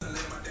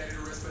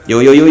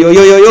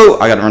Yo.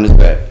 I gotta run this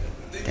back.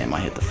 Damn, I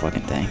hit the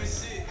fucking thing.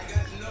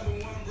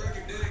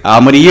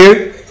 Album of the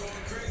year?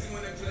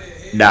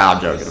 Nah,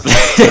 I'm joking.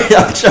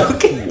 I'm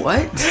joking.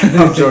 What?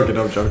 I'm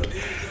joking.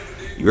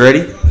 You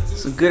ready?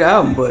 It's a good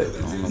album, but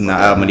Nah,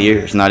 album of the year.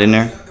 It's not in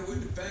there.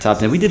 Top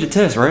 10. We did a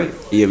test, right?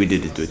 Yeah, we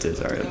did do a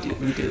test. All right.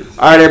 we did.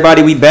 All right,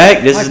 everybody. We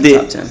back. This Might is be the...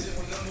 top 10.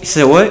 You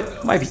said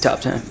what? Might be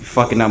top 10. You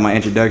fucking up my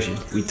introduction.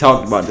 We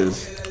talked about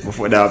this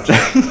before. Now I'm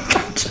joking.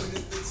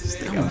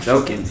 I'm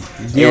joking.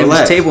 Yeah, Hey, there's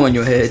a table on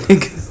your head.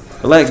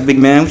 Relax, big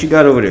man. What you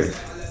got over there?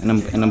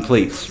 And them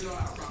plates.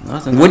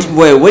 Nothing.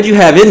 What'd you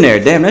have in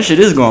there? Damn, that shit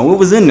is gone. What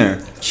was in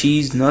there?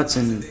 Cheese, nuts,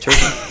 and turkey.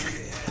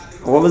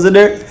 What was in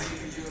there?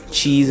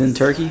 Cheese and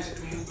turkey.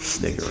 This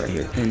nigga right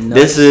here. And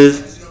nuts. This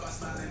is...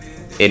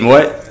 In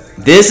what?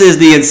 This is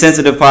the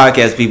Insensitive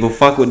Podcast, people.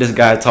 Fuck what this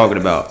guy talking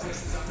about.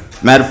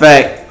 Matter of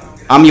fact,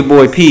 I'm your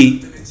boy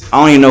P. I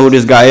don't even know who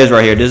this guy is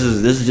right here. This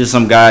is just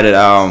some guy that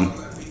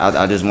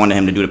I just wanted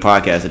him to do the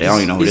podcast today. I don't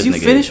even know who this nigga is.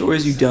 Is you finished or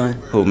is you done?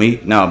 Who, me?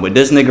 No, but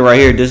this nigga right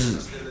here, this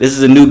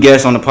is a new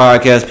guest on the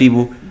podcast,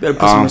 people. You better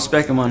put some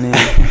respect in my name.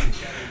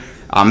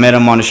 I met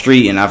him on the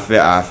street, and I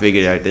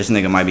figured that this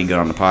nigga might be good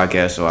on the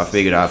podcast, so I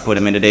figured I'd put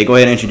him in today. Go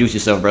ahead and introduce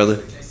yourself,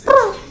 brother.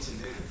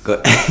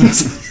 Go.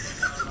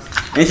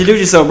 Introduce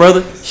yourself,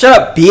 brother. Shut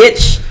up,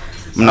 bitch.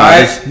 No,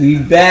 Alright, we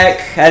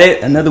back at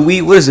it another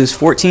week. What is this,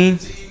 14?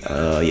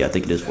 Yeah, I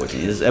think it is 14.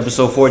 This is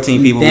episode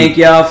 14, people. Thank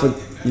y'all for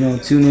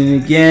tuning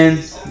in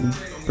again.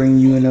 Bring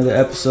you another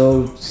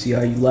episode. See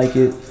how you like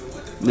it.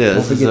 Yeah,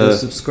 Don't forget to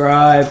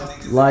subscribe,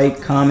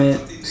 like, comment,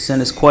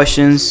 send us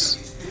questions.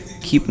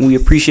 We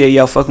appreciate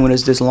y'all fucking with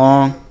us this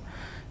long.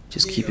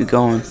 Just keep it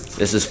going.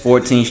 This is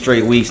 14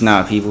 straight weeks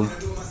now, people.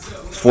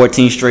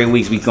 14 straight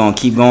weeks. We gonna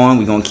keep going.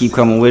 We gonna keep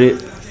coming with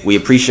it. We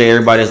appreciate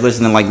everybody that's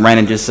listening, like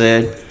Brandon just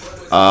said.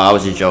 I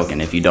was just joking.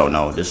 If you don't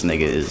know, this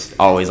nigga is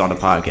always on the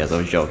podcast. I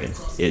was joking.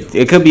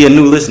 It could be a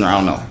new listener. I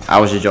don't know.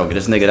 I was just joking.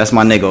 This nigga, that's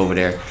my nigga over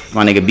there.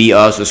 My nigga B.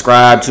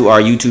 Subscribe to our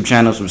YouTube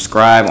channel.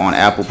 Subscribe on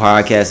Apple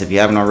Podcasts if you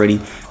haven't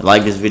already.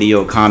 Like this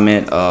video,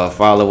 comment,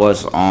 follow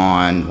us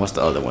on, what's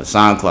the other one?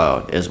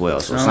 SoundCloud as well.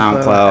 So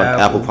SoundCloud,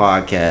 Apple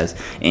Podcasts,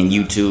 and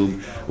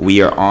YouTube.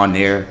 We are on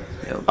there.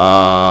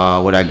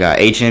 What I got?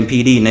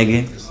 HMPD,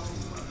 nigga.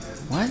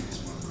 What?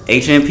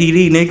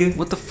 HMPD, nigga.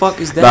 What the fuck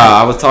is that?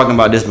 Nah, I was talking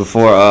about this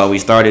before we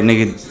started,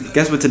 nigga.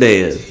 Guess what today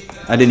is?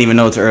 I didn't even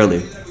know it's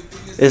early.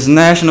 It's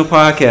National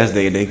Podcast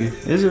Day, nigga.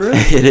 Is it really?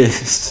 It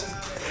is.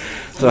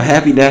 So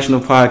happy National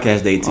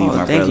Podcast Day to you,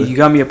 my thank brother. you. You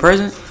got me a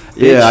present?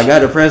 Yeah, Bitch. I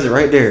got a present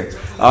right there.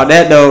 On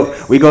that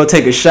note, we gonna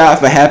take a shot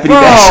for Happy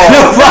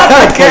National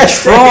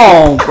Podcast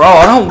Patron, bro.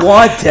 I don't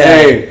want that.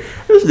 Hey,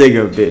 this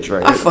nigga a bitch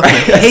right I here. fucking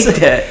hate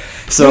that.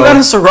 So, you got a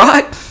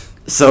Ciroc?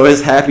 So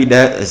it's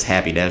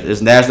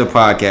It's National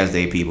Podcast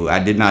Day, people. I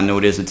did not know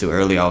this until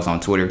early. I was on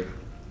Twitter.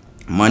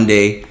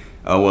 Monday,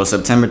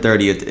 September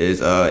 30th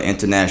is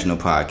International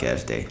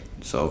Podcast Day.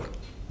 So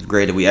it's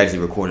great that we actually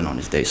recording on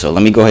this day. So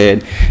let me go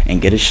ahead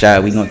and get a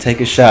shot. We gonna take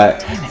a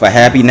shot for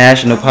Happy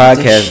National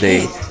Podcast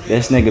Day.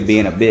 This nigga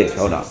being a bitch.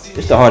 Hold on.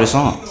 This the hardest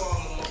song.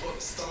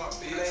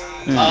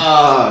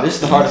 This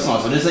is the hardest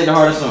song. So this ain't the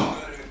hardest song.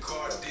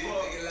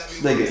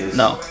 Nigga is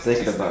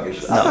thinking about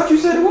this shit. I thought you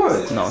said it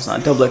was. No, it's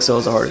not. Double XL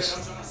is the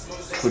hardest.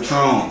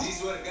 Patron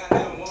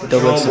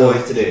Double XL.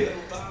 boys today.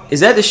 Is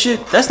that the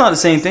shit? That's not the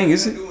same thing,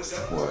 is it?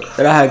 What?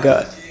 That I had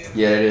got.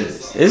 Yeah, it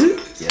is. Is it?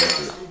 Yeah, it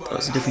is. Oh,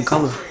 it's a different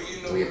color.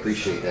 We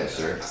appreciate that,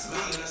 sir.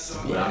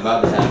 But I'm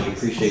about to have you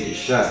appreciate this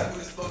shot.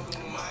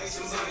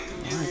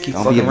 Alright, keep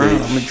fucking around.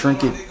 I'm gonna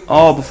drink it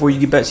all before you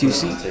get back to your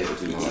seat.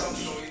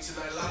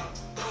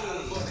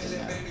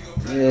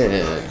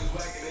 Yeah.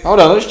 Hold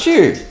on, let's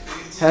cheers.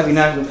 Happy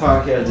National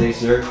Podcast Day,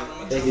 sir.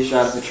 Take your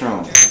shot of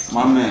Patron.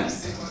 My man.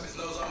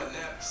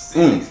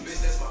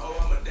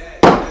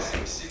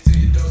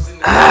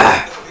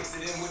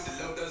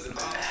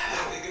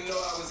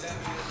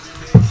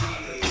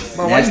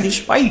 Bro,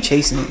 why you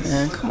chasing it,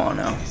 man? Come on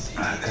now.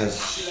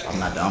 Because I'm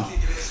not dumb.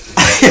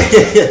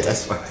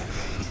 That's fine.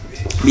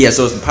 Yeah,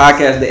 so it's the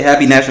podcast day.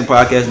 Happy National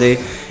Podcast Day.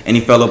 Any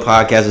fellow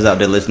podcasters out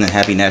there listening,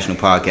 happy National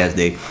Podcast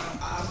Day.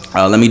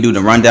 Let me do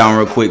the rundown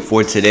real quick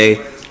for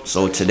today.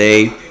 So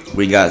today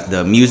we got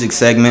the music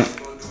segment.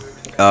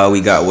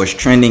 We got what's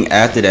trending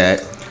after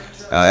that.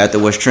 After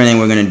what's trending,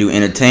 we're going to do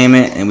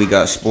entertainment, and we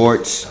got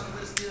sports.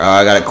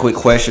 I got a quick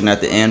question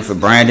at the end for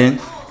Brandon,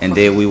 and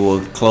then we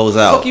will close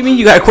out. Fuck you mean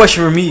you got a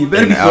question for me? You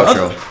better in the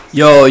outro.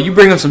 Yo, you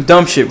bring up some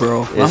dumb shit,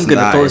 bro. It's I'm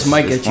gonna throw this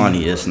mic it's at you.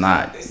 funny. It's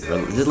not.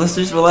 Let's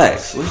just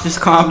relax. Let's just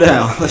calm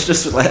down. Let's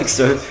just relax,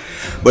 sir.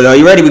 But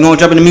you ready? We're gonna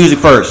jump into music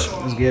first.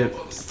 Let's get it.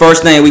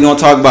 First thing we're gonna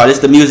talk about is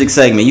the music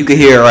segment. You can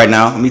hear it right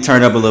now. Let me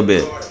turn it up a little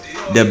bit.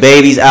 The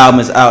Baby's album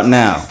is out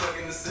now.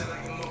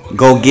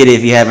 Go get it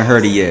if you haven't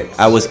heard it yet.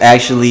 I was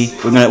actually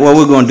we're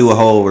gonna do a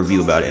whole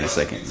review about it in a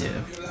second. Yeah.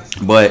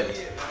 But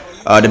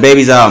the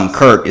Baby's album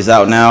Kirk is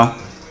out now.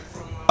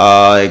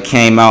 It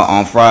came out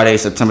on Friday,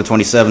 September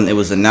 27th. It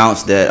was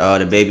announced that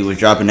the Baby was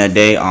dropping that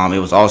day. It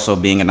was also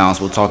being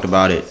announced. We'll talk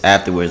about it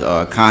afterwards.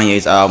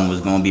 Kanye's album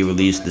was going to be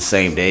released the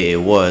same day. It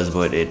was,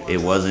 but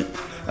it wasn't.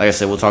 Like I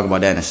said, we'll talk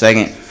about that in a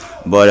second.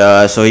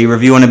 But so you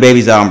reviewing the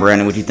Baby's album,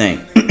 Brandon? What you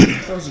think?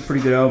 That was a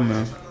pretty good album,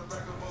 man.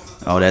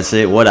 Oh, that's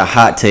it. What a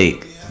hot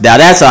take. Now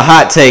that's a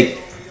hot take,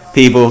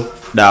 people.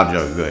 Nah, I'm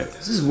joking. Go ahead.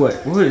 This is what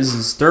is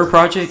his third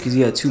project? Because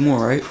he had two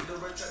more, right?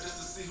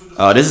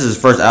 This is his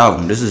first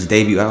album. This is his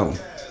debut album.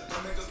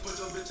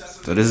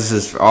 So this is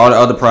his. All the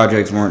other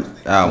projects weren't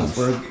albums.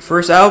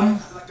 First album?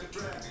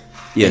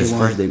 Yeah, his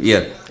first debut.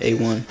 Yeah,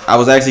 A1. I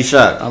was actually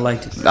shocked. I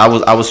liked it. I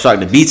was shocked.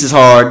 The beats is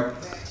hard.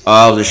 It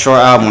was a short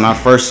album. When I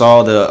first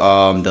saw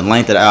the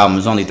length of the album, it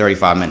was only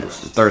 35 minutes.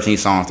 13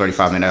 songs,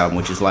 35-minute album,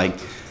 which is like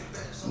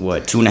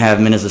what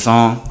 2.5 minutes a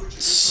song.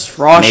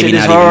 Raw Maybe shit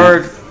is not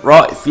hard.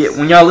 Raw.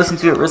 When y'all listen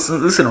to it,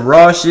 listen to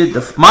raw shit.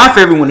 My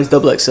favorite one is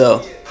Double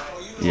XL.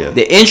 Yeah,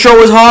 The intro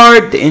was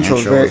hard. The intro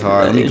was very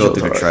hard. Let me go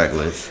through the hard. track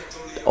list.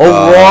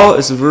 Overall,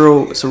 it's a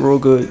real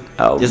good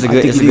album. It's a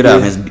good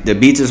album. The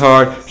beats is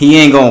hard. He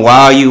ain't gonna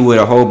wow you with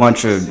a whole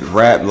bunch of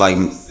rap like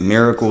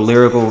lyrical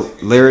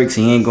lyrics.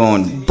 He ain't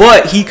going.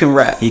 But he can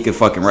rap. He can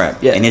fucking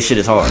rap. Yeah. And this shit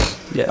is hard.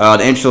 Yeah.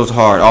 The intro's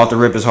hard. Off the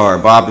Rip is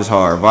hard. Bob is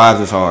hard.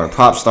 Vibes is hard.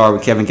 Pop Star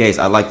with Kevin Gates.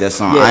 I like that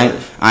song. Yeah.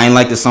 I ain't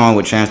like the song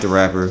with Chance the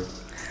Rapper.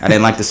 I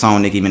didn't like the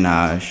song Nicki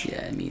Minaj.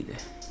 Yeah, neither.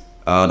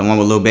 The one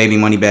with Lil Baby,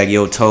 Moneybagg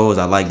Yo Toes.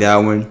 I like that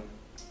one.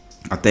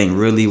 I think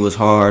Really was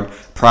hard.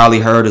 Probably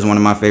Heard is one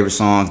of my favorite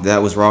songs.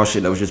 That was raw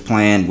shit that was just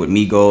playing with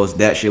Migos.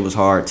 That shit was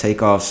hard.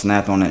 Takeoff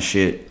snapped on that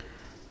shit.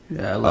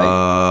 Yeah,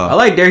 I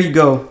like There You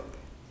Go.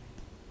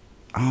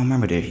 I don't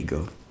remember There You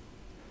Go.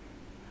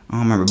 I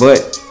don't remember.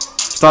 But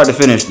start to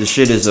finish, the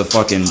shit is a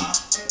fucking.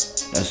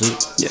 That's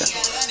it? Yeah.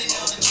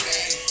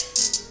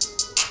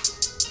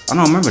 I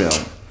don't remember that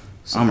one.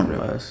 I don't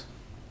remember that.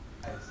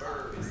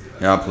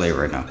 Yeah, I'll play it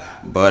right now.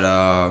 But,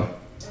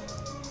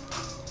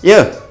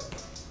 yeah.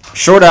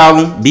 Short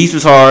album. Beats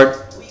was hard.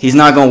 He's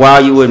not gonna wow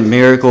you with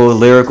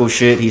lyrical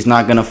shit. He's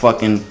not gonna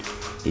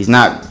he's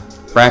not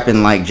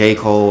rapping like J.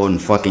 Cole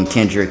and fucking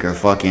Kendrick or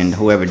fucking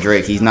whoever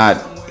Drake. He's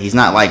not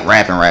like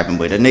rapping,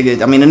 but the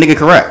nigga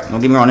can rap.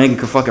 Don't get me wrong, the nigga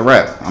can fucking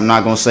rap. I'm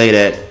not gonna say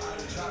that.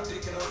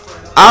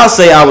 I'll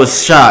say I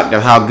was shocked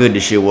at how good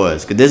this shit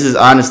was. Cause this is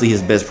honestly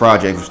his best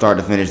project from start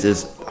to finish.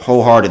 This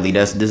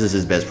is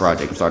his best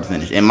project from start to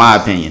finish, in my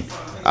opinion.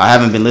 I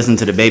haven't been listening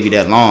to the Baby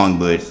that long,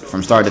 but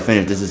from start to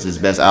finish, this is his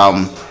best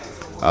album.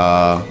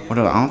 What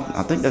else?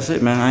 I think that's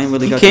it, man. I ain't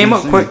really got. He came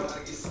up quick.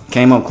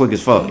 Came up quick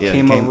as fuck. Yeah,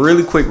 came up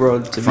really quick, bro.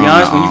 To be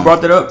honest, when you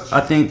brought that up, I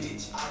think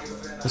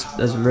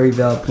that's a very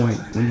valid point.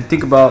 When you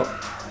think about,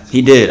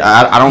 he did.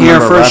 I don't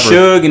remember first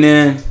Suge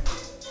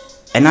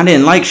and I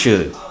didn't like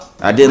Suge.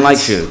 I didn't like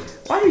Suge.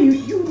 Why do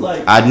you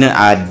like?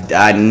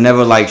 I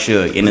never liked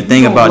Suge. And the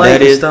thing about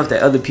that is stuff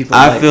that other people.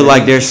 I feel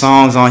like there's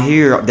songs on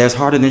here that's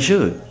harder than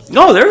Suge.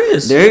 No, there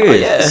is. There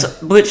is. Oh,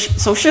 yeah. But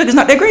Suge is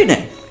not that great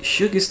then.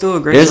 Suge is still a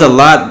great. There's a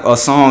lot of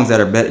songs that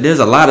are better. There's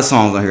a lot of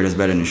songs on here that's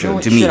better than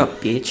Suge. To me, shut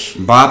up,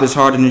 bitch. Bob is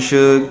harder than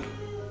Suge.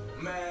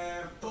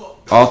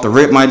 Off the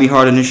Rip might be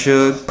harder than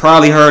Suge.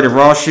 Probably Heard and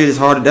Raw shit is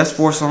harder. That's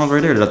 4 songs right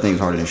there that I think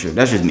is harder than Suge.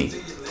 That's just me.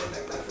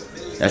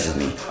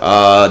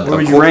 Where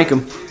would you rank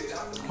him?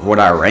 Would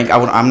I rank?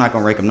 I'm not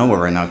gonna rank him nowhere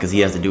right now because he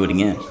has to do it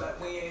again.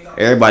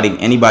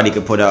 Anybody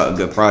could put out a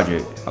good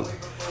project.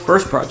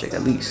 First project,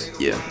 at least.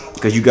 Yeah,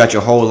 because you got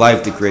your whole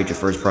life to create your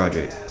first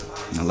project.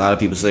 A lot of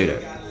people say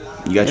that.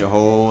 You got your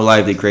whole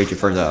life to create your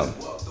first album.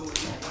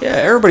 Yeah,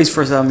 everybody's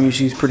first album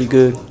usually is pretty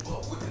good.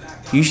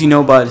 You usually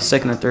know by the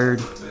second or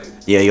third.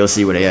 Yeah, you'll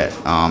see where they at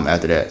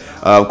after that.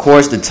 Of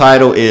course, the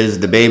title is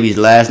The Baby's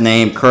last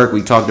name, Kirk.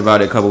 We talked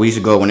about it a couple weeks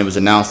ago when it was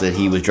announced that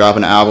he was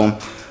dropping the album.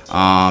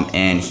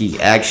 And he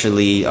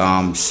actually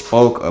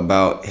spoke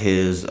about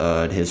his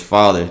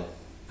father,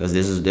 because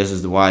this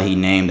is why he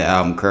named the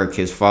album Kirk.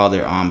 His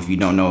father, if you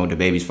don't know, the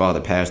Baby's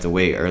father passed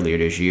away earlier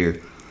this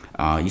year.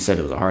 You said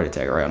it was a heart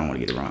attack, right? I don't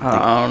want to get it wrong.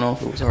 I don't know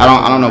if it was.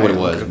 I don't know what it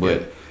was,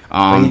 but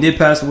he did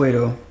pass away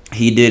though.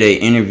 He did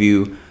an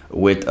interview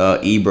with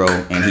Ebro,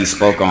 and he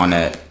spoke on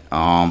that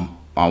on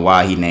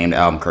why he named the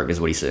album Kirk. Is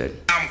what he said.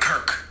 I'm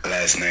Kirk.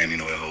 Last name, it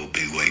hold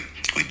big weight.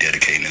 We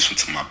dedicating this one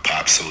to my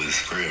pop, so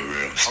it's real.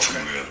 It's too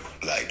real.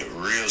 Like the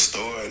real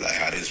story, like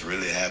how this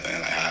really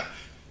happened, like how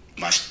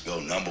my go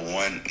number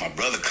one. My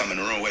brother come in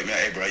the room, wait me,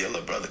 hey bro, your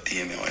little brother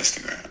DM me on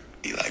Instagram.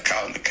 He like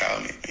call me.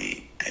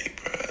 Hey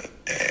bro,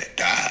 dad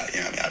died. You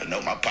know what I mean? I don't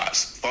know my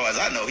pops. As far as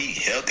I know, he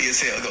healthy as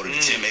hell. Go to the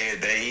gym every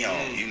day. He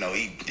on,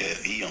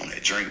 he on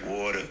that drink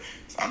water.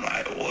 So I'm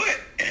like, what?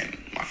 And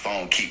my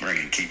phone keep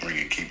ringing.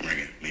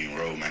 Me and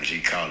Road manager,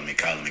 he calling me at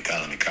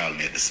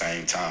the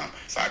same time.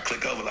 So I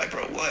click over like,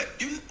 bro, what?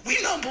 We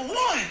number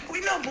one.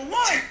 We number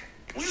one.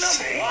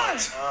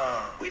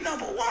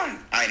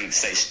 I ain't even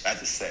say shit. I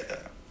just said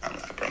that. I'm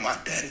like, bro, my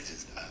daddy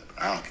just died, bro.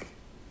 I don't care.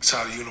 That's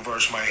how the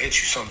universe might hit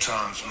you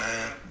sometimes,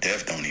 man.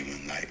 Death don't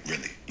even, like,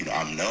 really. You know,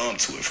 I'm numb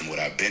to it from what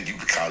I've been. You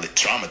can call it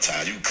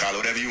traumatized. You can call it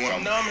whatever you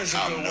want. Numb is a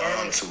good word.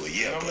 I'm numb to it,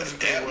 yeah. Numb But is a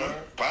that good one,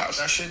 word. pops,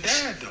 That's your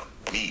dad, though.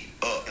 me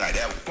up like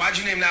that. Why'd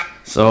you name that?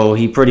 So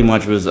he pretty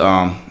much was,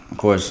 of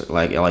course,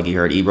 like you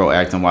heard Ebro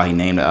asking why he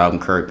named the album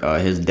Kirk.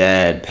 His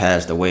dad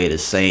passed away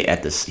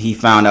he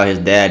found out his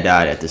dad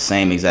died at the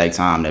same exact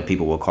time that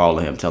people were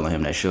calling him, telling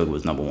him that Suge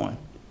was number one.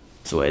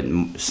 So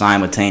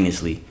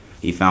simultaneously,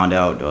 he found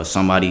out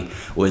somebody,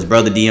 his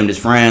brother DM'd his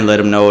friend, let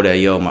him know that,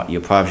 yo,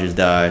 your pops just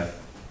died.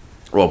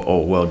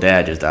 Well,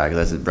 dad just died because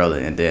that's his brother.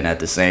 And then at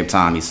the same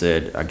time, he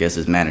said, I guess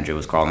his manager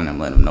was calling him,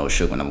 letting him know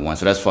Shook was number one.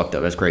 So that's fucked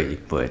up. That's crazy.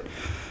 But,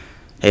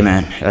 hey,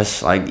 man,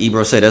 that's like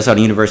Ebro said, that's how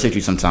the universe hits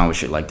you sometimes with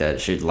shit like that.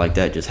 Shit like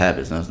that just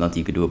happens. There's nothing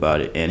you can do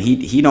about it. And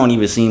he don't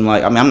even seem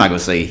like, I mean, I'm not going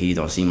to say he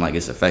don't seem like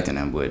it's affecting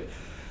him, but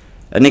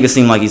that nigga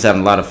seem like he's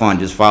having a lot of fun.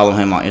 Just follow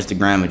him on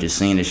Instagram and just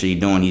seeing the shit he's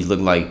doing. He's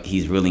looking like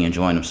he's really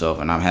enjoying himself.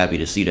 And I'm happy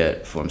to see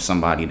that from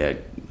somebody that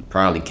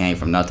probably came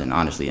from nothing,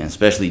 honestly. And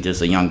especially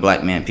just a young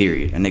black man,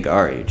 period. A nigga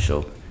our age,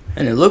 so.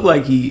 And it looked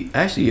like he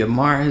actually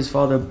admired his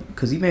father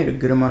because he made a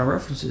good amount of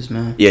references,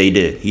 man. Yeah, he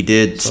did. He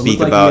did So speak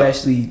like about.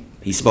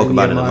 He spoke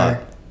about it a lot.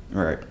 admired.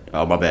 Right.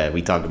 Oh, my bad.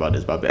 We talked about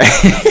this. My bad.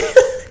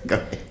 Go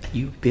ahead.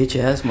 You bitch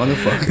ass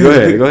motherfucker.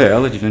 Go ahead.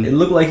 I'll let you It finish.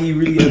 looked like he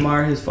really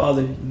admired his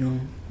father. You know,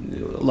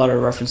 a lot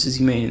of references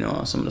he made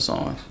on some of the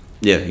songs.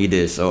 Yeah, he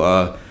did.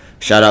 So,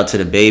 shout out to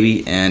the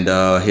baby and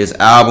his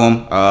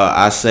album.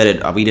 I said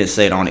it. We didn't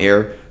say it on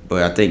air,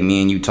 but I think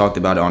me and you talked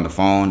about it on the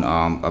phone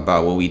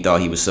about what we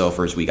thought he would sell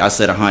first week. I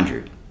said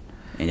 100,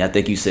 and I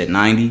think you said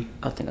 90.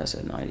 I think I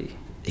said 90.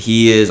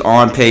 He is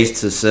on pace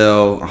to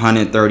sell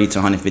 130 to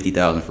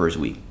 150,000 first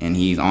week, and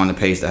he's on the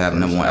pace to have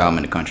number one album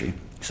in the country.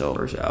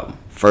 So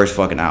first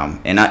fucking album,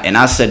 and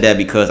I said that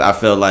because I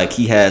felt like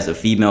he has a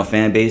female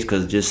fan base.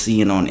 Because just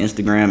seeing on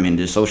Instagram and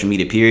just social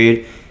media,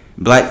 period,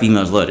 black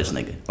females love this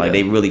nigga. Like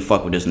they really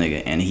fuck with this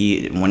nigga, and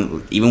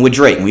even with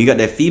Drake, when you got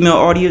that female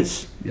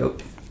audience,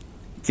 Yep.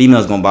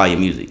 females gonna buy your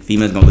music.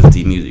 Females gonna listen to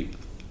your music.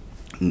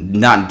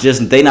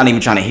 They not even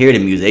trying to hear the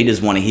music. They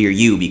just want to hear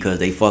you because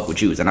they fuck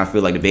with you. And I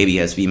feel like the baby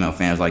has female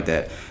fans like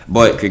that.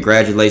 But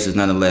congratulations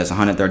nonetheless.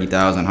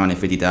 130,000,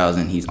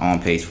 150,000. He's on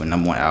pace for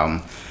number one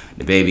album.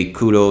 The baby,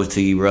 kudos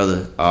to you,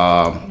 brother.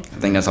 I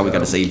think that's all we got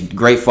to say.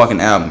 Great fucking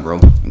album, bro.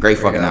 Great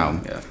fucking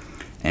album. Yeah.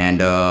 And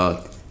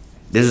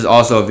this is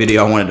also a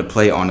video I wanted to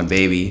play on the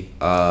baby.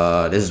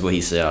 This is what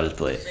he said. I'll just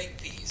play it. Fake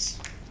these.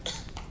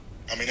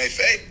 I mean, they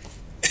fake.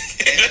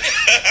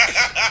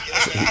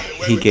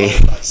 He gave.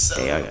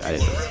 Hey, I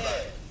didn't.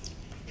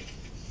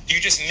 Do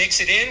you just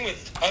mix it in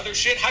with other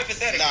shit?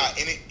 Hypothetically. Nah,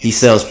 He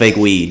sells fake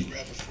weed.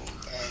 Rapper food,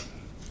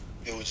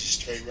 it was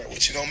just straight rap.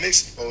 What you gonna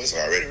mix it for? It's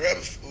already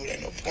rapper food.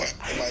 Ain't no point.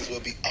 It might as well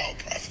be all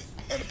profit.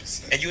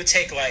 100%. And you would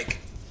take like,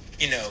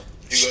 you know.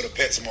 You go to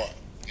PetSmart.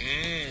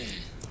 And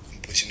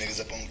put your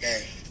niggas up on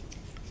game.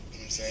 You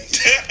know what I'm saying?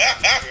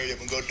 Hurry up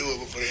and go do it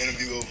before the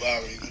interview go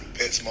viral. You go to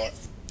PetSmart.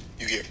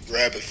 You get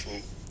rabbit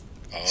food.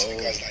 So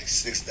it costs like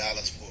 $6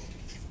 for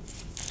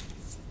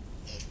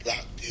a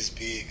block this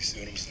big. You see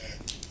what I'm saying?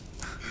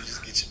 You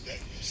just get your back.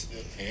 You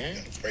still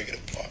gotta break it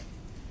apart,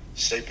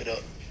 shape it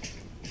up,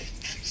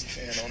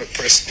 stand on it,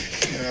 press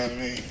it. You know what I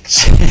mean?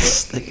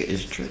 This nigga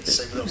is tripping.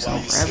 Shape it up Some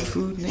while you rabbit sit.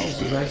 food,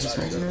 niggas be actually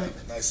smoking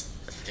that. Nice.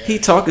 He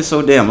talking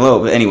so damn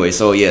low. But anyway,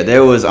 so yeah,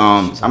 there was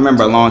I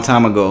remember a long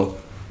time ago.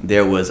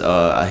 There was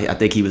I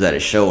think he was at a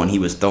show and he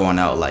was throwing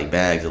out like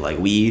bags of like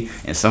weed,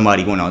 and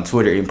somebody went on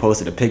Twitter and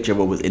posted a picture of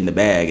what was in the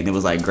bag, and it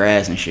was like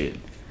grass and shit.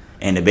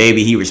 And the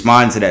baby, he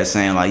responded to that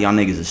saying like, y'all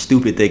niggas are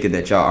stupid thinking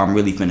that I'm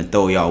really finna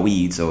throw y'all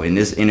weed. So in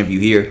this interview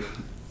here,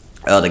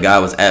 the guy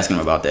was asking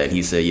him about that, and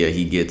he said yeah,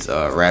 he gets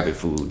rabbit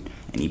food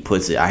and he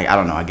puts it, I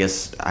don't know, I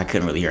guess I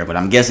couldn't really hear it, but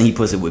I'm guessing he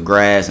puts it with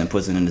grass and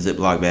puts it in a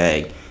Ziploc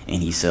bag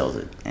and he sells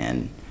it.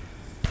 And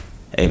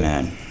hey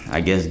man, I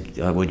guess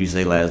what'd you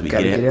say last week?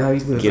 Get it how you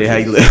live. Get it how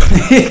you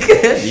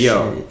live.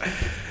 Yo,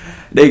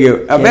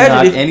 nigga,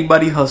 imagine if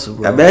anybody hustle,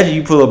 bro. imagine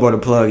you pull up on a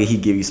plug and he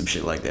give you some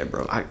shit like that,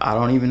 bro. I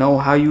don't even know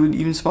how you would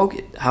even smoke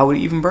it. How would it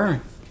even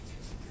burn?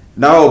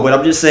 No, but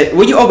I'm just saying,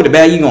 when you open the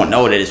bag, you gonna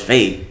know that it's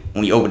fake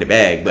when you open the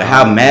bag. But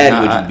how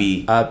mad would you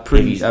be? I'd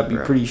be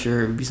pretty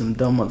sure it'd be some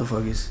dumb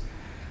motherfuckers.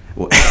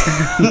 Now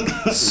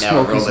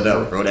Smoking roll some it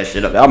up, roll that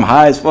shit up. I'm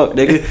high as fuck,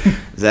 nigga.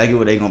 Exactly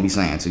what they gonna be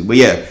saying too. But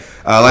yeah,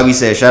 like we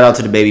said, shout out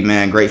to the baby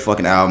man. Great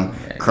fucking album.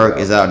 Kirk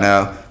is out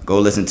now. Go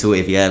listen to it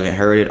if you haven't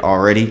heard it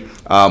already.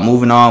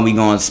 Moving on, we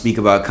gonna speak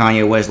about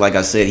Kanye West. Like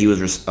I said, he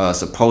was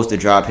supposed to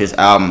drop his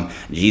album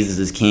Jesus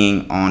is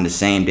King on the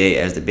same day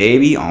as the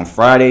baby on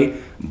Friday,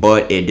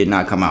 but it did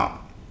not come out.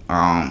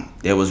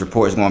 There was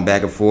reports going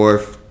back and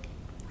forth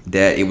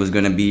that it was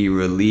gonna be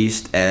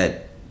released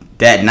at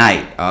that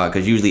night,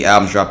 because usually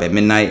albums drop at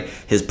midnight.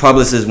 His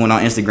publicist went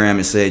on Instagram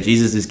and said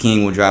Jesus is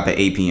King will drop at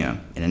 8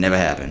 p.m. and it never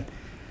happened.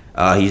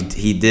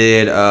 He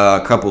did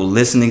a couple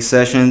listening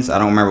sessions. I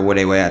don't remember where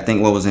they were. I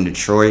think one was in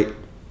Detroit,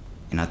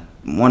 and I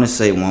want to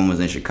say one was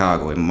in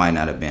Chicago. It might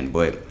not have been,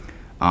 but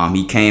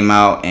he came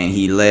out and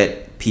he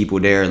let people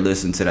there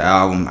listen to the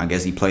album. I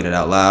guess he played it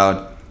out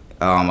loud.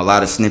 A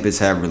lot of snippets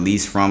have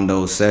released from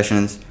those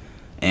sessions,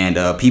 and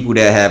people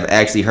that have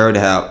actually heard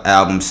the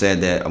album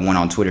said that, went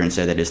on Twitter and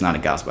said that it's not a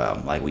gospel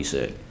album, like we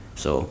said.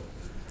 So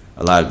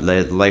a lot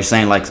they're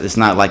saying like it's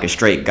not like a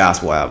straight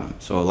gospel album.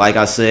 So like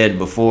I said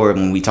before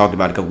when we talked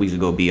about it a couple weeks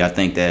ago, I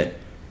think that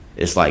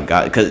it's like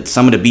because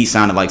some of the beats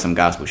sounded like some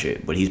gospel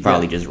shit, but he's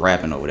probably just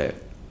rapping over that.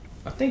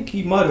 I think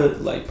he might have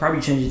like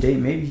probably changed the date.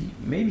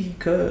 Maybe he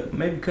could.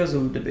 Maybe because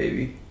of the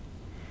baby.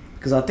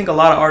 Because I think a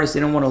lot of artists, they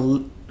don't want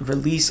to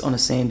release on the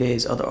same day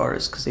as other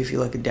artists because they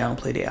feel like a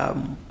downplay their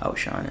album,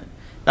 outshine it.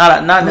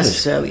 Not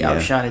necessarily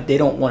outshine it. They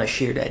don't want to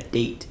share that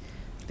date.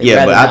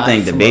 Yeah, but I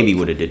think the Baby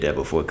would have did that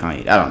before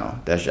Kanye. I don't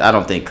know. I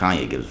don't think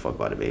Kanye gives a fuck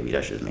about the Baby.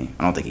 That's just me.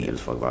 I don't think he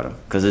gives a fuck about him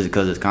because it's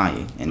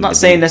Kanye. And I'm not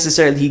saying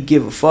necessarily he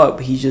give a fuck,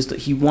 but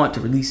he want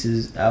to release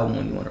his album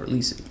when he want to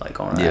release it, like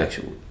on an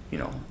actual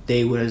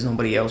day where there's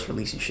nobody else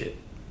releasing shit.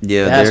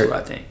 Yeah, that's what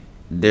I think.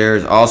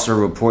 There's also a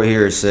report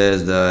here. It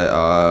says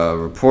the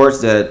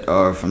reports that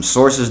are from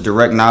sources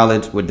direct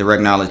knowledge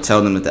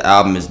tell them that the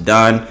album is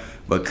done,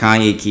 but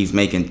Kanye keeps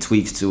making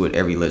tweaks to it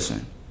every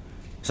listen.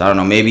 So I don't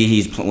know.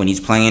 Maybe when he's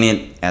playing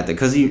it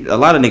because a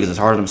lot of niggas is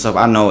hard on himself.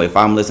 I know if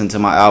I'm listening to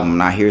my album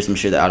and I hear some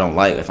shit that I don't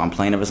like, if I'm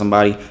playing it for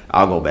somebody,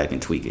 I'll go back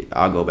and tweak it.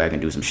 I'll go back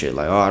and do some shit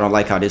like, I don't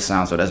like how this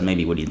sounds, so that's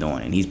maybe what he's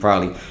doing. And he's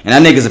probably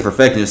that nigga's a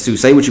perfectionist too.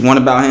 Say what you want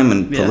about him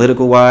and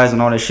political wise and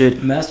all that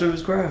shit. Master of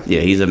his craft. Yeah,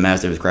 he's a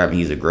master of his craft and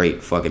he's a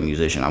great fucking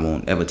musician. I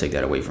won't ever take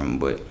that away from him.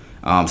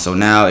 But so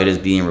now it is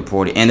being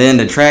reported, and then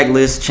the track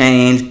list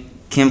changed.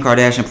 Kim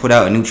Kardashian put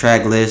out a new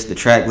track list. The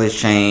track list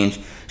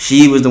changed.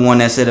 She was the one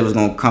that said it was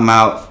going to come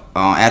out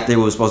after it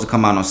was supposed to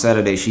come out on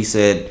Saturday. She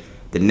said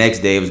the next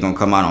day it was going to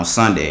come out on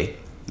Sunday.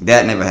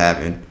 That never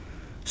happened.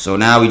 So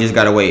now we just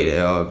got to wait.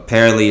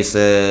 Apparently it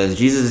says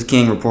Jesus is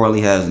King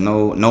reportedly has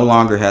no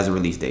longer has a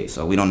release date.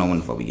 So we don't know when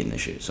the fuck we getting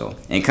this shit. So,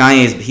 and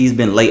he's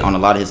been late on a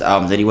lot of his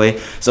albums anyway.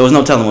 So there's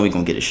no telling when we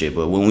going to get this shit.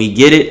 But when we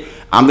get it,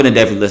 I'm going to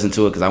definitely listen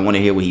to it because I want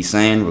to hear what he's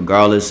saying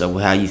regardless of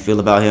how you feel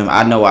about him.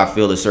 I know I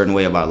feel a certain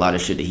way about a lot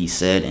of shit that he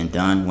said and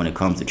done when it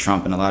comes to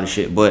Trump and a lot of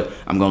shit. But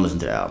I'm going to listen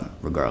to the album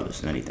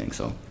regardless of anything.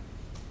 So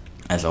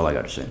that's all I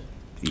got to say.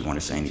 If you want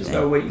to say anything. Just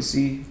got to wait and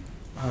see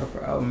how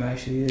the album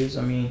actually is.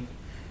 I mean,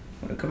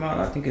 when it come out,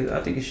 I think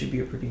it should be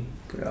a pretty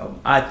good album.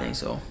 I think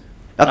so.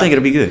 I think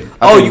it'll be good.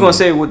 You gonna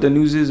say what the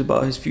news is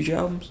about his future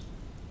albums?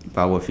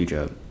 About what future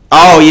album?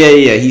 Oh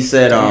yeah. He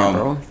said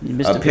bro.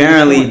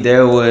 Apparently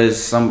there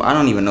was some, I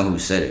don't even know who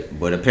said it,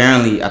 but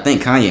apparently I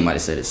think Kanye might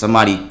have said it.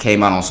 Somebody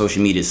came out on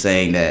social media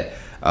saying that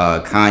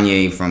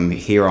Kanye from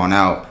here on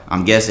out,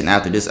 I'm guessing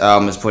after this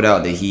album is put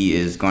out, that he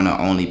is gonna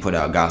only put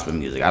out gospel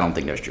music. I don't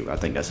think that's true. I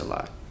think that's a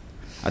lie.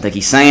 I think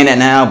he's saying that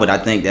now, but I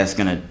think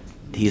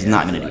he's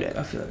not gonna do that.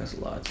 I feel like that's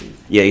a lie too.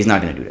 Yeah, he's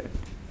not gonna do that.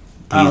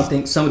 I don't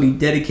think somebody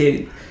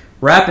dedicated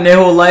rapping their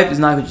whole life is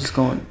not just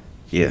going.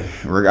 Yeah,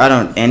 I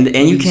don't, and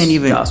you can't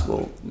even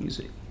gospel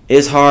music.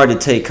 It's hard to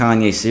take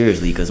Kanye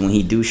seriously because when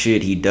he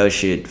does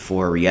shit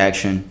for a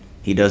reaction.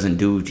 He doesn't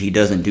do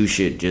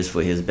shit just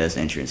for his best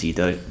interest. He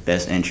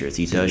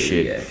does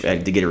shit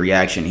to get a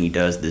reaction. He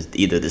does this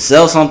either to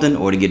sell something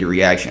or to get a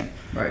reaction.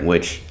 Right.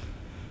 Which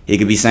he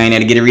could be saying that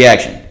to get a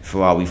reaction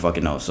for all we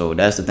fucking know. So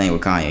that's the thing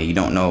with Kanye. You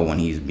don't know when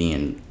he's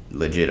being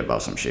legit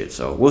about some shit.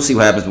 So we'll see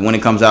what happens. But when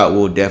it comes out,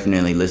 we'll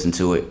definitely listen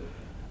to it.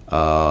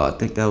 I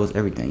think that was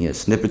everything. Yeah,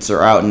 snippets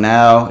are out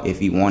now.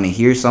 If you want to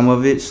hear some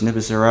of it,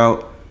 snippets are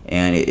out.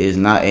 And it is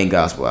not a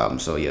gospel album.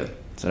 So yeah.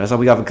 So that's all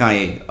we got for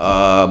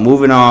Kanye.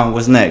 Moving on.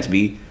 What's next,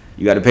 B?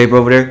 You got the paper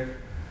over there?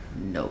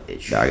 No,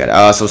 bitch. I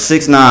got it. So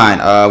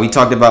 6ix9ine. We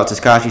talked about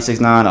Tekashi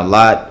 6ix9ine a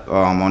lot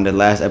on the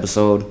last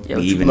episode. Yeah,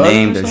 we even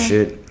named the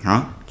shit.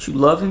 Huh? You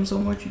love him so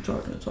much? You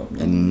talking about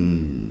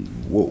him?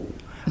 Whoa.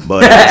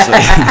 But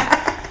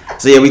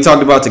so yeah, we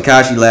talked about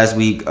Tekashi last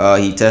week.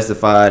 He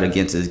testified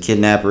against his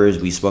kidnappers.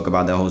 We spoke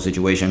about that whole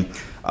situation.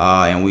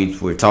 And we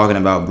were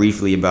talking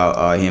briefly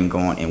about him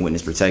going in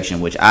witness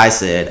protection, which I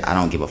said I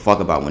don't give a fuck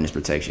about witness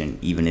protection,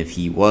 even if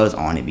he was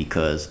on it,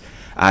 because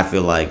I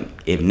feel like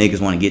if niggas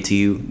want to get to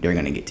you, they're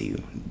going to get to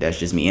you. That's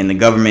just me. And the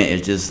government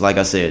is just, like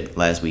I said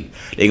last week,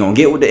 they're going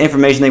to get with the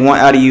information they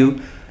want out of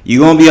you.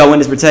 You're going to be on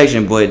witness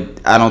protection,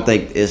 but I don't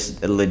think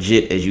it's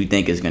legit as you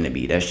think it's going to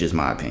be. That's just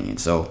my opinion.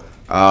 So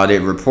they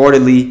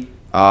reportedly...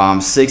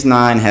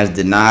 6ix9ine has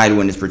denied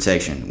witness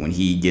protection when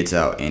he gets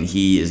out, and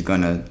he is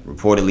gonna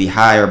reportedly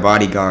hire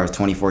bodyguards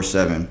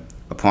 24/7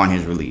 upon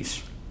his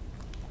release.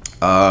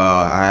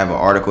 I have an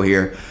article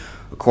here.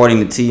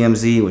 According to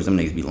TMZ, which some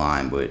niggas be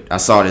lying, but I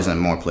saw this in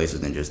more places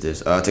than just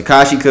this.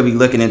 Tekashi could be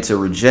looking into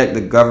reject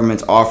the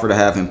government's offer to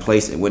have him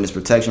placed in witness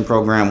protection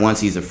program once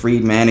he's a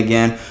freed man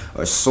again.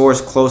 A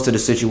source close to the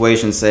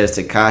situation says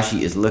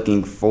Tekashi is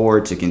looking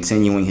forward to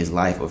continuing his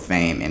life of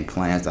fame and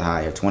plans to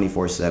hire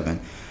 24/7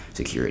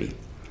 security.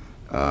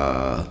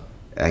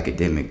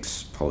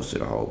 Academics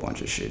posted a whole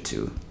bunch of shit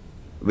too.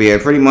 But yeah,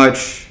 pretty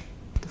much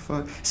what the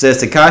fuck?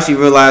 Says Tekashi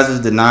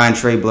realizes the 9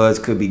 Trey Bloods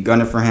could be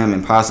gunning for him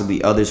and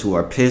possibly others who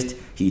are pissed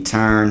he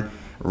turned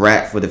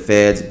rat for the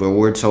feds, but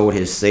we're told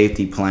his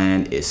safety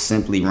plan is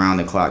simply round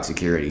the clock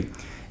security.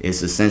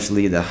 It's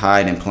essentially the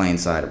hide in plain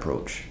sight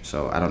approach.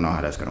 So I don't know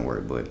how that's gonna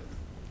work, but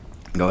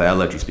go ahead, I'll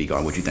let you speak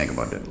on what you think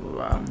about that.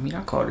 I mean,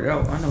 I called it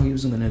out. I know he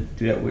wasn't gonna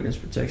do that witness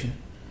protection.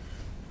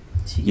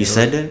 You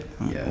said that?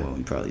 Yeah. Well,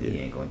 you probably did. He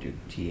ain't gonna do.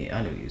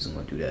 I knew he wasn't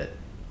gonna do that.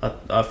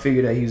 I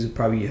figured that he was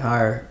probably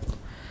hire.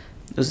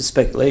 It was a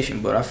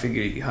speculation, but I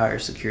figured he'd hire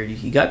security.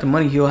 He got the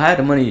money. He'll have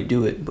the money to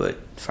do it, but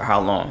for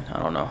how long? I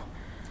don't know.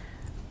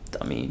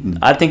 I mean,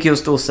 I think he'll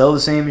still sell the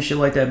same and shit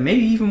like that.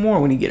 Maybe even more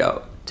when he get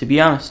out. To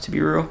be honest, to be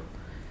real.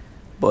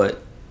 But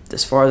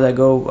as far as I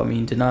go, I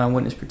mean, denying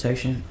witness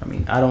protection, I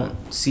mean, I don't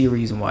see a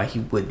reason why he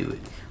would do it.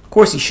 Of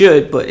course he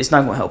should, but it's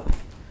not going to help him.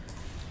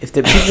 If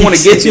the people want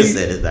to get to you,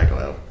 said it's not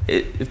gonna help.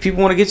 if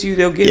people want to get to you,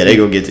 they'll get to you. Yeah, they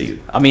gonna get to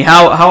you. I mean,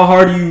 how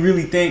hard do you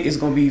really think it's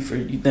going to be for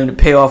them to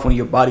pay off one of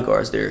your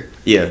bodyguards there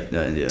Yeah,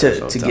 that's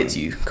what I'm to telling get to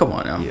you? Come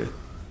on now.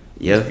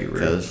 Yeah, Let's be real.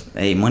 because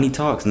hey, money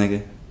talks,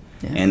 nigga.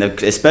 Yeah. And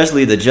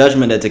especially the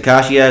judgment that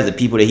Tekashi has, the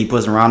people that he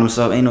puts around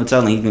himself, ain't no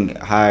telling he can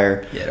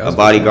hire Yeah, a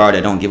bodyguard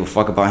that don't give a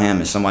fuck about him,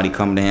 and somebody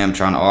come to him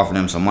trying to offer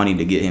them some money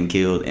to get him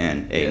killed.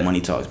 And hey, money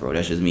talks, bro.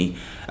 That's just me.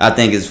 I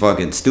think it's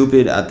fucking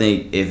stupid. I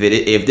think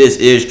if this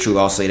is true,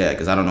 I'll say that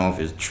because I don't know if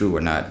it's true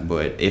or not.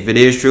 But if it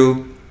is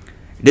true,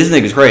 this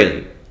nigga's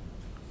crazy.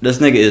 This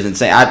nigga is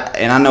insane.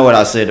 I know what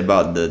I said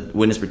about the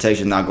witness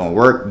protection not gonna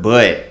work,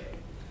 but.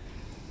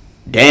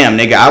 Damn,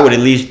 nigga, I would at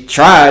least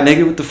try,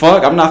 nigga. What the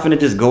fuck? I'm not finna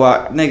just go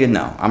out, nigga.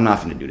 No, I'm not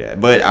finna do that.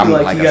 But I'm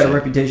like like he I got said, a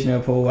reputation to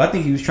uphold. I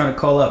think he was trying to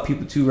call out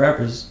people, too,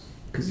 rappers,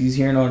 because he's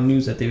hearing all the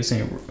news that they were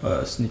saying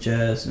snitch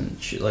ass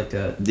and shit like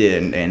that. Yeah,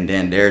 and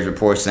then there's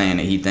reports saying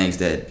that he thinks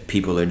that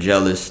people are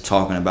jealous,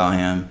 talking about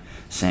him,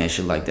 saying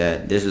shit like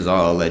that. This is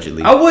all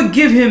allegedly. I would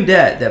give him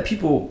that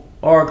people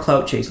are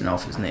clout chasing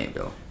off his name,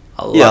 though.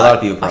 A lot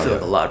of people probably I feel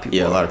like a lot of people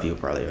Yeah, are. a lot of people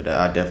probably are.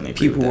 I definitely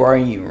agree People with who that.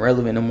 aren't even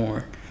relevant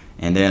anymore.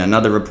 And then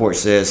another report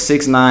says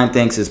 6ix9ine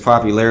thinks his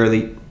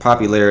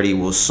popularity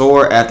will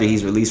soar after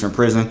he's released from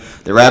prison.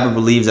 The rapper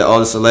believes that all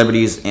the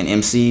celebrities and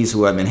MCs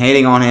who have been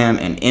hating on him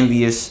and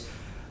envious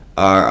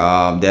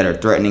that are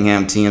threatening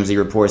him. TMZ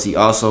reports he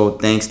also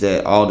thinks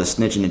that all the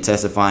snitching and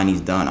testifying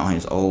he's done on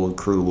his old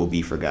crew will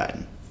be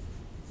forgotten,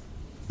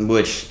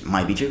 which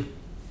might be true.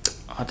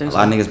 I think A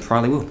lot of niggas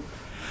probably will.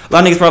 A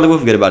lot of niggas probably will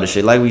forget about this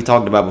shit. Like we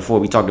talked about before,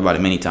 we talked about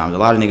it many times. A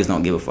lot of niggas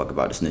don't give a fuck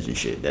about the snitching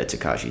shit that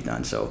Tekashi's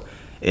done. So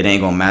it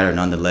ain't gonna matter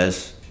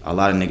nonetheless. A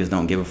lot of niggas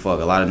don't give a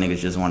fuck. A lot of niggas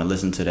just want to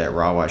listen to that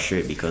raw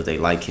shit because they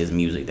like his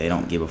music. They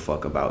don't give a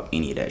fuck about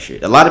any of that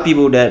shit. A lot of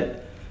people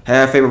that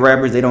have favorite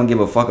rappers, they don't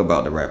give a fuck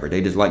about the rapper.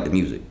 They just like the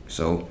music.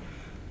 So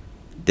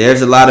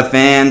there's a lot of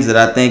fans that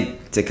I think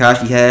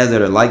Tekashi has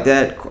that are like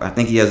that. I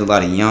think he has a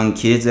lot of young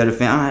kids that are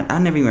fans. I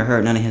never even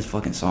heard none of his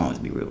fucking songs,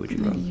 to be real with you,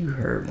 bro. You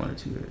heard one or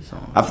two of his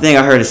songs. I think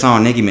I heard a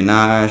song Nicki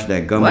Minaj,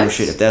 that gumbo What?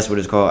 shit, if that's what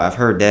it's called. I've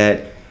heard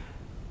that.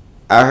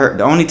 I heard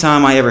the only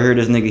time I ever heard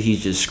this nigga,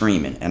 he's just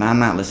screaming, and I'm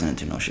not listening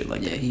to no shit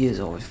like Yeah, that. he is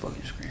always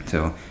fucking screaming.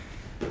 So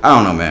I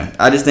don't know, man.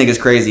 I just think it's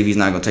crazy if he's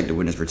not gonna take the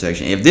witness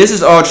protection. If this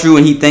is all true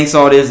and he thinks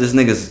all this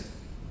nigga's,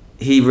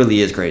 he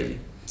really is crazy.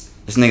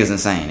 This nigga's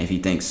insane. If he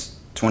thinks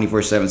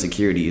 24/7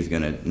 security is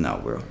gonna, no,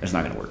 bro, it's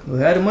not gonna work. Well,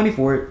 he had the money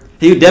for it.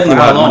 He would definitely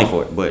For how have money long?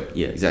 for it, but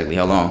yeah, exactly.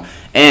 How long?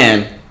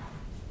 And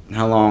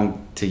how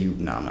long till you?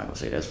 No, I'm not gonna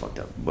say that's fucked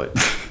up. But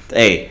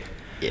hey.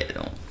 Yeah,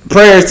 don't.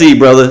 Prayers to you,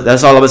 brother.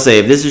 That's all I'm gonna say.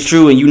 If this is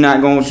true and you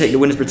not gonna take the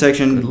witness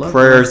protection, Good luck,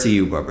 prayers to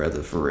you, my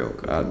brother, for real.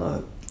 Good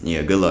luck.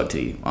 Yeah, good luck to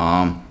you.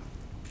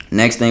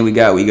 Next thing we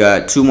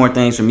got two more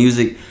things from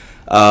music.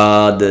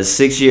 The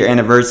 6-year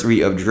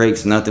anniversary of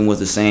Drake's "Nothing Was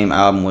the Same"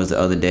 album was the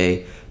other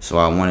day, so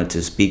I wanted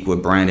to speak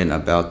with Brandon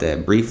about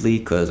that briefly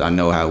because I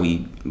know how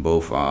we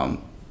both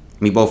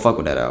fuck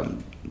with that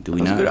album. Do we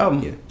That was a not? good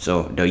album. Yeah.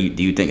 So do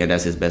you think that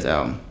that's his best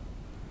album?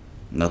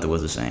 Nothing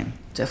Was the Same.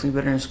 Definitely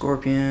better than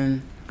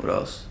Scorpion. What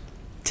else?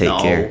 Take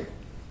Care.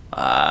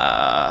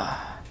 Uh,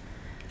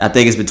 I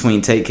think it's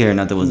between Take Care and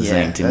Nothing Was the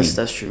Same to me.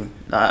 that's true.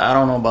 I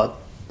don't know about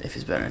if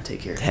it's better than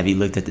Take Care. Have you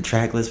looked at the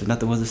track list for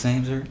Nothing Was the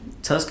Same, sir?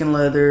 Tuscan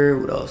Leather.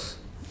 What else?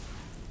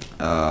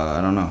 I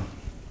don't know.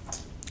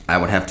 I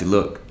would have to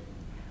look.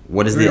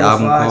 What is the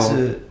album 305 called?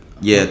 to-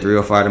 Yeah,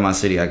 305 to My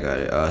City. I got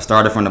it.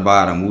 Started from the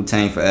bottom.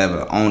 Wu-Tang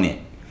Forever. Own It.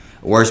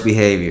 Worst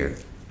Behavior.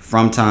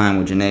 From Time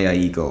with Janae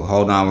Aiko.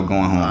 Hold On, We're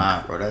Going Home.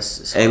 Nah, bro,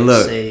 that's Hey, hard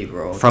look. to say,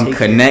 bro. From Take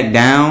Care. Connect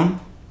Down,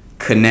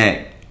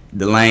 Connect.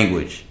 The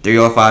Language.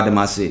 305 to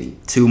My City.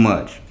 Too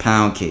Much.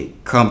 Pound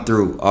Cake. Come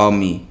Through. All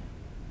Me.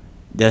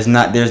 There's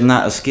not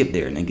a skip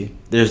there, nigga.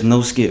 There's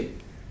no skip.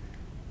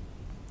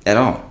 At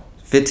all.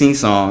 15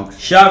 songs.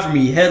 Shot for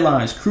Me,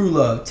 Headlines, Crew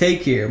Love,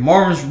 Take Care,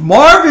 Marvin's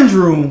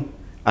Room.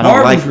 I don't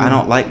Marvin's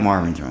Room. like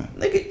Marvin's Room.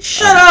 Nigga,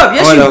 shut up.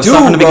 Yes, Oh, you no, do,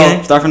 start from the bro.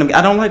 beginning. Start from the.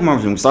 I don't like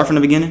Marvin's Room. Start from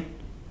the beginning.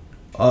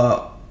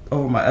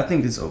 I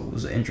think this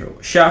was an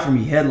intro. Shot for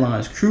Me,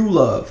 Headlines, Crew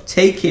Love,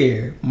 Take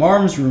Care,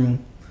 Marvin's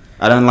Room.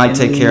 I didn't like And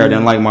Take Care. I then-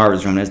 didn't like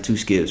Marvin's Room. That's two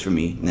skips for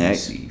me.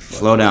 Next, see, fuck.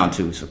 slow down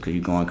too, so because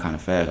you're going kind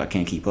of fast. I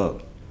can't keep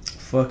up.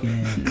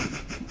 Fucking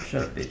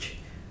shut up, bitch.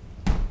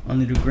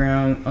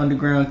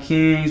 Underground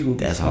Kings will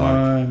be That's fine.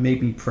 hard.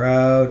 Make Me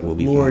Proud. Will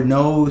Be Lord Fine.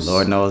 Knows.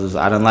 Lord knows.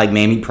 I don't like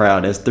Mamie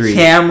Proud. That's 3.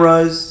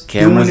 Cameras.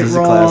 Cameras Doing is It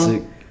a Wrong.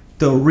 classic.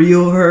 The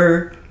Real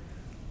Her.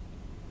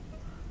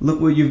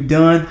 Look What You've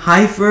Done.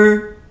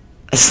 Heifer.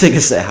 This nigga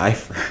said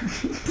hyper.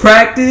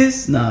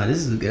 Practice. Nah, this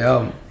is a good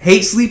album.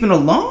 Hate Sleeping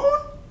Alone.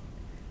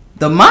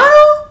 The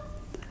Mile.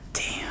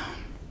 Damn.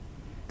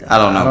 I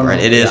don't know, I don't bro.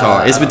 know. It is Yeah,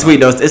 hard. It's I don't between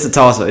those. It's a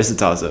toss up. It's a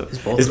toss up. It's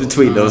both It's of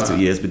between those. those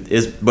two.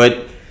 Yes,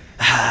 but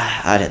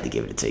I'd have to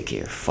give it a Take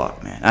Care.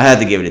 Fuck, man. I had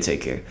to give it a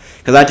Take Care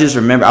because I just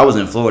remember I was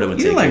in Florida when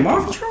You Take didn't like Care came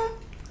Marvin's out. Room?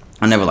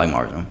 I never liked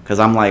Marvin's Room because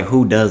I'm like, who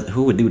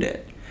would do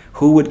that?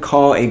 Who would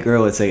call a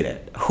girl and say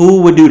that?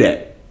 Who would do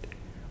that?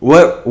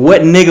 What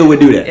nigga would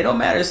do It that? don't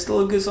matter. It's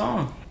still a good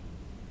song.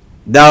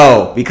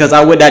 No, because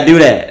I would not do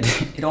that.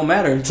 It don't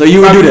matter. So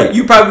you would do probably- that?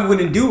 You probably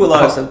wouldn't do a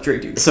lot of stuff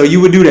Drake do. So you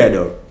would do that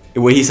though?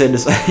 When he said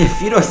this,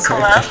 if you don't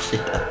turn that shit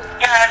up.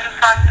 Yeah, I just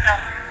talked to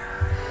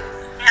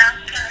them.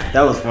 Yeah.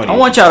 That was funny. I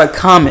want y'all to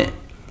comment.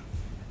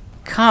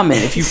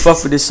 Comment if you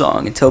fuck with this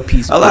song and tell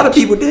Peace. A lot of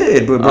people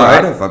did, but bro, All right.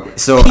 I don't fuck with.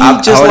 So P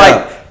I just hold like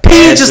up. P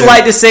just Answer.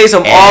 like to say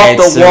some off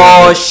the Answer.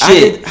 wall I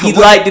shit. did- He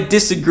what- like to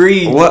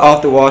disagree. What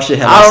off the wall shit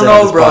have I don't said on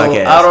know, this bro.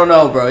 podcast? I don't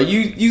know, bro.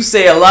 You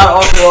say a lot of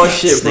off the wall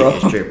shit, This bro.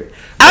 nigga's tripping.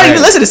 I don't even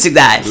Man, listen to Sick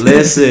Dive.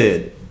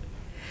 Listen,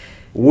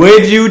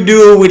 would you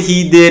do what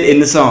he did in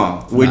the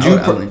song? Would No, you?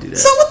 I wouldn't do that.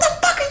 So what the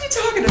fuck are you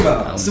talking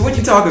about? So what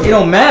you talking It about?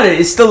 don't matter.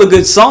 It's still a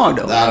good song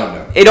though. I don't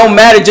know. It don't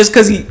matter just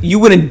because you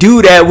wouldn't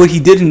do that what he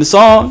did in the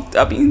song.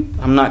 I mean,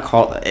 I'm not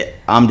call.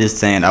 I'm just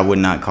saying I would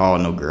not call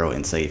no girl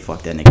and say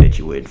fuck that nigga that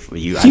you would for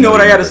you. you know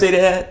what I gotta say to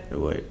that? What?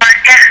 What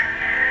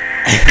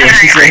What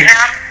she say?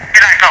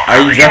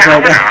 Are you drunk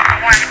right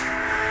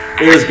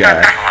now? This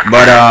guy.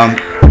 But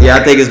yeah,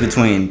 I think it's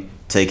between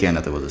Take Care and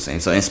Nothing Was the Same.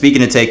 So, and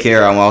speaking of Take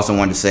Care, I also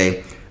wanted to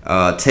say,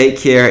 Take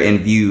Care and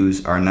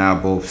Views are now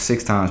both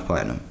 6 times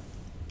platinum.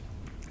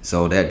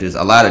 So that just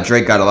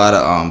Drake got a lot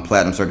of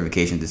platinum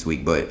certifications this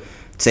week, but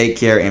Take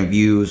Care and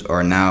Views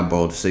are now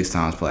both 6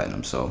 times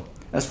platinum. So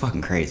that's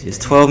fucking crazy. It's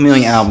 12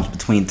 million albums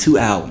between 2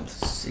 albums.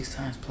 6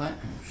 times platinum.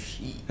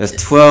 Shit. That's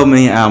 12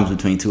 million albums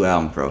between 2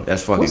 albums, bro.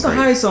 That's fucking What's the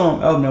crazy. highest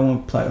album that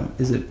went platinum?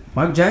 Is it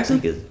Michael I Jackson?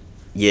 think it's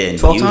in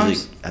 12 music.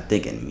 times? I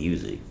think in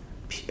music.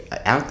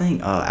 I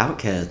think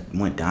Outkast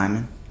went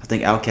diamond. I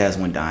think Outkast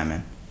went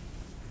diamond.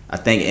 I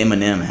think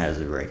Eminem has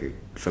a record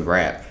for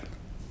rap.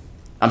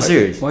 I'm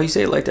serious. Why you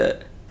say it like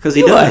that? Because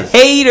he You a does.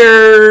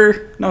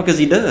 hater. No, because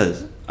he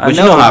does. I But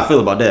you know. know how I feel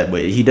about that.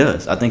 But he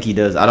does. I think he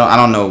does. I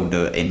don't know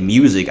in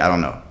music. I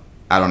don't know.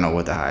 I don't know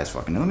what the highest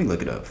fucking. Let me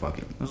look it up. Fuck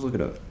it. Let's look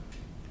it up.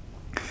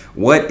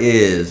 What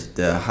is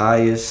the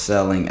highest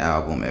selling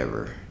album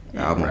ever?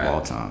 Album rap. of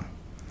all time.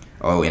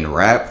 Oh, in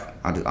rap,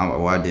 I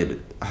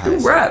did. Do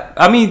rap.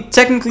 I mean,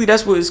 technically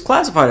that's what it's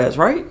classified as,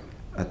 right?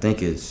 I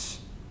think it's.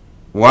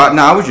 Well,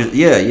 no, I was just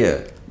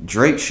yeah,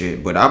 Drake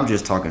shit. But I'm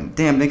just talking.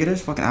 Damn, nigga,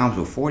 there's fucking albums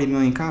with 40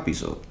 million copies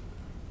sold.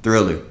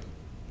 Thriller,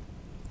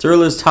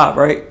 Thriller's top,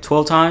 right?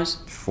 12 times.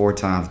 4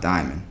 times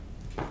diamond,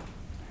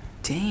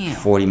 Damn.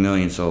 40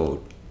 million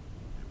sold.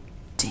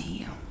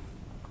 Damn.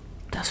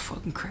 That's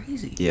fucking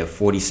crazy. Yeah,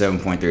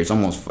 47.3.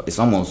 It's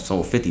almost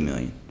sold 50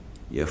 million.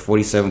 Yeah,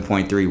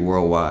 47.3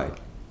 worldwide.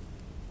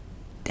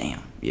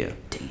 Damn. Yeah.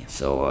 Damn.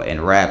 So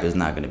and rap is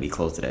not gonna be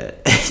close to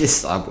that.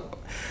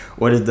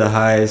 What is the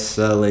highest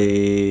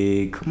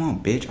selling? Come on,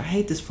 bitch! I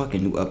hate this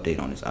fucking new update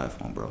on this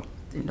iPhone, bro.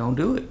 Then don't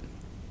do it.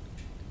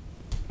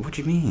 What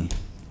you mean?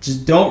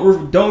 Just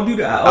don't do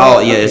that. Oh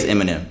yeah, it's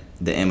Eminem,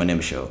 the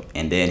Eminem Show,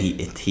 and then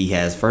he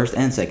has first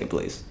and second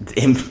place. The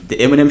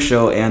Eminem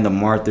Show and the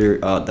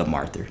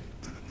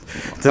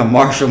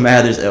Marshall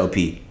Mathers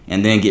LP,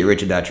 and then Get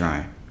Rich or Die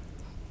Trying.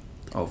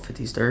 Oh,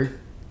 50's third.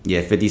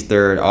 Yeah, 50's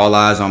third. All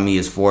Eyes on Me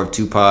is fourth.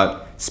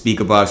 Tupac,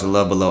 Speaker Box of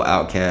Love Below,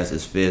 Outkast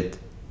is fifth,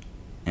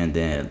 and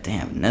then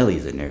damn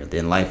Nelly's in there.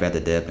 Then Life After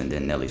Death, and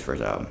then Nelly's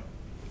first album.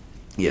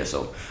 Yeah,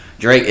 so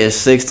Drake is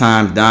 6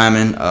 times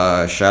diamond.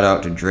 Shout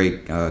out to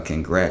Drake.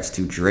 Congrats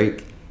to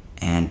Drake.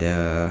 And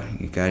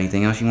you got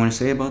anything else you want to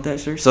say about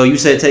that, sir? So you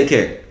said Take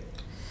Care.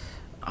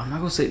 I'm not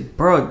gonna say,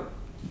 bro.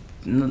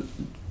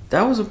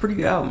 That was a pretty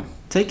good album.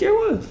 Take Care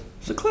was.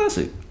 It's a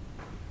classic.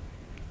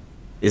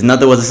 It's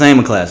Nothing Was the Same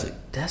a classic.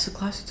 That's a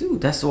classic too.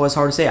 That's what's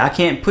hard to say. I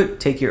can't put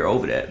Take Care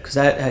over that because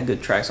that had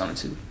good tracks on it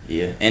too.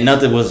 Yeah, and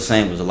Nothing Was the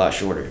Same was a lot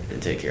shorter than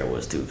Take Care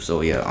was too.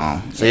 So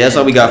yeah, so that's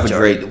all we got for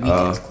Drake. The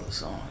Weeknd's close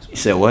songs. You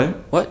said what?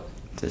 What?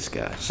 This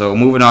guy. So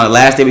moving on,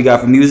 last day we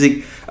got for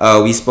music.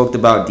 We spoke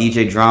about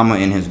DJ Drama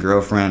and his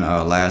girlfriend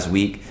last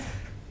week.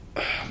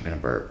 I'm gonna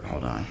burp.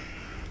 Hold on.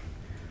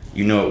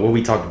 You know what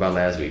we talked about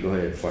last week. Go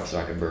ahead so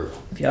I can burp.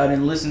 If y'all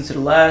didn't listen to the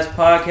last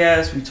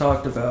podcast, we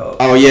talked about.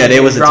 Oh yeah, they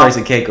was the Drama. Turks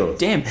and Caicos.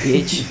 Damn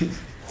bitch.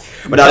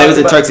 But no, they was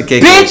the Turks and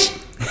Caicos.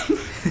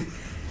 Bitch.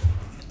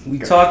 We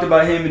talked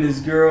about him and his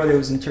girl. They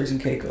was in Turks and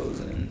Caicos,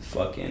 and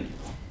fucking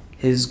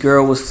his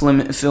girl was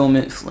filming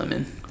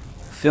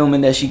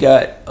that she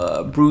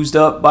got bruised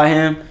up by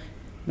him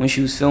when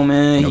she was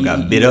filming. You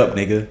got bit up,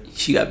 nigga.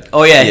 She got.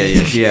 Oh yeah.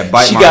 Yeah. She had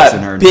bite She marks got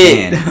in her bit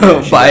hand.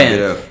 Yeah, she by got bit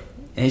him. up.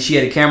 And she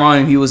had a camera on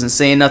him. He wasn't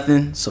saying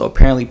nothing. So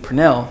apparently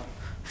Purnell,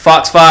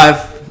 Fox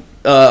 5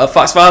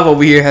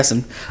 over here has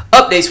some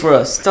updates for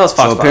us. Tell us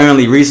Fox So 5.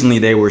 apparently recently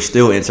they were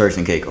still in Turks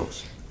and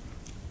Caicos.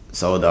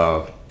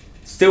 So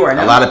Still right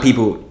now. a lot of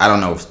people, I don't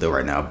know if still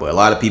right now, but a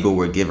lot of people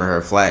were giving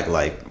her flack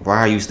like, why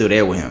are you still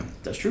there with him?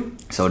 That's true.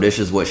 So this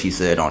is what she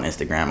said on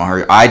Instagram on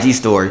her IG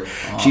story.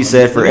 She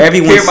said, "For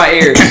everyone, Clear my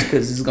ears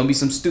because it's gonna be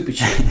some stupid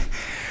shit."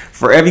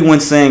 for everyone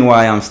saying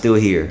why I'm still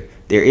here,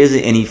 there isn't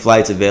any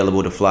flights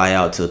available to fly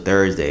out till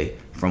Thursday.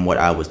 From what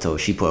I was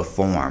told, she put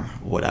form.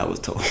 What I was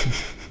told.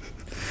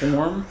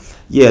 Form.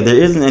 Yeah, there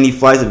isn't any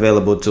flights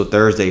available till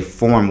Thursday.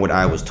 Form what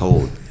I was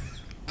told.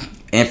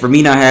 And for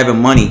me not having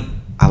money,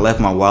 I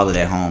left my wallet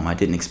at home. I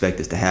didn't expect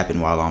this to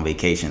happen while on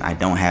vacation. I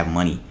don't have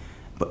money.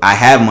 But I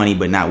have money,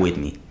 but not with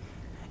me.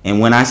 And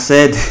when I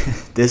said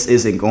this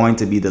isn't going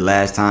to be the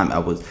last time, I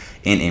was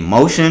in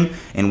emotion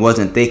and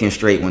wasn't thinking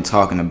straight when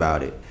talking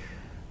about it.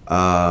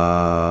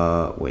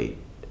 Wait.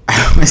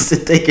 I was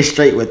thinking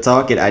straight when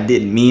talking. I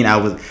didn't mean I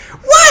was...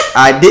 What?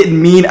 I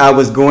didn't mean I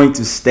was going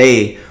to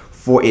stay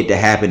for it to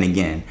happen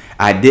again.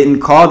 I didn't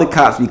call the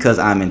cops because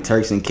I'm in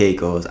Turks and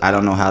Caicos. I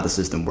don't know how the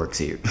system works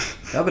here.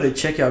 Y'all better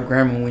check y'all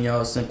grammar when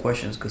y'all send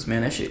questions, because,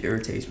 man, that shit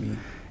irritates me.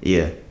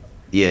 Yeah,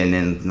 and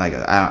then, like,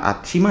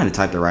 she might have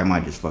typed it right. I might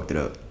have just fucked it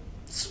up.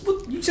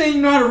 What, you saying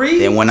you know how to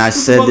read? And when I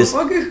said this,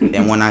 motherfucker?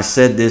 and when I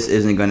said this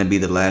isn't going to be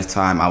the last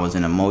time, I was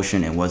in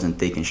emotion and wasn't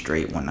thinking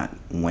straight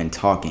when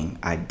talking.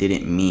 I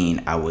didn't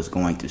mean I was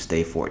going to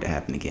stay for it to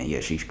happen again.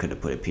 Yeah, she could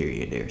have put a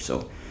period there.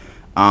 So,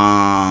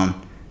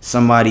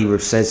 somebody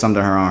said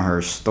something to her on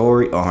her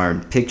story or her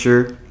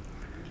picture.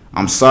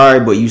 I'm sorry,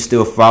 but you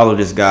still follow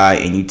this guy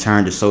and you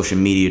turn to social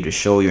media to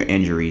show your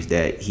injuries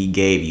that he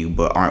gave you,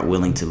 but aren't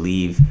willing to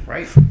leave.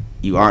 Right.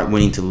 You aren't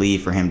willing to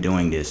leave for him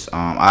doing this.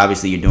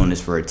 Obviously, you're doing this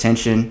for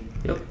attention.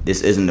 Yep.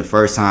 This isn't the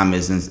first time,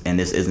 and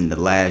this isn't the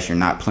last. You're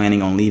not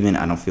planning on leaving.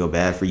 I don't feel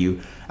bad for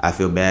you. I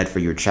feel bad for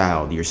your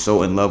child. You're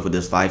so in love with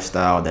this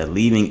lifestyle that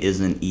leaving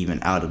isn't even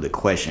out of the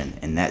question,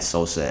 and that's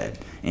so sad.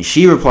 And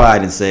she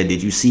replied and said,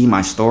 "Did you see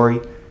my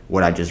story?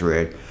 What I just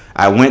read.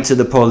 I went to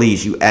the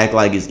police. You act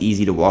like it's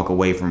easy to walk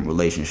away from a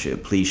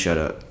relationship. Please shut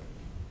up."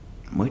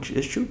 Which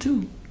is true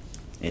too.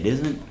 It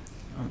isn't.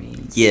 I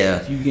mean, Yeah.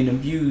 if you get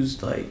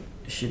abused, like,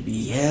 it should be.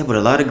 Yeah, but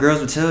a lot of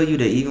girls will tell you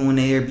that even when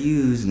they're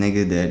abused,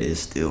 nigga, that is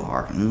still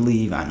hard for them to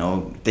leave. I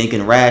know,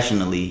 thinking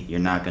rationally, you're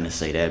not gonna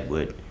say that,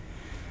 but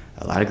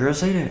a lot of girls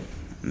say that.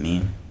 I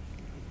mean,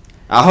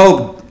 I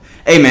hope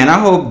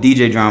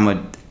DJ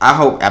Drama.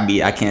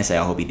 I can't say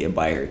I hope he did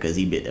buy her because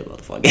he bit that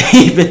motherfucker.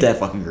 He bit that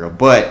fucking girl.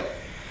 But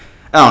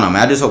I don't know,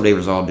 man. I just hope they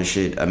resolve this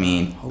shit. I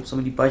mean, Hope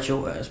somebody bite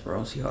your ass,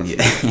 bro. See how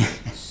yeah.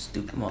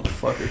 stupid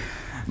motherfucker.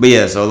 But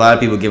yeah, so a lot of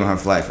people giving her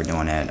flack for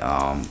doing that.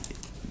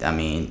 I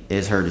mean,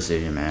 it's her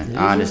decision, man.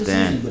 I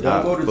understand.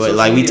 But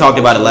like we talked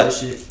about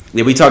it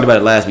we talked about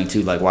it last week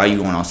too. Like, why are you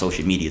going on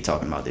social media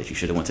talking about this? You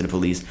should have went to the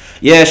police.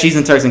 Yeah, she's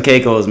in Turks and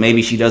Caicos.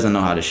 Maybe she doesn't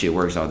know how the shit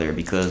works out there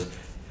because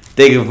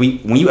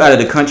when you out of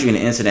the country and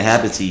an incident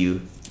happens to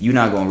you, you're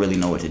not gonna really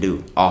know what to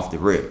do off the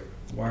rip.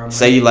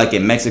 Say you like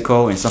in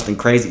Mexico and something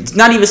crazy. It's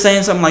not even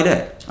saying something like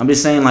that. I'm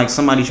just saying like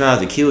somebody tries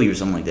to kill you or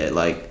something like that.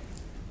 Like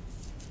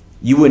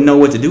you wouldn't know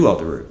what to do off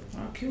the rip.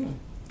 I'll kill him.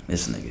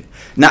 This nigga.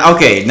 Now,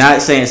 okay,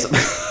 not saying something.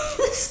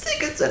 This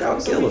nigga said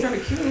I'll kill him. Trying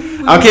to kill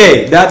him.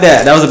 Okay, not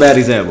that. That was a bad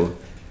example.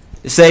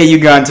 Say you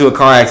got into a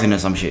car accident or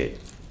some shit.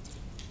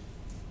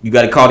 You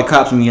got to call the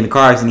cops when you in a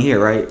car accident here,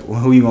 right?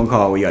 Well, who you gonna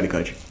call when you out of the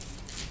country?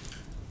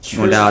 You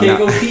gonna dial now?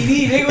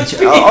 PD, they gonna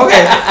speak. Oh,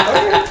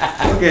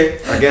 okay.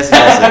 I guess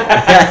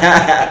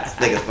that's it.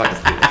 This nigga's fucking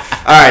stupid.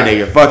 All right,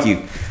 nigga. Fuck you.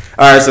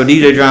 All right, so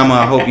DJ Drama,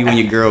 I hope you and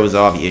your girl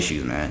resolve your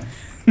issues, man.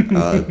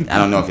 I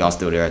don't know if y'all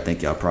still there. I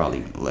think y'all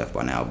probably left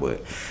by now,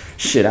 but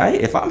shit,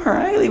 if I'm her,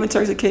 I ain't leaving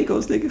Turks and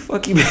Caicos, nigga.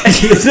 Fuck you, man.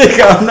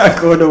 Nigga, I'm not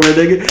going nowhere,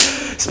 nigga.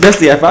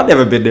 Especially if I've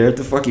never been there. What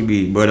the fuck you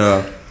mean? But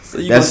so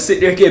you gonna sit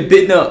there and get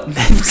bitten up?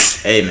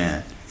 Hey,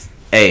 man.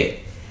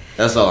 Hey,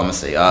 that's all I'm gonna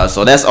say.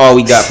 So that's all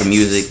we got for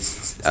music.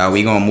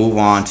 We gonna move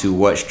on to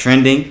what's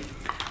trending.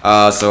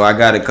 So I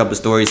got a couple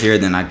stories here.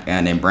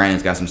 And then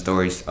Brandon's got some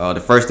stories.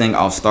 The first thing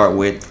I'll start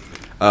with.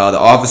 The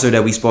officer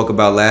that we spoke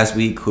about last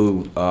week,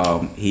 who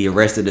he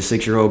arrested a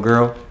 6-year-old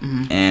girl,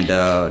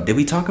 and did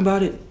we talk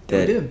about it?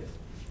 We did.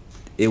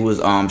 It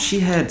was she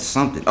had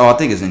something. Oh, I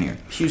think it's in here.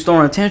 She was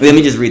throwing a tantrum. Let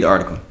me just read the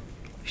article.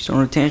 She's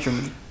throwing a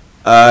tantrum.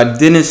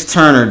 Dennis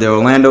Turner, the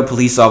Orlando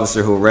police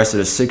officer who arrested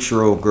a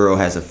 6-year-old girl,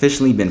 has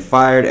officially been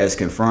fired, as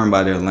confirmed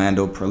by the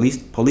Orlando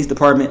police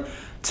department.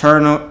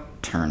 Turner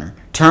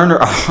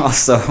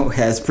also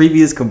has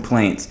previous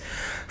complaints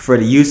for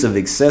the use of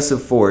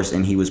excessive force,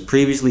 and he was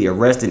previously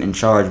arrested and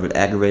charged with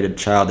aggravated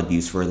child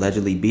abuse for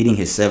allegedly beating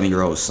his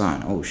 7-year-old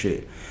son. Oh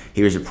shit.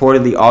 He was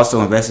reportedly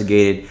also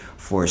investigated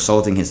for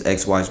assaulting his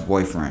ex-wife's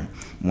boyfriend.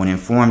 When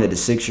informed that the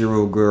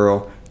 6-year-old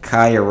girl,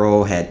 Kaya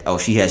Rowe, had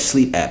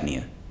sleep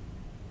apnea.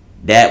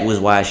 That was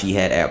why she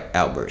had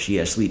outbursts. She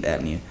had sleep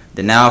apnea.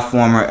 The now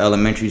former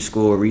elementary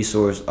school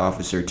resource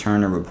officer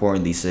Turner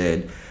reportedly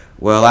said,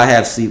 "Well, I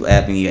have sleep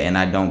apnea and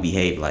I don't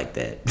behave like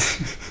that."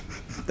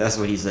 That's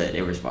what he said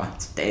in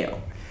response. Damn.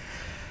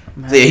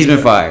 So yeah, he's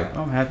been fired.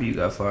 I'm happy you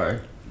got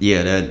fired.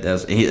 Yeah,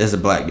 that's a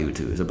black dude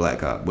too. It's a black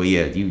cop. But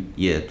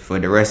yeah, for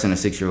the arresting a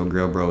 6-year-old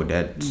girl, bro,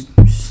 that's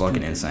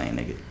fucking insane,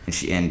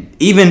 nigga. And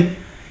even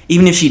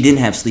if she didn't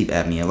have sleep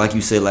apnea, like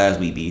you said last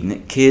week,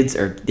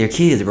 they're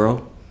kids,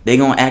 bro. They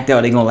gonna act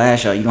out. They gonna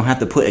lash out. You don't have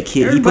to put a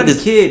kid.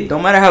 Everybody's kid. No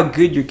matter how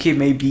good your kid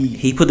may be.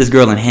 He put this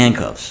girl in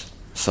handcuffs.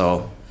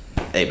 So,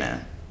 hey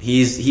man,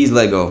 he's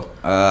let go.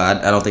 I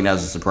don't think that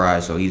was a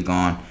surprise. So he's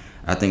gone.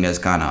 I think that's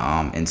kind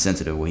of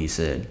insensitive what he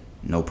said.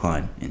 No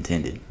pun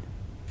intended.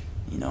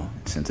 You know,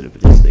 insensitive to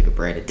this nigga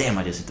Brandon. Damn,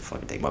 I just hit the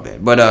fucking thing. My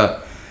bad.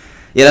 But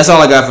Yeah, that's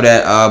all I got for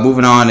that.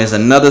 Moving on, there's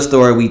another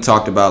story we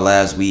talked about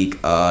last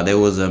week. There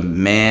was a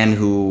man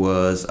who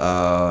was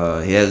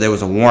there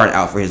was a warrant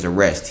out for his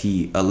arrest.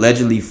 He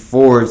allegedly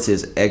forged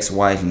his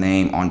ex-wife's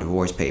name on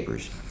divorce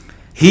papers.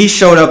 He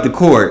showed up to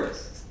court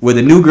with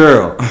a new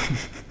girl.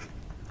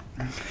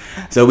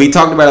 So we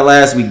talked about it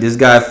last week. This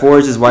guy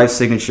forged his wife's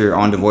signature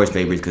on divorce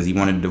papers because he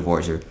wanted to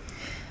divorce her.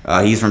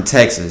 He's from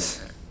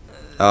Texas.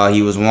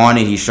 He was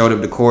wanted. He showed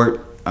up to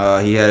court.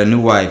 He had a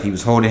new wife. He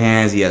was holding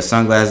hands. He had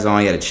sunglasses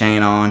on. He had a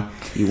chain on.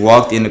 He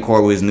walked into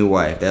court with his new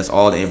wife. That's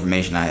all the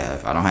information I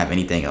have. I don't have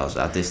anything else.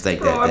 I just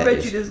think that. I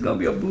bet you this is gonna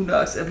be a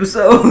Boondocks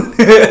episode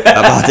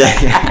about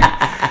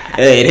that.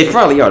 Hey, they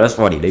probably are. That's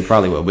funny. They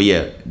probably will. But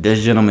yeah,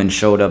 this gentleman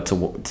showed up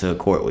to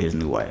court with his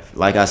new wife.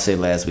 Like I said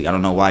last week, I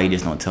don't know why you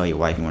just don't tell your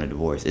wife you want a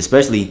divorce.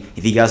 Especially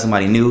if he got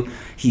somebody new.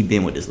 He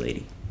been with this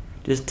lady.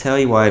 Just tell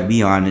your wife.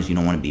 Be honest. You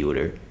don't want to be with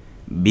her.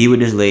 Be with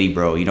this lady,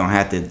 bro. You don't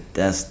have to.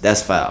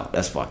 That's foul.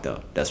 That's fucked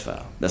up. That's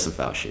foul. That's some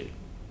foul shit.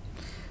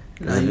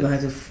 Now you gonna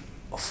have to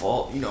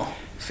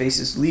face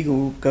his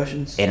legal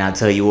repercussions. And I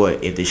tell you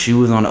what, if the shoe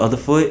was on the other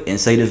foot and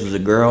say this was a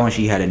girl and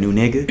she had a new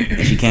nigga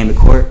and she came to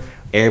court,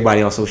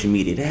 everybody on social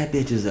media, that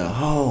bitch is a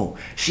hoe.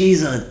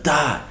 She's a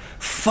dot.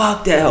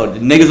 Fuck that hoe. The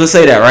niggas would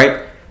say that,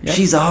 right? Yep.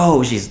 She's a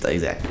hoe.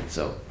 Exactly.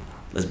 So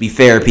let's be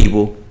fair,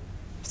 people.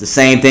 It's the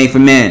same thing for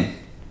men.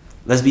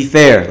 Let's be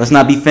fair. Let's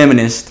not be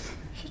feminist.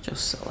 Shut your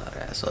sellout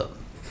ass up.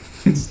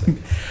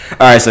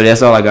 Alright, so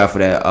that's all I got for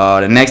that.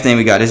 The next thing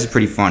we got, this is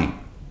pretty funny.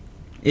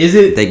 Is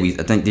it?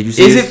 I think did you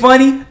see Is this? It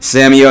funny?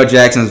 Samuel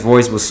Jackson's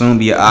voice will soon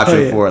be an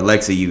option for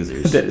Alexa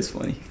users. That is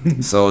funny.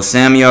 So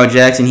Samuel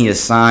Jackson, he has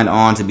signed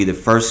on to be the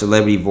first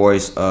celebrity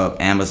voice of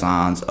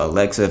Amazon's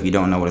Alexa. If you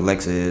don't know what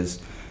Alexa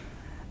is,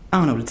 I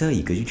don't know what to tell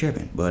you because you're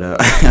tripping. But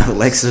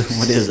Alexa,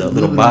 what is a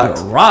little box?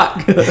 A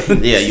rock.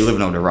 Yeah, you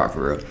living over the rock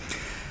for real.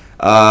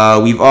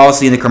 We've all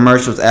seen the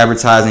commercials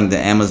advertising the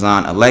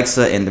Amazon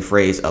Alexa, and the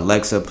phrase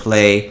Alexa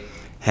Play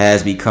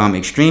has become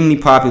extremely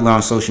popular on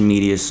social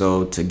media.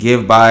 So to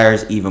give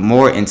buyers even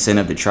more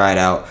incentive to try it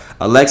out,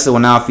 Alexa will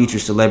now feature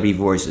celebrity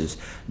voices.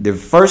 The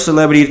first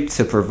celebrity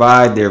to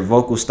provide their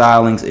vocal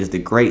stylings is the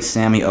great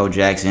Samuel L.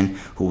 Jackson,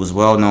 who was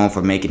well known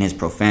for making his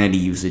profanity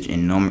usage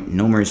in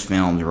numerous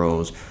film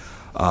roles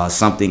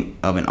something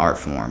of an art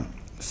form.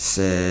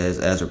 Says,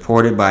 as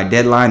reported by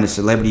Deadline, the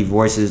celebrity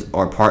voices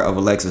are part of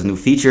Alexa's new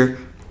feature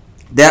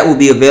that will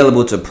be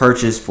available to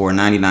purchase for a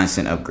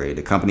 99-cent upgrade.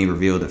 The company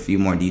revealed a few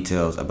more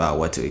details about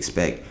what to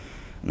expect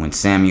when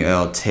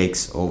Samuel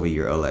takes over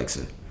your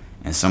Alexa.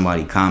 And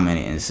somebody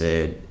commented and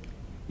said,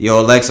 "Yo,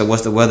 Alexa,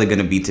 what's the weather going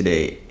to be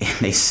today?" And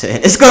they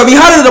said, "It's going to be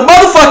hotter than a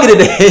motherfucker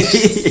today."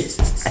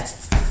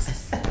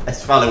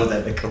 That's probably what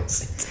that nigga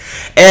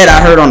said. And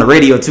I heard on the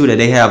radio, too, that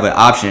they have an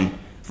option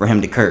for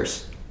him to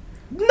curse.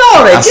 No,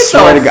 I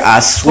swear to God,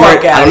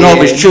 I don't know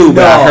if it's true,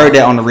 but I heard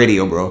that on the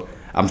radio, bro.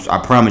 I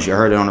promise you, I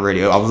heard it on the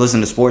radio. I was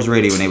listening to sports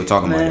radio when they were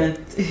talking about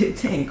that.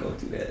 They ain't gonna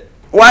do that.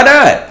 Why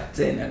not?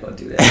 They not gonna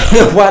do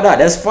that. Why not?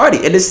 That's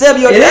funny. And it's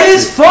Samuel Jackson. Jackson. It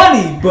is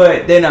funny,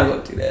 but they're not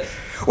gonna do that.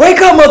 Wake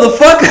up,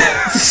 motherfucker!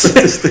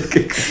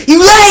 You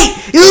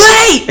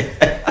late!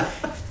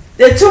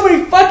 There are too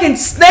many fucking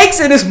snakes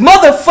in this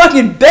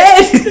motherfucking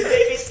bed.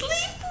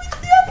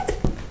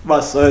 My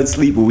son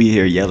sleep when we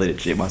hear yelling and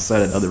shit. My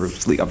son in the other room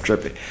sleep. I'm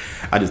tripping.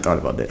 I just thought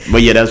about that.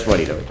 But yeah, that's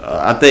funny though.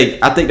 I think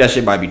that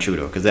shit might be true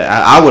though, because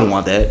I wouldn't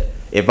want that.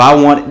 If I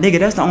want, nigga,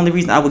 that's the only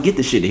reason I would get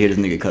the shit to hear this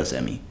nigga cuss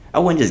at me. I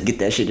wouldn't just get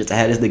that shit just to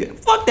have this nigga.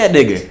 Fuck that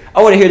nigga.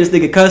 I want to hear this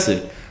nigga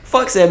cussing.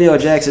 Fuck Samuel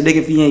Jackson, nigga.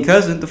 If he ain't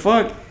cussing, the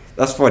fuck.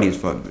 That's funny as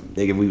fuck,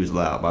 nigga. We was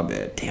loud. My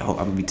bad. Damn, I'm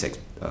gonna be text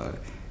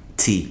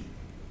T.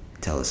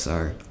 Tell us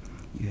sorry.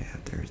 You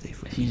have Thursday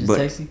for. She just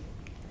texted?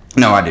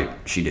 No, I did.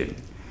 She didn't.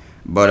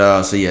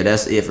 But so yeah,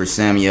 that's it for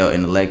Samuel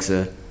and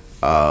Alexa.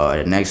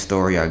 The next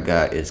story I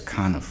got is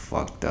kind of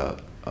fucked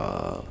up.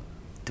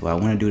 Do I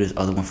want to do this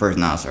other one first?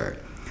 Nah, sorry.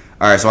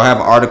 All right, so I have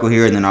an article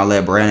here, and then I'll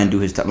let Brandon do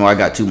his. I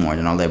got two more,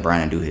 then I'll let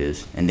Brandon do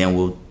his, and then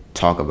we'll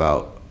talk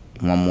about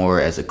one more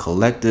as a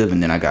collective,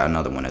 and then I got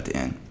another one at the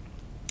end.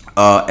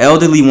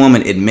 Elderly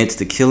woman admits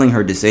to killing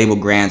her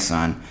disabled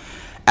grandson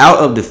out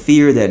of the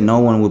fear that no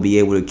one will be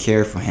able to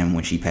care for him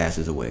when she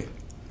passes away.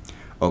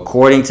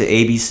 According to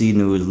ABC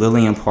News,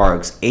 Lillian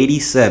Parks,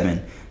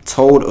 87,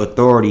 told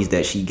authorities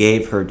that she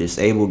gave her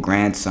disabled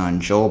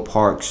grandson, Joel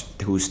Parks,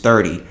 who's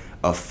 30,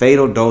 a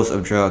fatal dose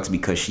of drugs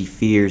because she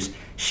fears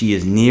she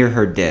is near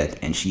her death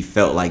and she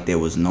felt like there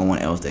was no one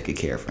else that could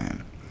care for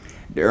him.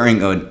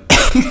 During a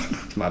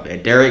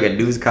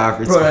news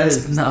conference. Bro, that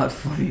is not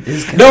funny.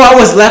 No, I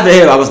was laughing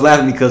at him. I was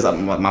laughing because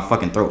my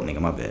fucking throat, nigga.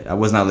 My bad. I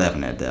was not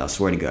laughing at that. I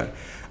swear to God.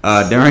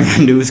 During a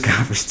news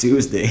conference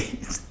Tuesday.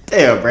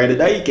 Damn, Brandon,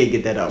 now you can't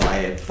get that out of my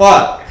head.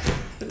 Fuck.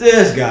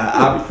 This guy.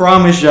 I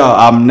promise y'all,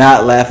 I'm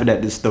not laughing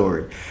at this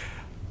story.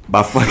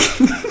 My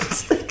fucking...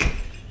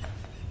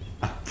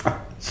 I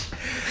promise.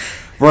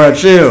 Bro,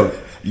 chill.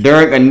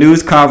 During a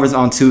news conference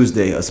on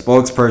Tuesday, a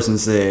spokesperson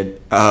said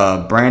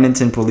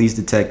Bradenton police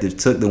detectives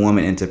took the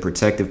woman into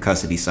protective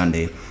custody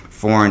Sunday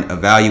for an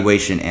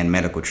evaluation and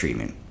medical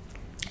treatment.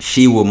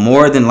 She will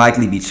more than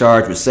likely be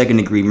charged with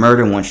second-degree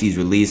murder once she's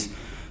released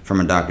from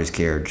a doctor's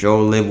care.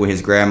 Joe lived with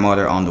his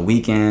grandmother on the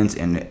weekends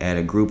and at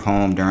a group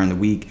home during the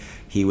week.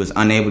 He was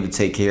unable to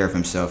take care of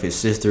himself. His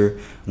sister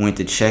went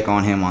to check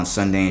on him on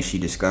Sunday and she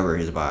discovered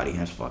his body.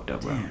 That's fucked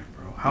up, bro. Damn,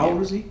 bro. How old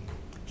was he?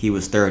 He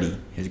was 30.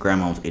 His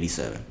grandma was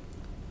 87.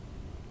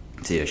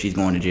 So yeah, she's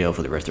going to jail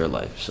for the rest of her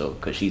life. So,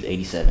 because she's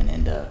 87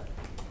 and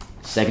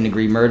second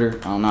degree murder.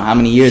 I don't know how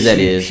many years that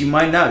is. She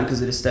might not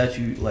because of the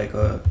statute, like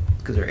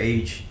because of her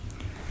age.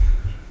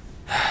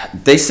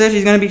 They said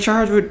she's gonna be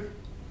charged with.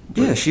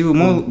 Yeah, she would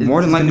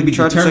more than likely be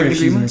charged with second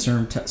degree murder. She's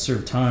gonna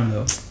serve time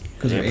though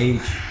because of her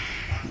age.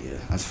 Yeah,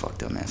 that's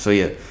fucked up, man. So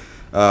yeah,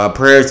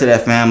 prayers to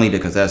that family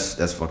because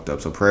that's fucked up.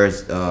 So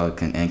prayers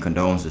and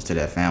condolences to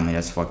that family.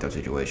 That's a fucked up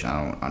situation.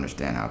 I don't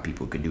understand how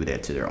people could do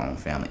that to their own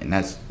family. And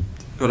that's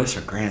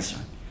her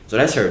grandson. So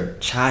that's her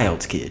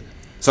child's kid.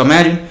 So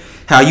imagine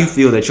how you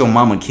feel that your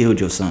mama killed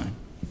your son.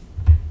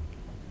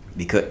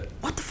 Because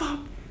what the fuck?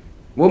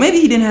 Well,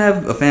 maybe he didn't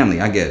have a family.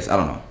 I guess I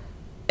don't know.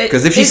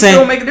 Because if she's saying,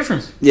 still make a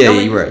difference. Yeah,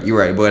 you're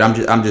right. But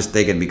I'm just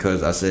thinking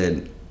because I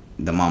said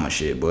the mama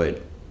shit.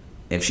 But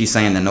if she's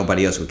saying that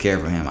nobody else would care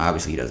for him,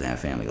 obviously he doesn't have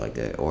family like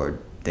that, or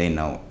they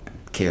don't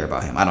care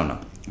about him. I don't know.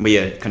 But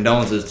yeah,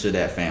 condolences to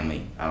that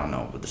family. I don't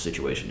know what the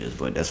situation is,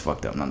 but that's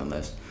fucked up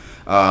nonetheless.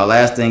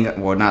 Last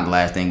thing, well, not the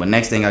last thing, but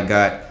next thing I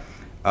got.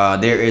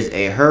 There is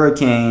a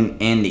hurricane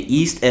in the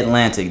East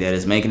Atlantic that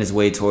is making its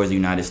way towards the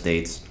United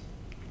States.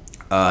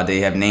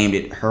 They have named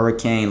it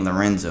Hurricane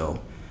Lorenzo.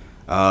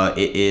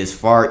 It is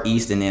far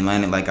east in the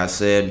Atlantic, like I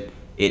said.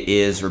 It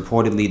is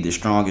reportedly the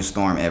strongest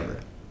storm ever.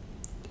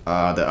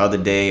 The other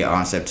day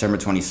on September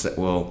 27th,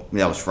 well,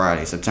 that was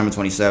Friday, September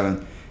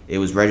 27th, it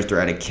was registered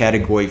at a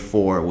Category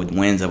 4 with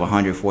winds of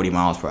 140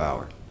 miles per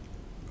hour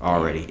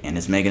already. And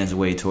it's making its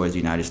way towards the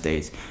United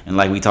States. And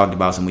like we talked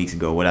about some weeks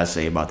ago, what I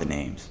say about the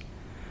names.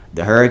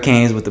 The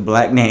hurricanes with the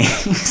black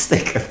names, the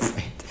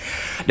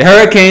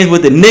hurricanes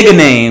with the nigga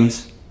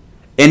names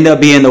end up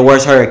being the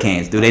worst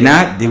hurricanes. Do they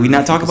not? Did we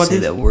not talk about this? Say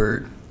that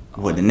word.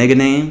 What, the nigga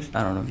names?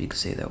 I don't know if you can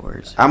say that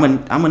word. I'm a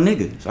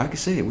nigga, so I can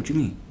say it. What you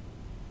mean?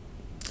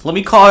 Let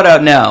me call it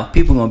out now.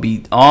 People gonna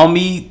be on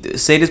me.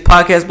 Say this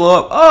podcast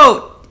blow up.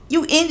 Oh,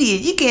 you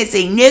Indian. You can't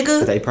say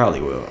nigga. They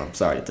probably will. I'm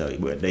sorry to tell you,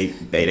 but they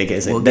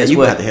can't say. Well, that. guess You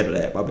what? have to handle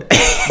that. My bad.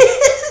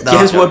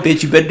 Guess what,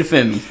 bitch? You better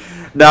defend me.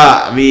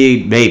 Nah, I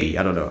mean, maybe.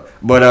 I don't know.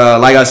 But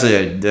like I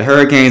said, the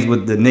hurricanes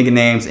with the nigga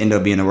names end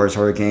up being the worst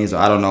hurricanes. So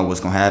I don't know what's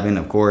going to happen.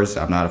 Of course,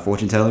 I'm not a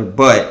fortune teller.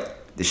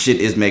 But the shit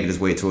is making its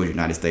way towards the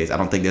United States. I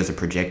don't think there's a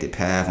projected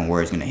path on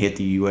where it's going to hit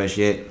the U.S.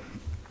 yet.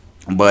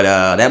 But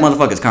that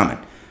motherfucker's coming.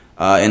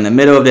 In the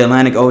middle of the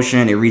Atlantic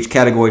Ocean, it reached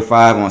Category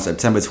 5 on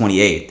September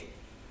 28th.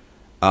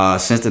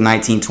 Since the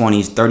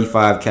 1920s,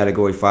 35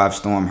 Category 5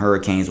 storm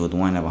hurricanes with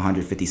wind of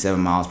 157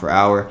 miles per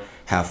hour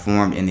have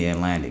formed in the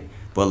Atlantic.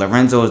 But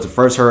Lorenzo is the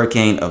first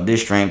hurricane of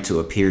this strength to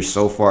appear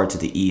so far to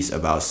the east,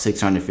 about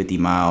 650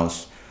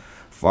 miles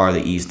farther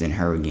east than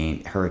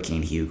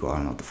Hurricane Hugo. I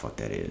don't know what the fuck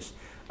that is.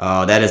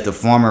 That is the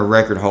former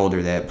record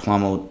holder that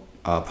pummeled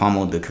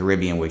the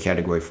Caribbean with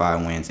Category 5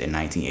 winds in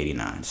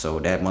 1989. So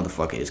that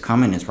motherfucker is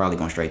coming. It's probably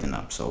going to straighten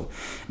up. So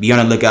be on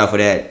the lookout for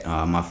that.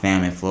 My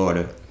fam in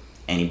Florida,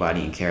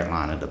 anybody in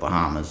Carolina, the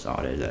Bahamas,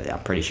 all that.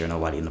 I'm pretty sure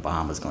nobody in the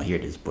Bahamas is going to hear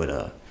this,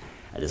 but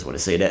I just want to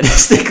say that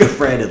this nigga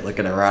Fred is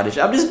looking around.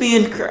 I'm just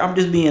being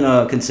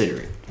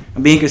considerate.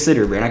 I'm being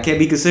considerate, man. I can't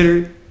be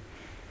considerate.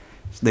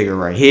 This nigga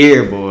right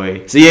here,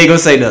 boy. So you ain't gonna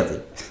say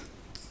nothing.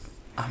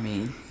 I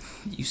mean,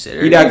 you said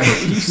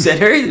everything. You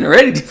said everything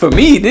already for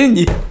me, didn't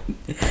you?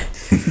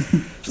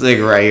 This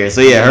nigga right here.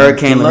 So yeah,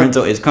 Hurricane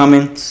Lorenzo is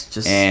coming.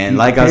 Just and be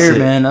like prepared,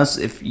 I said,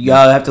 man. If you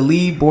gotta have to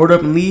leave, board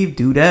up and leave,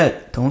 do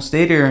that. Don't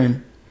stay there.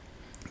 And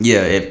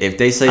yeah, if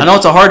they say, I know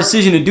it's a hard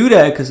decision to do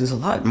that because it's a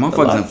lot.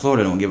 Motherfuckers in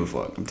Florida don't give a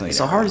fuck. I'm telling you,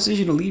 it's a hard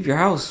decision to leave your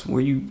house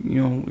where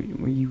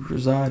where you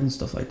reside and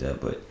stuff like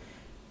that. But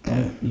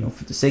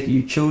for the sake of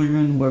your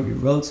children, whoever your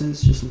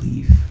relatives, just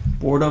leave.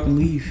 Board up and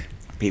leave.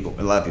 A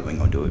lot of people ain't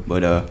gonna do it.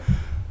 But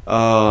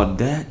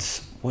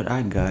that's what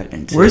I got.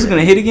 Where's it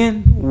gonna hit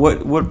again?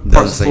 What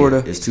parts of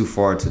Florida? It's too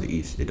far to the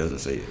east. It doesn't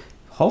say it.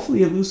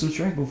 Hopefully it lose some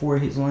strength before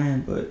it hits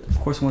land, but of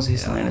course once it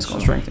hits land, it's gonna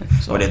strengthen.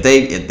 So. But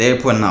if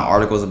they're putting out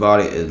articles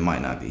about it, it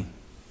might not be.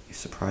 It's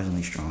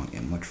surprisingly strong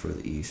and much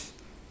further east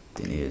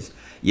than it is.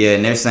 Yeah,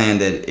 and they're saying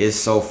that it's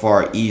so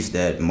far east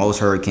that most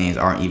hurricanes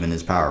aren't even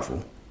as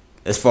powerful,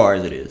 as far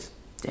as it is.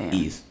 Damn.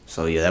 East.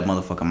 So yeah, that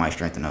motherfucker might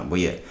strengthen up. But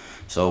yeah,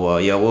 so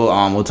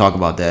we'll talk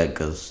about that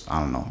because I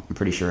don't know. I'm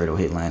pretty sure it'll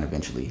hit land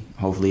eventually.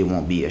 Hopefully it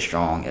won't be as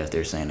strong as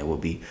they're saying it will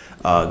be.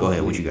 Go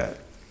ahead, what you got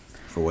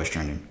for what's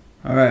trending?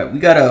 All right, we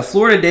got a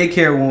Florida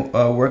daycare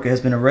worker has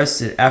been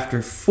arrested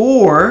after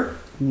 4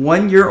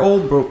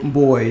 one-year-old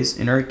boys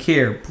in her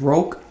care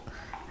broke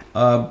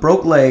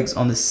legs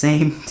on the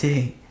same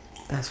day.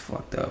 That's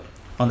fucked up.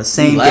 On the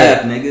same day,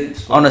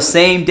 nigga. On the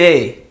same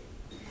day.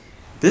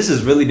 This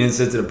is really the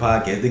insensitive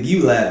podcast. Like,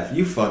 you laugh.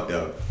 You fucked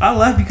up. I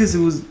laughed because it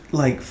was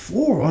like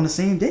 4 on the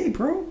same day,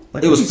 bro.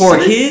 Like, it was 4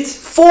 kids?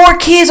 4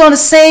 kids on the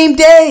same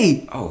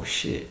day. Oh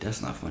shit,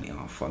 that's not funny.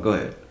 Oh fuck. Go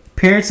ahead.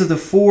 Parents of the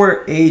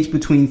 4 aged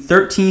between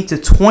 13 to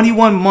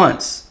 21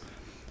 months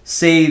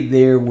say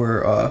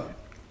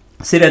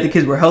that the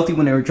kids were healthy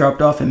when they were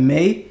dropped off in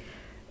May,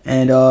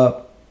 and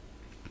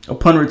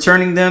upon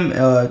returning them,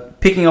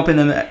 picking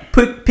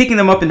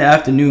them up in the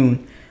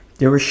afternoon,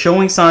 they were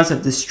showing signs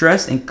of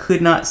distress and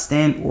could not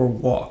stand or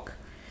walk,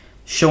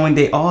 showing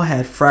they all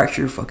had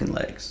fractured fucking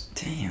legs.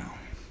 Damn.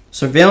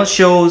 Surveillance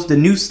shows the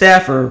new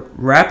staffer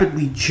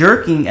rapidly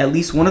jerking at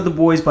least one of the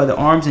boys by the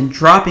arms and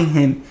dropping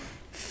him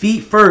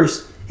feet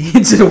first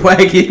into the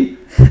wagon.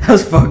 That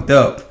was fucked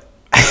up.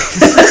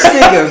 This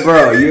nigga,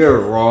 bro, you're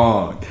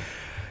wrong.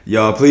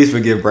 Y'all, please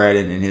forgive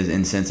Brandon and his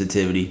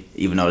insensitivity.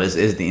 Even though this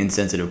is the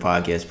insensitive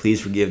podcast, please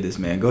forgive this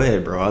man. Go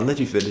ahead, bro. I'll let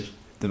you finish.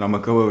 Then I'm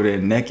gonna come over there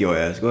and neck your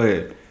ass. Go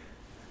ahead.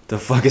 The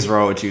fuck is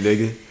wrong with you,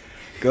 nigga?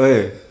 Go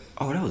ahead.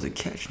 Oh, that was a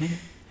catch, nigga.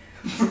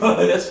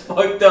 Bro, that's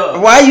fucked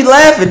up. Why are you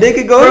laughing,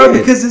 nigga? Go Bro,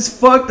 ahead. because it's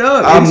fucked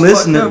up. I'm It's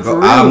listening, fucked up, bro. for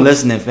real. I'm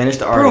listening. Finish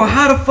the article. Bro,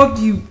 how the fuck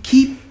do you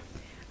keep?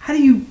 How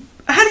do you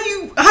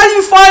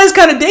find this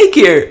kind of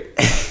daycare?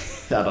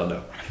 I don't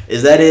know.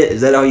 Is that it?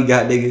 Is that all you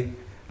got, nigga?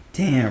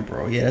 Damn,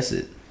 bro. Yeah, that's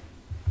it.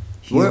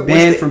 He's What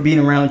banned state- from being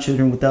around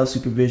children without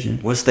supervision.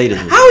 What state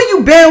is this? How are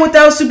you banned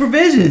without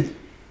supervision?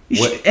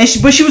 What-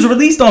 But she was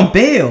released on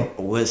bail.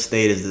 What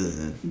state is this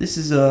in? This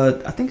is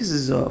I think this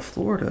is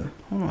Florida.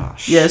 Hold on. Oh,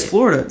 Yeah, it's shit.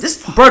 Florida.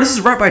 This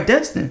is right by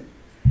Destin.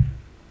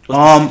 What's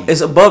the city?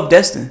 It's above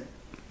Destin.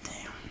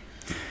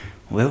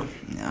 Well,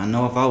 I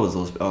know if I was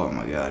those. Oh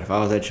my god, if I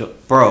was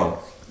that bro.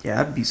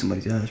 Yeah, I'd beat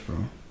somebody's ass, bro.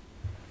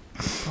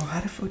 Bro, how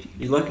the fuck do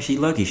you? You lucky. She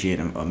lucky. She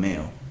ain't a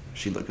male.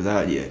 She look. Cause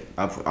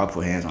I'll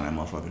put hands on that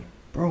motherfucker.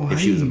 Bro, how If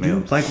do she was you a male.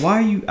 do? Like, why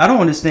are you? I don't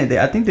understand that.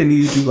 I think they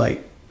need to do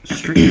like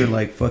stricter,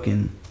 like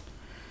fucking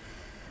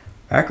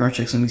background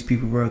checks on these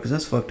people, bro. Because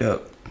that's fucked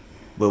up.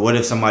 But what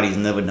if somebody's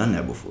never done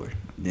that before?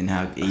 Then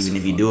how? That's Even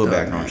if you do a fucked up,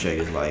 background man. check,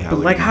 it's like how. But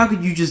would like, you- how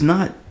could you just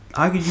not?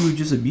 How could you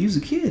just abuse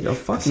a kid, a Some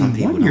fucking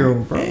people 1-year-old,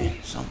 don't- bro? Hey,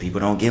 some people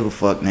don't give a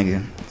fuck,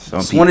 nigga. Some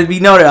Just people. wanted to be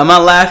noted. I'm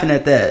not laughing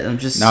at that. I'm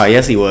just. No,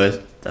 yes, he was.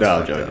 That's No, I'm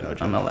fucked joking. up. I'm I'm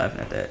joking. not laughing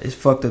at that. It's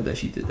fucked up that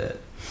she did that.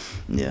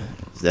 Yeah,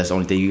 that's the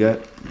only thing you got.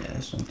 Yeah,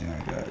 that's something I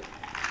got.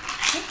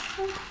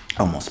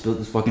 I almost spilled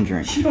this fucking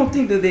drink. She don't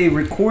think that they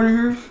recording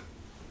her.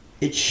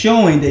 It's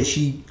showing that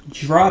she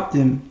dropped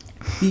him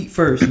feet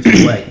first into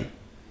the wagon.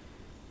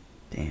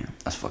 Damn,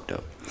 That's fucked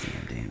up.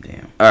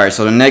 damn. All right,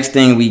 so the next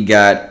thing we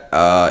got,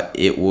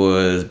 it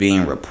was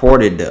being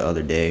reported the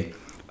other day.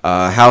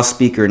 House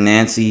Speaker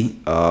Nancy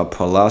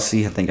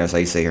Pelosi, I think that's how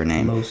you say her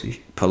name.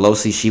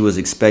 Pelosi, she was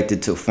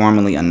expected to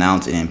formally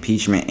announce an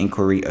impeachment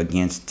inquiry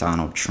against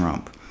Donald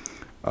Trump.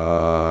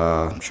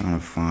 I'm trying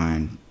to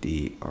find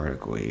the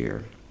article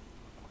here.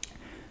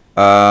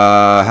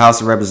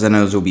 House of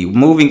Representatives will be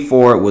moving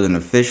forward with an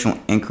official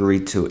inquiry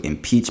to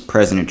impeach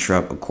President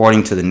Trump.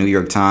 According to the New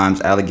York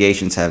Times,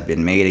 allegations have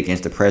been made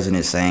against the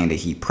president saying that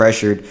he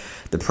pressured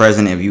the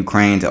president of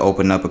Ukraine to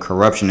open up a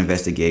corruption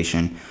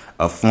investigation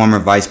of former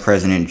Vice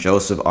President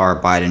Joseph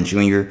R. Biden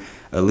Jr.,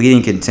 a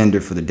leading contender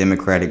for the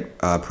Democratic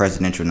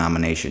presidential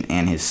nomination,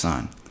 and his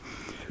son.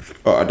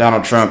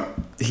 Donald Trump,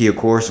 he of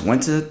course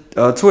went to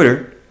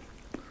Twitter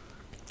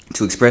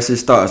to express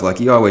his thoughts like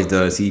he always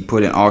does. He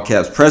put in all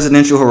caps,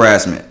 presidential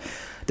harassment.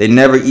 They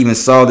never even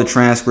saw the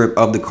transcript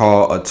of the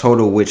call, a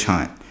total witch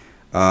hunt.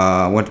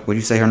 What do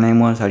you say her name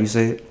was? How do you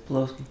say it?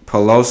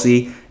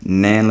 Pelosi,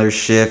 Nadler,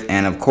 Schiff,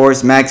 and of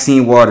course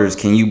Maxine Waters.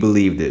 Can you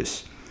believe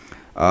this?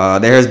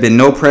 There has been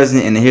no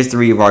president in the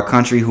history of our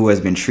country who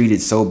has been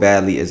treated so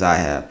badly as I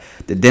have.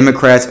 The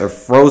Democrats are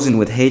frozen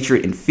with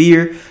hatred and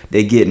fear.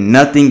 They get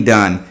nothing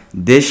done.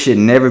 This should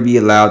never be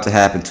allowed to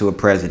happen to a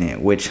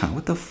president. Witch hunt.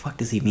 What the fuck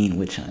does he mean,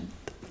 witch hunt?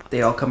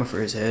 They all coming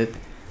for his head.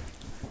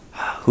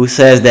 Who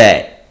says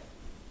that?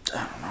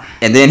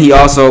 And then he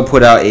also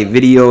put out a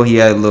video. He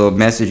had a little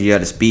message. He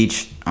had a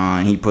speech.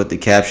 He put the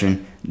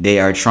caption, "They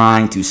are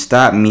trying to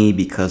stop me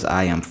because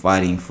I am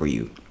fighting for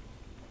you."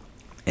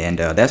 And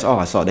that's all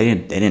I saw. They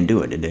didn't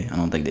do it, did they? I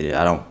don't think they did.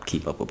 I don't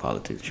keep up with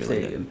politics. Shit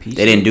like that.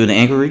 They didn't do the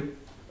inquiry?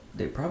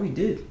 They probably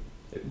did.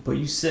 But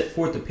you set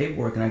forth the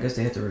paperwork, and I guess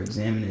they have to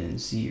examine it and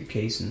see your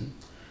case and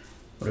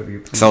whatever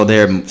your So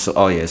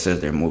it says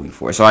they're moving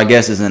forward. So I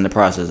guess it's in the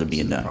process of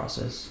being done.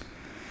 process.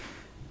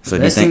 So The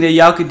do you best thing think? that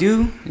y'all could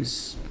do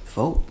is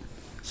vote.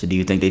 So do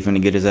you think they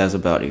finna get his ass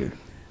up out of here?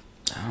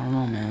 I don't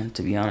know, man.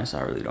 To be honest,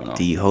 I really don't know.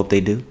 Do you hope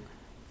they do?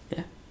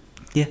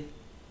 Yeah.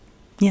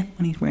 Yeah,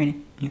 when he's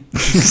raining. Yeah.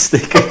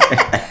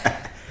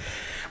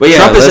 But yeah,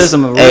 Trump let's- says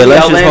some hey, really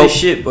let's just outlandish hope-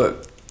 shit,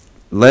 but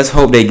Let's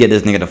hope they get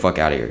this nigga the fuck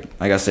out of here.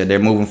 Like I said, they're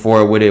moving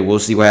forward with it. We'll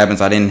see what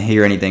happens. I didn't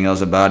hear anything else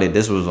about it.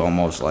 This was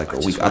almost like a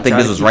week. I think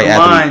this was right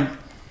after.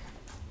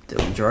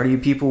 The majority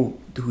of people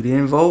who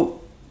didn't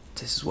vote,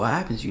 this is what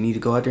happens. You need to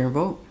go out there and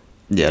vote.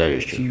 Yeah, that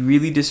is If true. you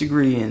really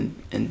disagree and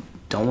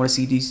don't want to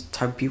see these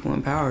type of people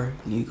in power,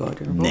 you need to go out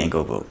there and vote. Then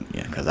go vote.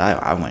 Yeah, because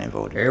I went and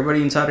voted.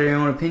 Everybody entitled to their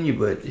own opinion,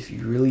 but if you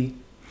really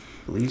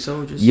believe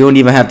so, just You don't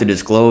even have to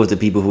disclose the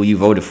people who you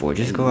voted for.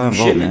 Just go out and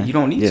You vote, shouldn't. man. You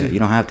don't need to. You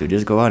don't have to.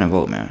 Just go out and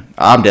vote, man.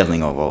 I'm definitely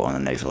gonna vote on the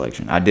next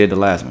election. I did the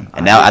last one,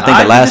 and now I think I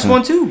the did last this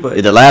one too,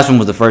 but the last one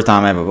was the first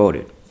time I ever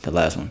voted. The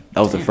last one. That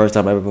was the Damn. first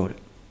time I ever voted.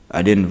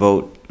 I didn't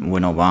vote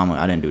with Obama.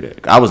 I didn't do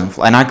that. I wasn't,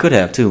 and I could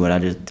have too, but I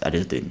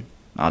just didn't.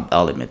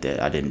 I'll admit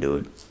that I didn't do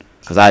it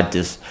because I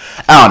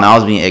don't know. I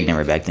was being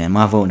ignorant back then.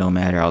 My vote don't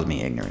matter. I was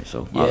being ignorant.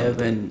 So Yeah,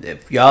 and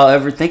if y'all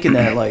ever thinking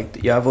that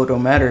like y'all vote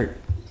don't matter,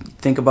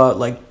 think about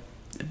like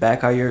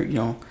back how your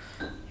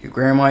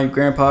grandma, your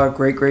grandpa,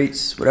 great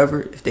greats,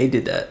 whatever, if they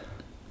did that,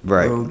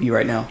 right, where it would be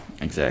right now.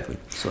 exactly.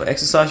 So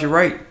exercise your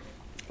right.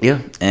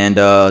 Yeah, and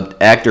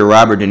actor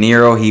Robert De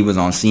Niro, he was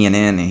on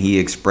CNN and he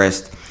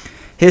expressed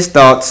his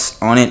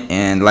thoughts on it.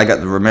 And like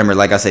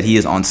I said, he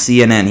is on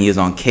CNN. He is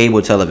on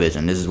cable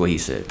television. This is what he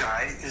said.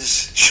 Guy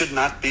should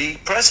not be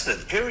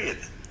president. Period.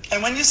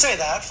 And when you say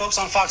that, folks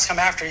on Fox come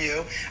after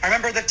you. I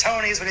remember the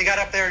Tonys when you got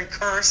up there and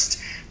cursed.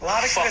 A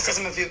lot of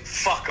criticism of you.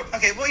 Fuck them.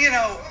 Okay,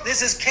 well,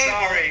 this is cable,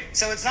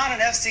 so it's not an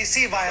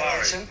FCC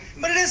violation,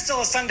 but it is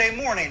still a Sunday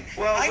morning.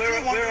 Well, I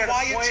do wonder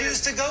why you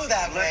choose to go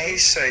that way. Let me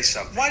say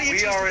something. Why do you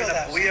choose to go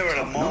that way? We are in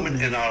a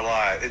moment in our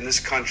life, in this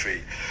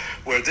country,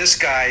 where this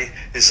guy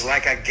is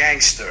like a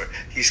gangster.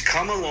 He's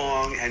come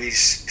along and he's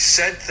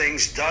said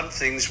things, done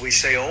things we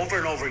say over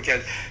and over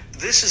again.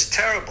 This is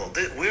terrible.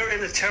 We're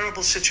in a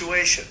terrible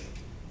situation.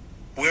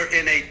 We're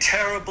in a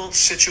terrible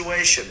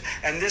situation.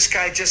 And this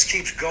guy just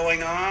keeps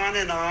going on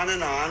and on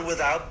and on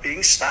without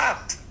being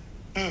stopped.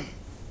 Well,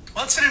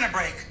 let's fit in a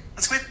break.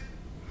 Let's quit.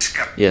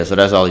 Yeah, so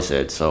that's all he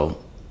said. So,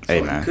 hey,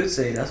 So man. you could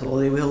say that's all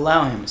they will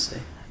allow him to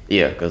say.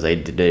 Yeah, because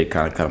they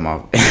kind of cut him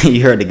off.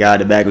 You heard the guy in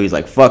the back. He's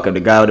like, fuck him.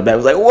 The guy in the back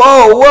was like,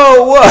 whoa,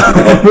 whoa, whoa. I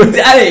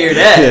didn't hear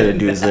that. Yeah, the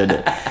dude said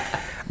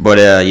that. But,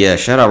 yeah,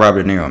 shout out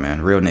Robert De Niro,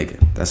 man. Real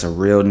nigga. That's a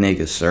real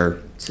nigga,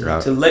 sir.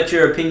 To let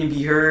your opinion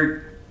be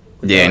heard.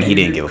 Yeah, and he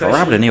didn't give a fuck.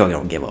 Robert De Niro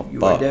don't give a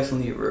You are fuck.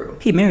 definitely real.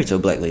 He married to a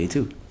black lady,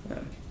 too.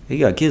 He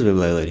got kids with a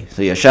black lady.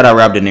 So, yeah, shout out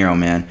Robert De Niro,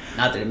 man.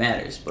 Not that it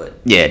matters, but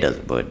Yeah, it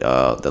doesn't. But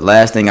the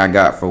last thing I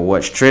got for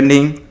what's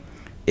trending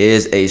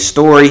is a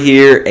story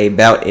here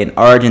about an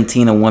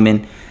Argentina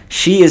woman.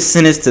 She is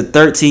sentenced to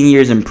 13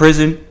 years in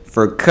prison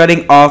for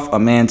cutting off a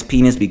man's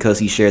penis because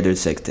he shared their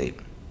sex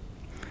tape.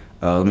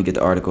 Let me get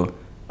the article.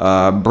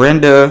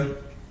 Brenda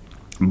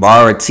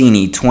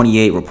Baratini,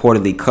 28,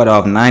 reportedly cut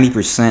off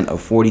 90%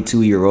 of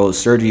 42-year-old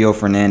Sergio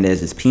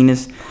Fernandez's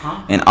penis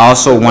and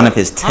also one of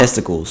his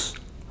testicles.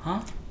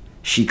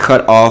 She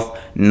cut off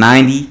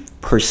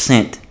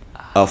 90%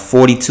 of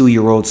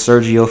 42-year-old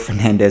Sergio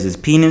Fernandez's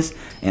penis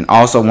and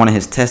also one of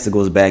his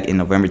testicles back in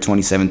November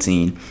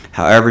 2017.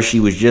 However, she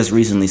was just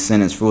recently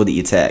sentenced for the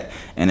attack,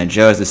 and a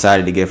judge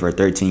decided to give her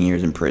 13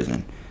 years in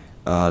prison.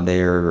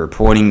 They are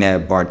reporting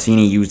that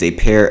Bartini used a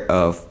pair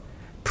of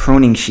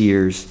pruning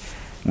shears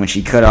when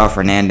she cut off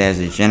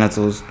Fernandez's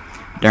genitals.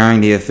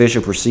 During the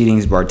official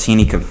proceedings,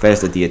 Bartini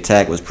confessed that the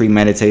attack was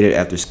premeditated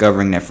after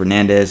discovering that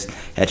Fernandez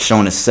had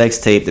shown a sex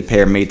tape the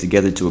pair made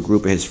together to a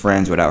group of his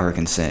friends without her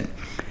consent.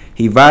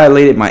 He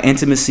violated my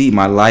intimacy,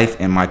 my life,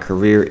 and my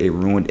career. It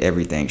ruined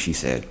everything, she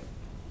said.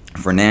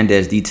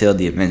 Fernandez detailed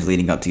the events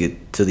leading up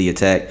to the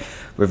attack,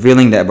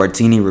 revealing that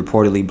Bartini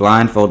reportedly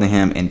blindfolded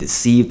him and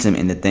deceived him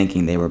into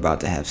thinking they were about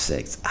to have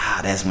sex.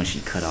 That's when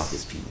she cut off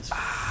his penis.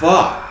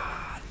 Fuck.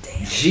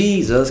 Damn.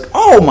 Jesus.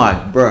 Oh my,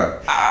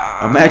 bruh.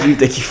 Imagine you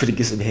think you're finna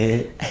get some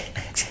head.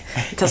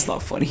 that's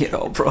not funny at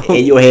all, bro.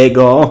 And your head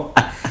gone.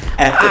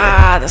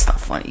 That's not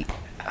funny.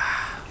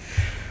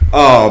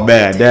 Oh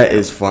man, that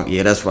is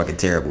that's fucking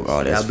terrible.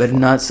 Oh, that's I better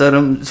not show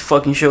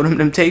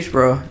them tapes,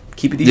 bro.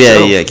 Keep it to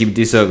yourself. Yeah, keep it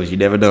to yourself because you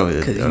never know.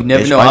 Because you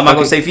never know. I'm not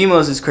gonna say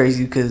females is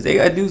crazy because they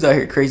got dudes out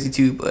here crazy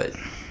too. But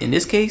in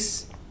this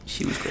case,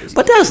 she was crazy.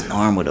 But that's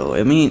normal though.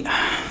 I mean,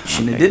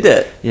 shouldn't have did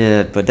that.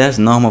 Yeah, but that's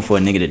normal for a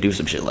nigga to do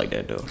some shit like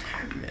that though.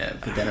 Yeah,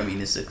 but that don't mean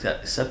it's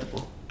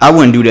acceptable. I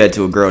wouldn't do that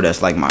to a girl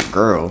that's like my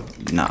girl.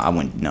 No, I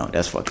wouldn't. No,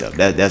 that's fucked up.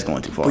 That's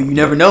going too far. But you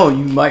never know.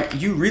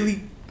 You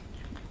really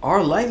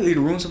are likely to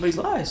ruin somebody's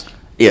lives.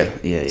 Yeah.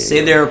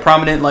 Say they're a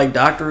prominent like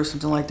doctor or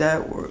something like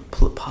that, or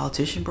a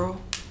politician, bro.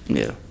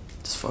 Yeah.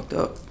 It's fucked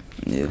up.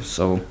 Yeah.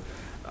 So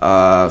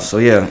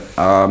yeah.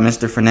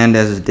 Mr.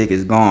 Fernandez's dick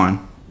is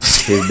gone.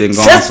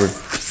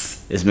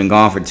 It's been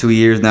gone for 2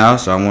 years now.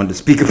 So I wanted to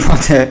speak about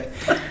that.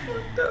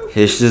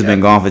 His shit's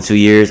been gone for 2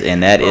 years,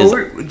 and that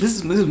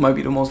this might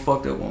be the most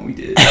fucked up one we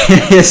did.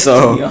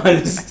 So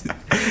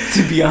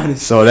to be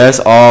honest. So that's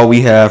all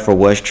we have for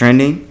what's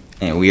trending,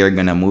 and we are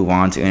gonna move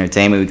on to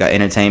entertainment. We got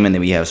entertainment, then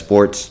we have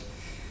sports.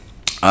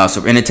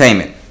 So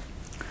entertainment.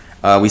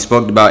 We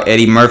spoke about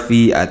Eddie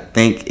Murphy. I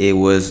think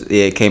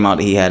it came out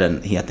that he had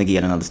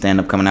another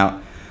stand-up coming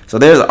out. So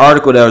there's an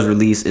article that was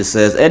released. It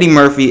says Eddie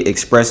Murphy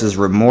expresses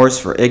remorse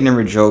for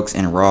ignorant jokes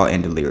in Raw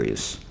and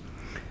Delirious.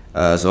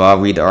 So I'll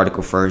read the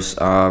article first.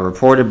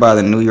 Reported by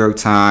the New York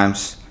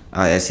Times,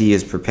 as he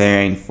is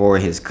preparing for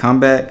his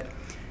comeback,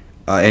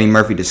 Eddie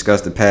Murphy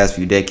discussed the past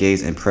few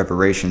decades in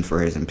preparation for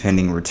his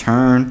impending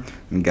return.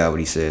 Let me got what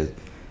he says.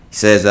 He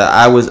says,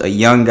 I was a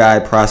young guy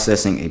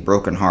processing a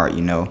broken heart,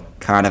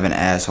 kind of an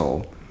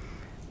asshole.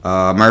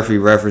 Murphy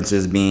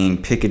references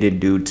being picketed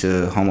due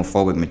to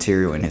homophobic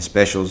material in his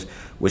specials,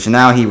 which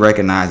now he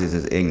recognizes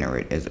as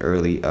ignorant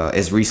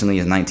as recently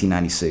as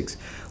 1996.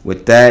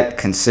 With that,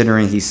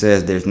 considering he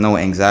says there's no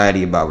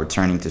anxiety about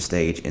returning to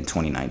stage in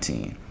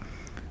 2019.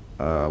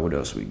 What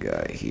else we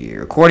got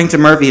here? According to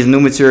Murphy, his new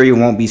material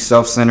won't be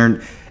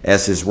self-centered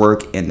as his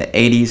work in the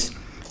 80s.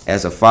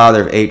 As a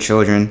father of 8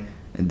 children,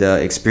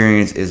 the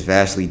experience is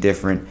vastly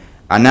different.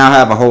 I now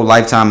have a whole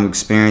lifetime of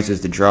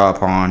experiences to draw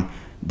upon.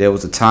 There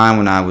was a time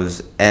when I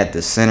was at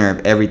the center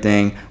of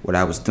everything, what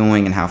I was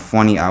doing and how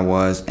funny I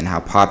was and how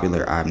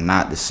popular. I'm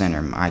not the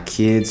center. My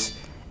kids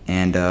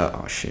and,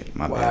 oh shit,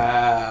 my bad.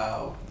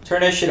 Wow.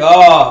 Turn that shit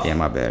off. Yeah,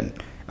 my bad.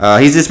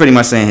 He's just pretty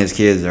much saying his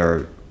kids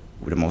are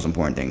the most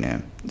important thing to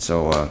him.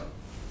 So,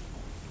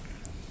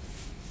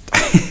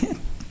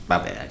 my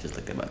bad. I just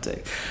looked at my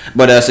text.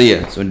 But so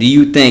yeah. So do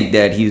you think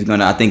that he's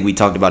gonna? I think we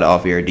talked about it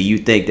off air. Do you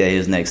think that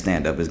his next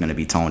stand up is gonna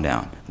be toned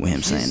down with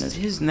him saying this?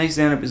 His next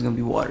stand up is gonna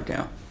be watered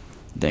down.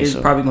 Think It's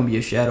so? probably gonna be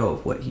a shadow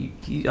of what he.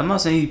 I'm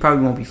not saying he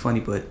probably won't be funny,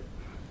 but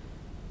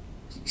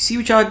see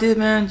what y'all did,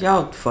 man.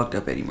 Y'all fucked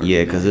up Eddie Murphy.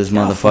 Yeah, because this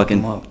Y'all fucked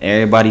him motherfucking up.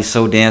 everybody's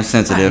so damn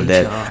sensitive I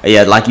hate that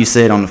yeah, like you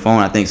said on the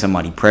phone, I think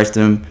somebody pressed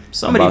him.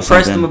 Somebody about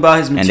pressed something, him about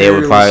his and they were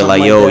material or probably like,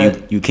 something "Yo, like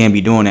that. you can't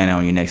be doing that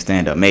on your next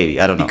stand up."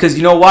 Maybe I don't know. Because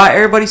you know why?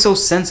 Everybody's so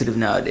sensitive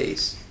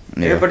nowadays.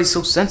 Yeah. Everybody's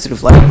so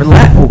sensitive. Like,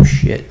 relax. Oh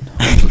shit!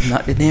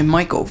 Knock the damn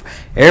mic over.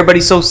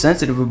 Everybody's so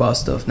sensitive about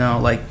stuff now.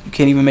 Like, you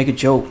can't even make a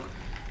joke.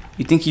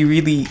 You think he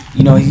really,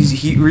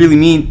 he really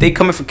mean? They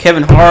coming for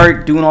Kevin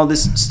Hart doing all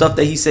this stuff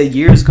that he said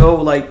years ago.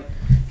 Like,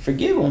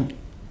 forgive him.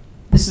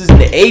 This is in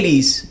the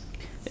 80s.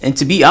 And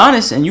to be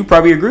honest, and you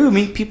probably agree with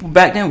me, people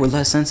back then were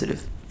less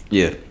sensitive.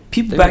 Yeah,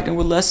 People back then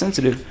were less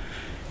sensitive.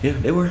 yeah,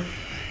 they were.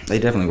 They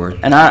definitely were.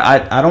 And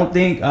I don't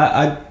think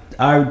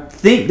I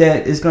think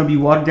that it's gonna be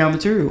watered down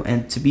material.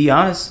 And to be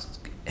honest,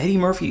 Eddie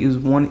Murphy is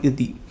one of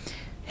the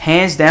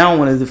hands down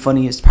one of the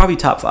funniest, probably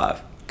top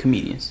 5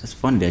 comedians. It's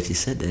funny that you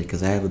said that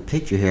because I have a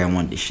picture here I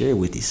wanted to share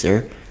with you,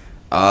 sir.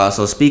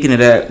 So speaking of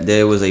that,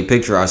 there was a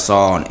picture I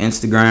saw on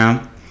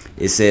Instagram.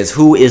 It says,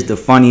 "Who is the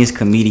funniest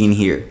comedian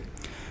here?"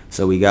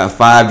 So we got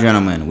 5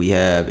 gentlemen. We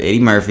have Eddie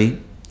Murphy,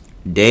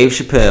 Dave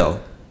Chappelle,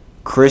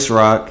 Chris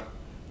Rock,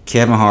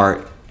 Kevin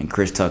Hart, and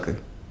Chris Tucker.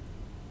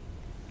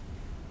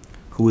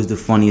 Who is the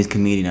funniest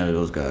comedian out of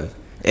those guys?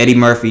 Eddie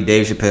Murphy,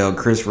 Dave Chappelle,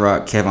 Chris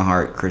Rock, Kevin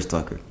Hart, Chris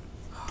Tucker.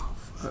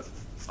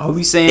 Are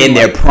we saying In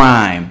their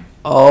prime.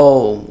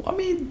 Oh, I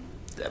mean,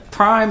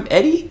 prime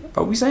Eddie?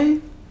 Are we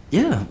saying?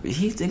 Yeah,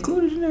 he's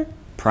included in there.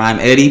 Prime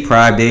Eddie,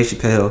 prime Dave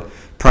Chappelle,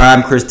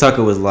 prime Chris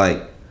Tucker was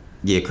like,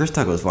 yeah, Chris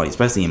Tucker was funny,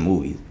 especially in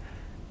movies.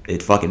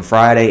 It fucking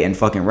Friday and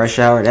fucking Rush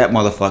Hour, that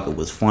motherfucker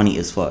was funny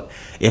as fuck.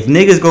 If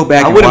niggas go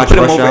back I and wouldn't watch put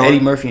him Rush over Hour, Eddie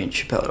Murphy and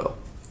Chappelle though.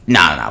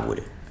 nah, I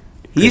wouldn't.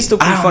 He's still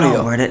pretty I don't funny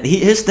know, though. bro.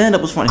 His stand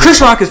up was funny.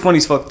 Chris Rock is funny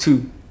as fuck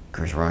too.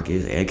 Chris Rock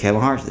is, and Kevin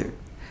Hart's there.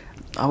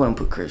 I wouldn't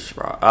put Chris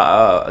Rock.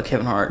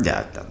 Kevin Hart.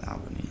 Yeah, I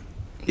wouldn't.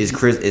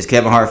 Is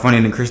Kevin Hart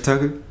funnier than Chris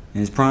Tucker in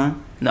his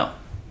prime? No,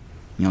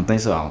 You don't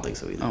think so? I don't think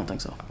so either. I don't think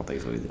so. I don't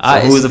think so either.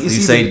 I- So who is it's- you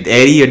it's say either-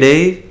 Eddie or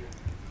Dave?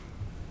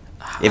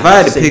 If I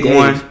had to say pick Dave.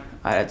 one,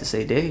 I'd have to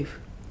say Dave.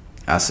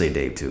 I'd say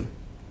Dave too.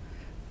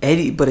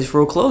 Eddie, but it's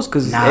real close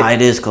because Nah,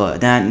 it is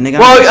close. Nah, nigga,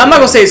 Well, I'm not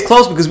gonna say it's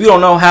close because we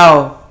don't know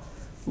how.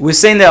 We're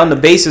saying that on the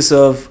basis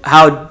of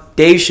how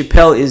Dave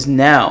Chappelle is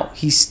now.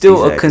 He's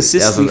still Exactly. a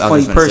consistently I was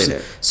funny just gonna say person.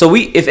 that. So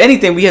if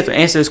anything, we have to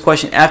answer this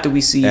question after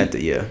we see.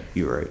 Yeah,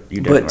 you're right.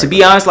 You're But to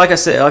be honest, like I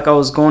said, like I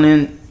was going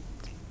in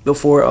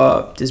before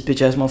this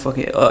bitch ass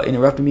motherfucker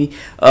interrupted me.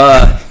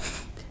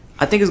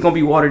 I think it's gonna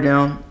be watered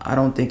down. I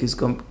don't think it's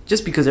gonna,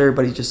 just because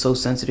everybody's just so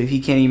sensitive. He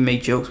can't even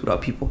make jokes without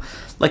people.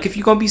 Like, if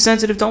you're gonna be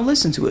sensitive, don't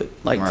listen to it.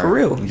 Like, Right. for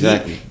real.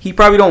 Exactly. He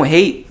probably don't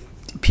hate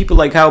people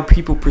like how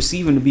people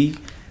perceive him to be.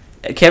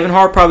 Kevin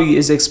Hart probably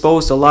is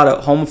exposed to a lot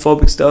of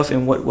homophobic stuff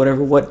and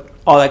whatever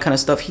all that kind of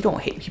stuff. He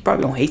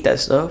probably don't hate that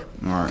stuff.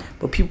 Alright.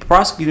 But people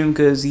prosecute him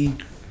because he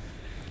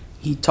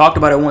talked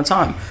about it one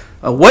time.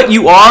 What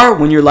you are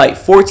when you're like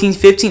 14,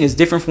 15 is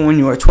different from when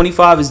you are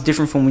 25. Is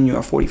different from when you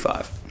are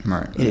 45.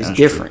 Right. It is That's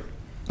different.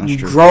 That's You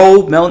true.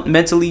 grow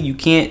mentally. You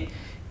can't.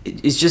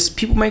 It's just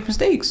people make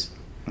mistakes.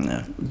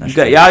 Yeah.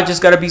 Y'all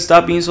just gotta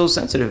stop being so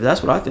sensitive.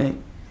 That's what I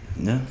think.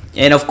 Yeah.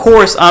 And of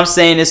course, I'm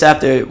saying this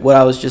after what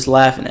I was just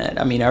laughing at.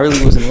 I mean, I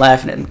really wasn't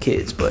laughing at the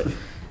kids, but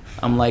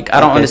I'm like, I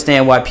don't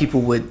understand why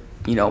people would,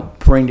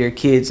 bring their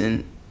kids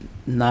and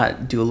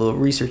not do a little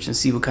research and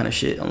see what kind of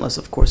shit, unless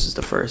of course it's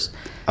the first.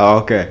 Oh,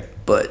 okay.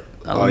 But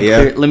Oh,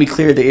 let me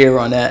clear the air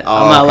on that. Oh,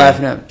 I'm not okay.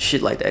 laughing at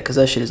shit like that because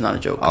that shit is not a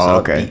joke. 'Cause Oh, I'll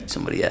okay. beat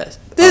somebody's ass.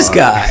 This Oh,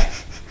 guy.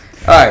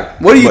 All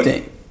right, what do you But-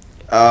 think?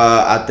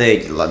 I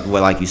think,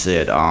 like you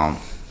said, Nah,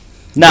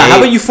 Dave- how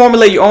about you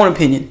formulate your own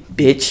opinion,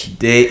 bitch?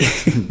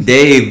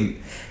 Dave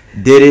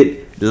did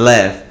it,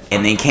 left,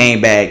 and then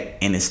came back,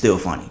 and it's still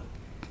funny.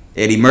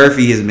 Eddie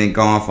Murphy has been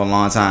gone for a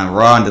long time.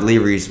 Raw and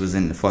Delirious was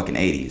in the fucking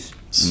 80s.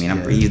 I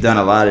mean, he's done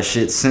a lot of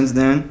shit since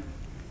then,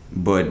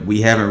 but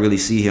we haven't really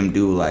seen him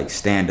do like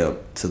stand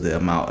up to the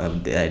amount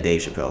of that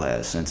Dave Chappelle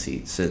has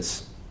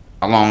since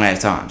a long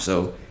ass time.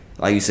 So,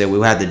 like you said,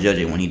 we'll have to judge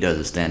it when he does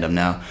a stand up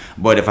now.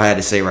 But if I had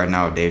to say right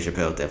now, Dave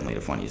Chappelle is definitely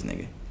the funniest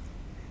nigga.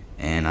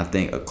 And I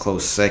think a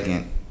close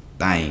second,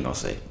 I ain't gonna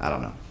say. I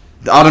don't know.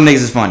 All them niggas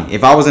is funny.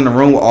 If I was in the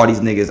room with all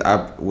these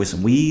niggas with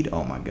some weed,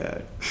 oh my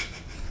god.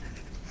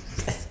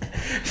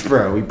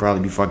 Bro, we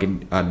probably be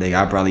fucking, nigga,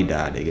 I probably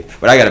die, nigga.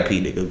 But I gotta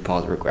pee, nigga.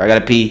 Pause real quick. I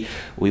gotta pee.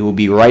 We will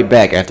be right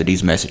back after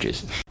these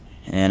messages.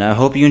 And I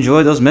hope you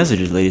enjoyed those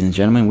messages, ladies and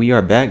gentlemen. We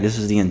are back. This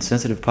is the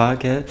Insensitive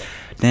Podcast.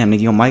 Damn,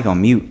 nigga, your mic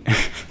on mute.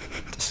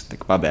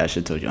 My bad, I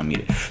should have told you I'm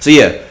muted. So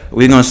yeah,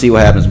 we're gonna see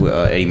what happens with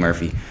Eddie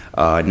Murphy.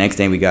 Next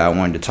thing we got, I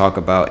wanted to talk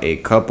about a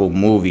couple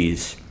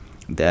movies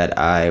that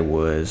I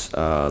was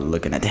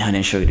looking at. Damn, I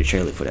didn't show you the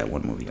trailer for that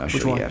one movie. I'll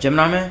Which show one? you.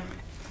 Gemini Man?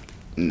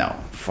 No,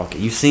 fuck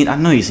it. I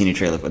know you seen the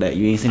trailer for that.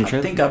 You ain't seen the I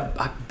trailer? think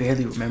I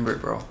barely remember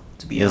it, bro.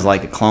 To be He was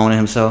honest. like a clone of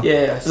himself.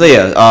 Yeah. So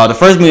yeah, the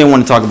first movie I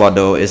want to talk about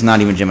though, it's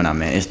not even Gemini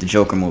Man. It's the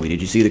Joker movie.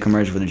 Did you see the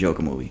commercial for the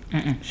Joker movie?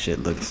 Shit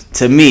looks,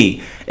 to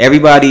me,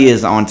 everybody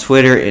is on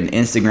Twitter and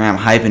Instagram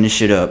hyping this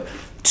shit up.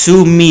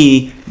 To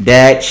me,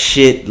 that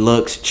shit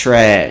looks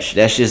trash.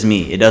 That's just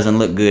me. It doesn't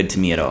look good to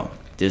me at all.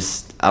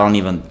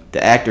 The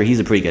actor, he's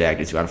a pretty good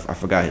actor too. I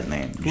forgot his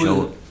name.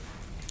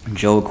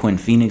 Joaquin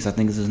Phoenix, I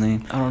think is his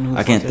name. I don't know.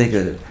 I can't think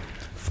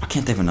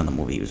of another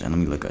movie he was in. Let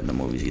me look at the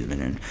movies he's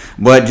been in.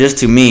 But just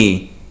to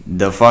me,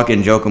 the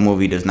fucking Joker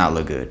movie does not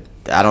look good.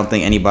 I don't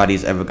think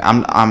anybody's ever.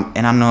 And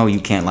I know you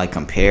can't like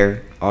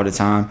compare all the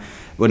time,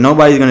 but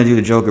nobody's gonna do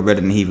the Joker better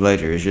than Heath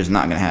Ledger. It's just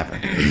not gonna happen.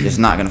 It's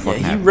not gonna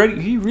fucking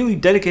happen. He really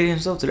dedicated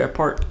himself to that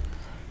part.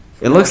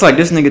 It looks like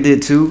this nigga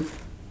did too,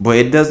 but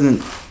it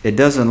doesn't. It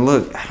doesn't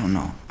look. I don't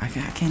know. I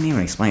can't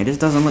even explain. It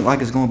just doesn't look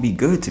like it's gonna be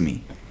good to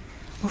me.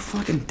 Well,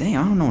 fucking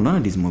damn. I don't know none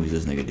of these movies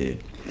this nigga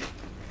did.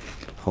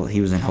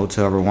 He was in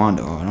Hotel Rwanda.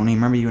 Oh, I don't even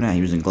remember you in that.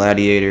 He was in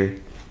Gladiator.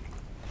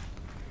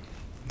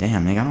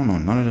 Damn, nigga, I don't know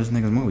none of this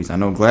nigga's movies. I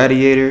know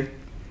Gladiator.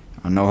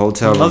 I know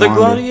Hotel Another Rwanda.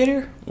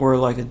 Gladiator? Or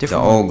like a The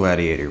different old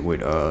Gladiator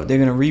with They're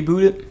gonna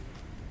reboot it?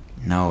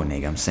 No,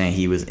 nigga, I'm saying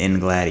he was in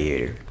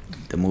Gladiator,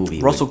 the movie.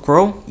 Russell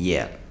Crowe?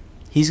 Yeah.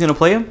 He's gonna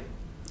play him?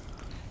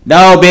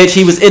 No, bitch,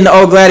 he was in the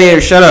old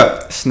Gladiator. Shut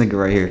up, this nigga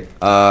right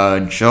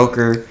here.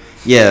 Joker.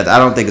 Yeah, I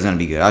don't think it's gonna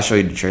be good. I'll show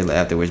you the trailer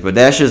afterwards, but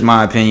that's just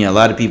my opinion. A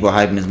lot of people are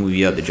hyping this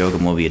movie up, the Joker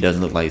movie. It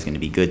doesn't look like it's gonna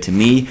be good to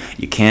me.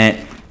 You can't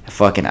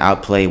fucking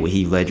outplay what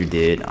Heath Ledger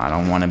did. I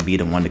don't want to be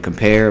the one to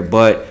compare,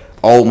 but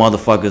old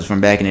motherfuckers from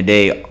back in the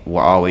day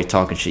were always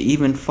talking shit.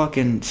 Even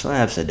fucking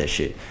Slab said that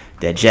shit.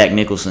 That Jack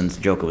Nicholson's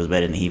Joker was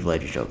better than Heath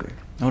Ledger's Joker.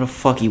 No, the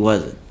fuck he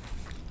wasn't.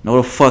 No,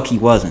 the fuck he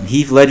wasn't.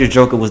 Heath Ledger's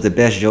Joker was the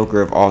best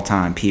Joker of all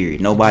time, period.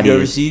 Nobody You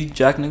ever is. see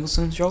Jack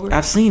Nicholson's Joker?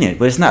 I've seen it,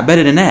 but it's not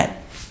better than that.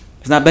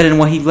 It's not better than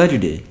what Heath Ledger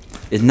did.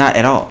 It's not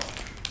at all.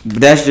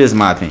 But that's just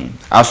my opinion.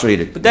 I'll show you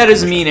the. But that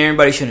doesn't mean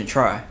everybody shouldn't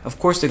try. Of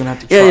course they're gonna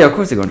have to try. Yeah, of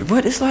course they're going to.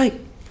 But it's like.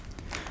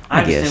 I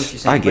understand what you're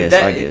saying. But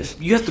I guess.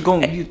 You have to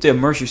go. You have to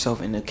immerse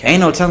yourself in the character.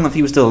 Ain't no telling if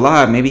he was still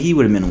alive. Maybe he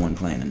would have been the one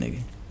playing the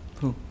nigga.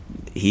 Who?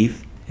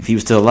 Heath. If he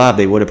was still alive,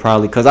 they would have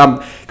probably. Because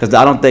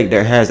I don't think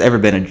there has ever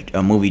been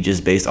a movie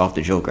just based off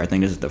the Joker. I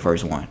think this is the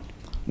first one,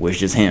 where it's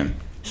just him.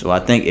 So I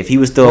think if he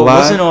was still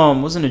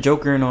alive, wasn't a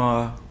Joker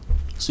in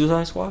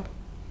Suicide Squad?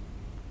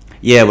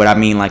 Yeah, but I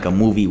mean like a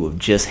movie with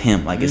just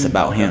him, like it's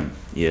about him.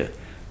 Yeah.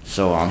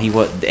 So he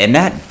was, and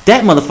that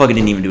motherfucker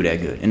didn't even do that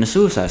good in the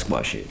Suicide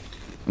Squad shit.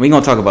 We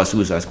gonna talk about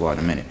Suicide Squad in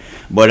a minute,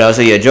 but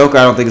so yeah, Joker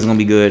I don't think it's gonna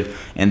be good,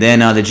 and then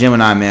the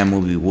Gemini Man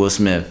movie, Will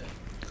Smith.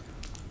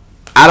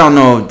 I don't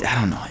know.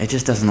 It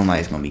just doesn't look like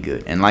it's gonna be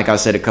good. And like I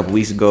said a couple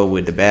weeks ago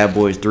with the Bad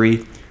Boys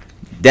 3,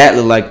 that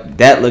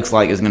looks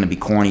like it's gonna be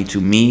corny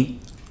to me.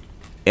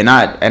 And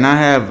I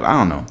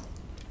don't know.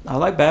 I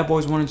like Bad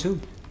Boys 1 and 2.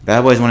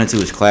 Bad Boys 1 and 2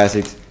 is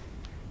classics.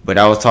 But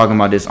I was talking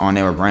about this on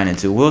there with Brandon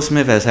too. Will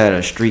Smith has had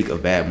a streak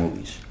of bad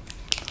movies.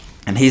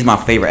 And he's my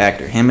favorite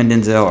actor. Him and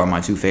Denzel are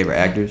my two favorite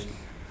actors.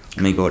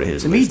 Let me go to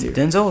his list here.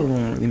 Denzel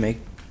don't really make.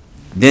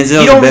 Denzel's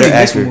He don't a better really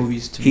miss actor.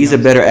 movies, to be He's a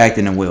honest. better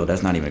actor than Will.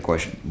 That's not even a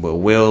question. But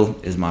Will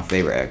is my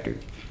favorite actor.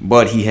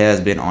 But he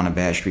has been on a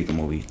bad streak of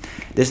movies.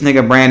 This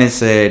nigga Brandon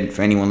said,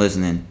 for anyone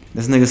listening,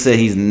 this nigga said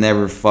he's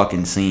never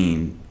fucking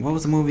seen. What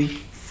was the movie?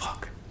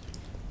 Fuck.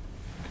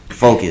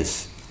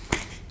 Focus.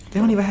 They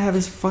don't even have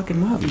his fucking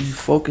You movies.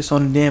 focus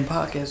on the damn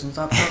podcast and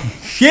stop talking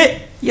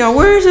shit. Yo,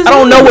 where is his I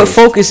don't know what movie?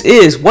 Focus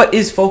is. What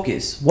is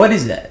Focus? What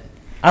is that?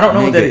 I don't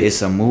know what Nigga, that is.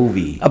 it's a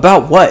movie.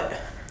 About what?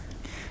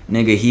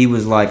 Nigga, he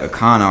was like a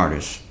con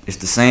artist. It's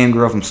the same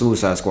girl from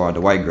Suicide Squad,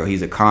 the white girl.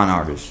 He's a con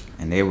artist.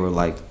 And they were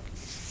like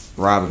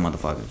robbing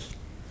motherfuckers.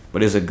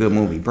 But it's a good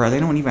movie. Bro, they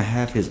don't even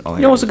have his... Oh,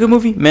 You know what's a good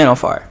movie? Man on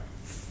Fire.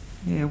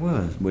 Yeah, it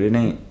was. But it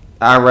ain't...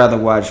 I'd rather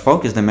watch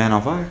Focus than Man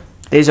on Fire.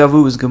 Deja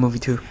Vu was a good movie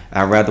too.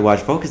 I'd rather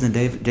watch Focus than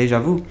Deja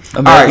Vu.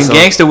 American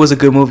Gangster was a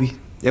good movie.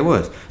 It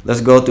was.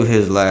 Let's go through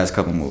his last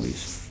couple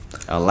movies.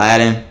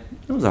 Aladdin.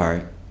 It was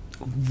alright.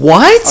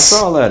 What? I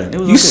saw Aladdin. It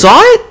was You okay.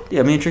 saw it?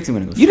 Yeah, me and Trixie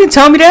went to go see You didn't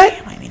tell me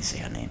that? I didn't even say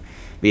her name.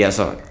 But yeah, I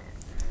saw it.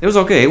 It was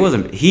okay. It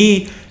wasn't...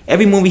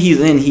 Every movie he's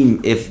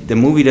in, if the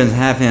movie doesn't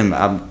have him,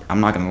 I'm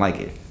not gonna like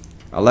it.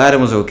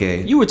 Aladdin was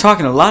okay. You were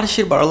talking a lot of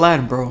shit about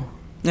Aladdin, bro.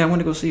 Yeah, I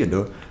went to go see it,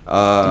 though.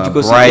 Did you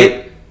go see Bright.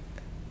 it?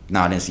 No,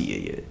 I didn't see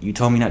it yet. You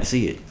told me not to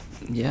see it.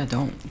 Yeah,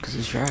 don't, because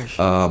it's trash.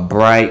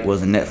 Bright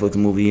was a Netflix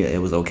movie.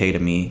 It was okay to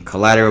me.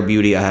 Collateral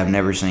Beauty, I have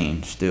never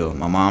seen. Still,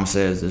 my mom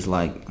says it's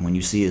like when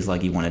you see it, it's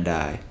like you want to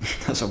die.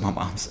 That's what my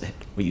mom said.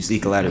 When you see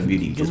Collateral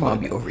Beauty, you Your just mom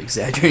want be to die. over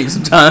exaggerating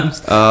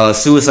sometimes.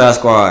 Suicide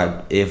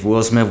Squad. If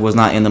Will Smith was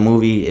not in the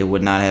movie, it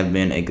would not have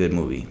been a good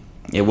movie.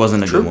 It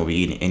wasn't a True. good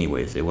movie,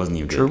 anyways. It wasn't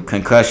even True. good.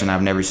 Concussion,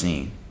 I've never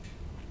seen.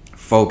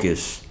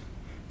 Focus,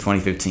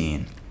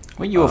 2015.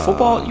 Wait, you a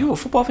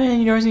football fan?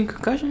 You never seen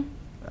Concussion?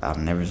 I've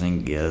never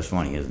seen. Yeah, that's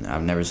funny, isn't it?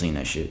 I've never seen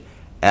that shit.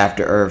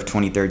 After Earth,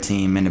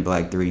 2013. Men in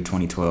Black 3,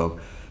 2012.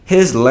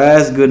 His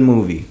last good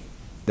movie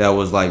that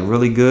was like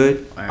really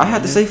good. I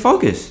had to say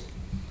Focus.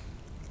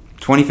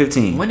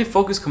 2015. When did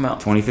Focus come out?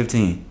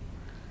 2015.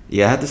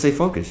 Yeah, I had to say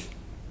Focus.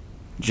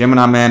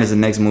 Gemini Man is the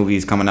next movie.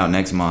 It's coming out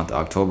next month,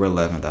 October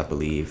 11th, I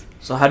believe.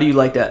 So how do you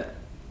like that?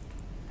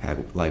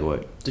 Like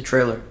what? The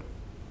trailer.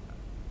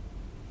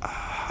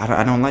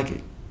 I don't like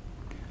it.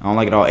 I don't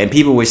like it at all. And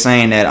people were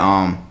saying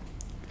that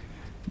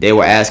they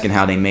were asking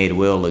how they made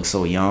Will look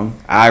so young.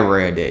 I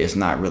read that it's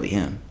not really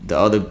him. The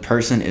other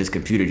person is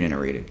computer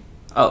generated.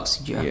 Oh,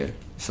 CGI. Yeah.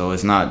 So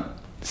it's not.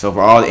 So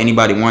for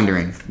anybody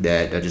wondering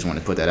that, I just want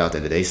to put that out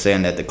there. That they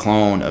saying that the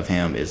clone of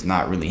him is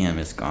not really him.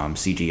 It's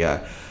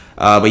CGI.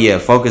 But yeah,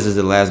 Focus is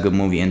the last good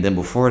movie, and then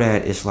before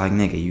that, it's like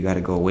nigga, you got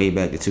to go way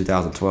back to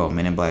 2012,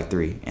 Men in Black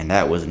 3, and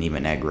that wasn't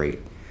even that great.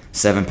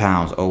 7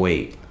 Pounds,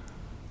 08.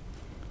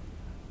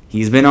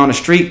 He's been on a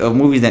streak of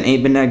movies that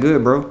ain't been that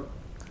good, bro.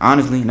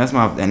 Honestly, and that's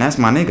my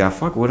nigga. I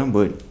fuck with him,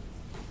 but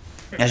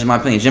that's just my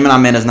opinion. Gemini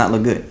Man does not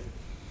look good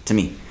to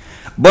me.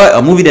 But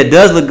a movie that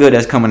does look good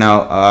that's coming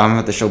out, I'm gonna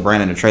have to show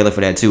Brandon the trailer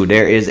for that too.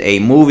 There is a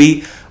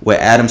movie with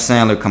Adam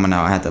Sandler coming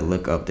out. I have to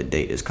look up the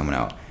date it's coming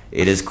out.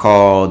 It is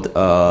called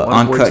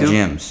Uncut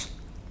Gems.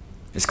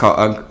 It's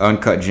called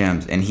Uncut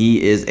Gems, and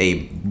he is a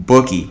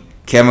bookie.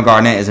 Kevin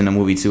Garnett is in the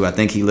movie too. I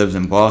think he lives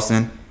in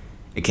Boston.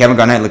 And Kevin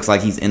Garnett looks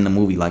like he's in the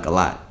movie like a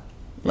lot.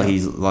 Like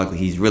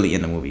he's really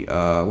in the movie.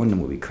 When did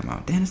the movie come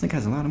out? Damn, this nigga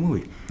has a lot of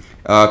movies.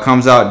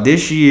 Comes out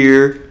this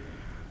year,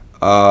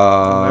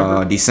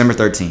 December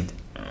 13th.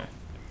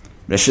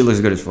 That shit looks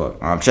good as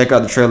fuck. Check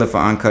out the trailer for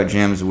Uncut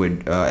Gems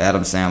with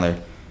Adam Sandler.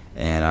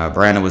 And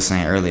Brandon was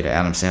saying earlier that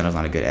Adam Sandler's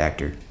not a good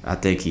actor. I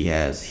think he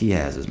has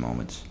his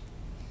moments.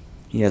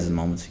 He has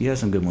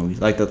some good movies.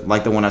 Like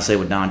the one I said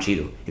with Don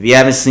Cheadle. If you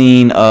haven't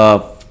seen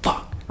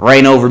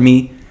Reign Over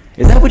Me.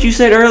 Is that what you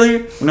said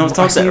earlier when I was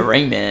talking to you?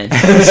 Rain Man.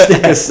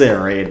 I said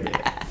Rain Man.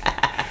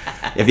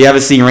 If you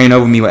haven't seen Reign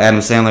Over Me with Adam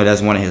Sandler,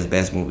 that's one of his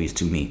best movies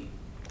to me.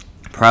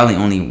 Probably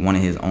only one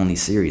of his only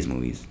serious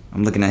movies.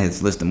 I'm looking at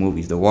his list of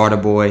movies. The Water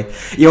Boy.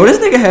 Yo, this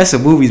nigga has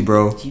some movies,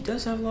 bro. He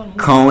does have a lot of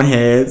movies.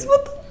 Coneheads.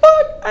 What the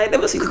fuck? I ain't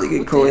never seen this nigga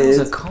in Coneheads.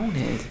 Coneheads. A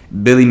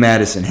Conehead. Billy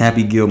Madison,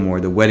 Happy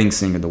Gilmore, The Wedding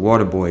Singer, The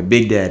Water Boy,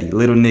 Big Daddy,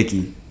 Little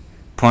Nicky,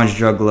 Punch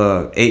Drunk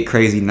Love, 8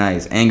 Crazy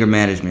Nights, Anger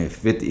Management,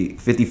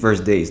 50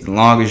 First Dates, The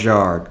Longest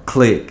Yard,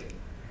 Click,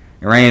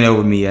 Rain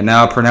Over Me, I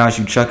Now Pronounce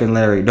You Chuck and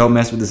Larry, Don't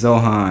Mess with the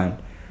Zohan,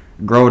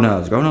 Grown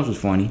Ups. Grown Ups was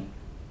funny.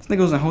 This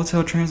nigga was in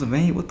Hotel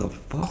Transylvania. What the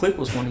fuck? Click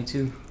was funny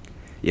too.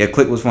 Yeah,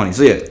 Click was funny.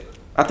 So yeah,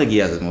 I think he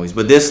has his movies,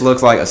 but this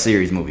looks like a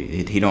serious movie.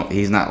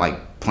 He's not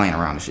like playing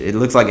around and shit. It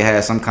looks like it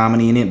has some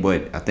comedy in it,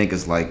 but I think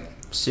it's like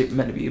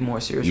Meant to be a more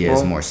serious yeah, role.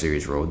 it's a more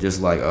serious role.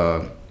 Just like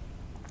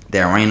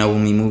that Rain Over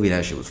Me movie,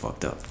 that shit was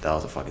fucked up. That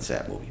was a fucking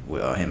sad movie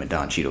with him and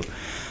Don Cheadle.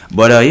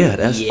 But yeah,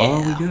 that's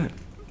all we got.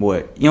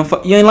 What? You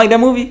ain't like that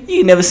movie? You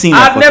ain't never seen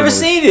that? I've never movie.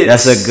 seen it.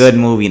 That's a good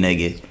movie,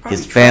 nigga.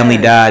 His family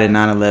trash. died in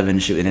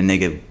 9/11 shit, and the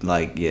nigga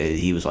like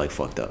he was like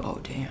fucked up. Oh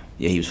damn.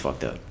 Yeah, he was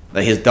fucked up.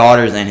 Like his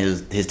daughters and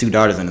his 2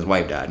 daughters and his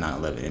wife died in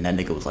 9/11, and that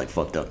nigga was like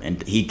fucked up.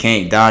 And he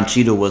came. Don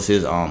Cheadle was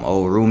his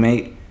old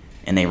roommate,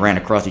 and they ran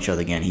across each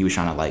other again. He was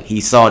trying to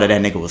he saw that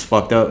nigga was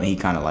fucked up, and he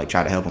kind of like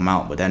tried to help him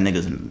out. But that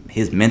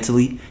nigga's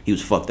mentally, he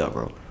was fucked up,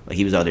 bro. Like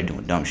he was out there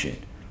doing dumb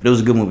shit. But it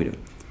was a good movie though.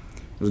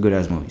 It was a good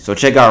ass movie. So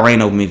check out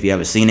Rain Over Me if you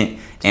haven't seen it.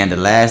 And the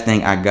last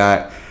thing I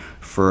got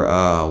for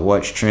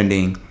what's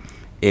trending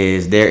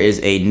is there is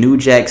a New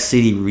Jack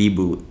City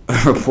reboot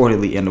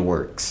reportedly in the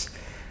works.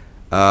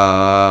 You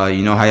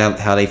know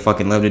how they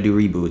fucking love to do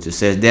reboots. It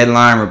says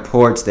Deadline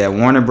reports that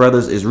Warner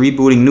Brothers is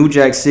rebooting New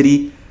Jack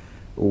City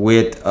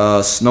with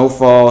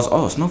Snowfall's.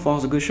 Oh,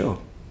 Snowfall's a good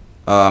show.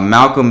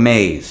 Malcolm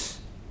Mays.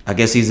 I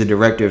guess he's the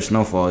director of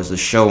Snowfall. It's a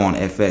show on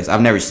FX.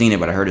 I've never seen it,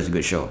 but I heard it's a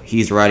good show.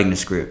 He's writing the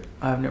script.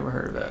 I've never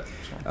heard of that.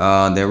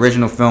 The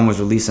original film was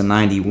released in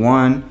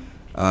 '91.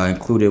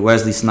 Included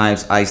Wesley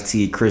Snipes,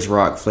 Ice-T, Chris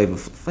Rock, Flavor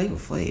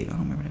Flav. I don't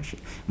remember that shit.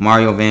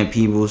 Mario Van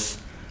Peebles.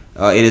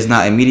 It is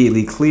not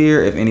immediately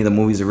clear if any of the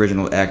movie's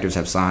original actors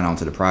have signed on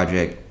to the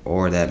project,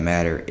 or if that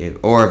matter,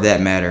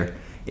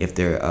 if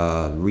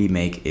their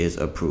remake is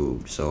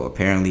approved. So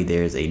apparently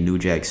there's a New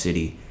Jack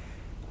City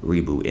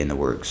reboot in the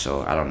works.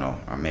 So I don't know,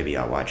 or maybe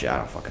I'll watch it. I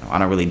don't fucking know. I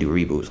don't really do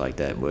reboots like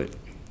that. But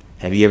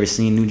have you ever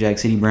seen New Jack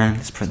City, Brandon?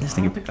 This I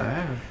don't think I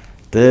have.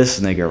 This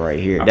nigga right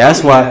here.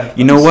 That's why.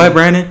 You know what,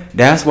 Brandon?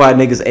 That's why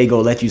niggas ain't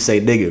gonna let you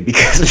say nigga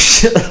because of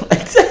shit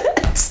like that.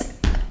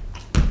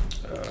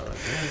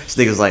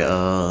 This nigga's like,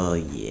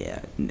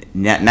 yeah.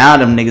 Now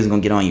them niggas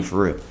gonna get on you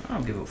for real. I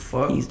don't give a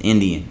fuck. He's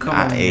Indian. Come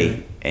on,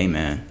 hey,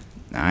 man.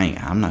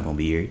 I'm not gonna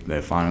be here. You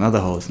better find another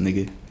host,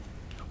 nigga.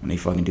 When they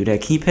fucking do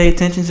that, can you pay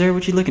attention, sir?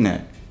 What you looking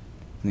at?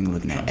 Nigga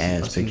looking at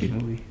ass picture.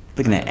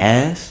 Looking at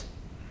ass?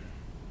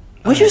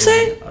 What you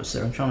say? I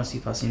said I'm trying to see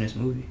if I seen this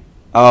movie.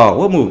 Oh,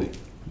 what movie?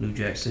 New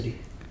Jack City.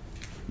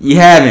 You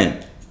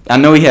haven't. I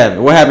know you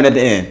haven't. What happened at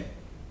the end?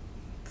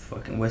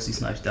 Fucking Wesley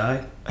Snipes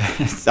died.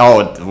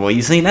 Oh, well,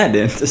 you seen that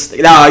then?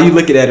 Nah, you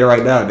looking at it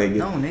right now, nigga.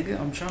 No, nigga,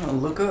 I'm trying to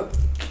look up.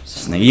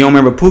 This nigga, you don't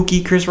remember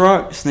Pookie, Chris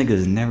Rock? This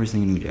nigga's never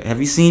seen New Jack. Have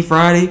you seen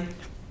Friday?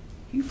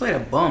 He played a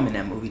bum in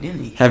that movie,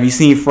 didn't he? Have you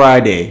seen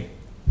Friday?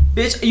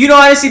 Bitch, you know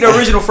I didn't see the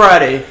original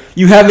Friday.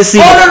 You haven't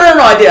seen? Oh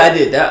no, I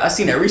did. I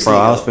seen that recently.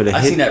 Bro, I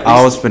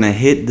was finna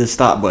hit the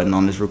stop button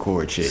on this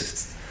record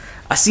shit.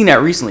 I seen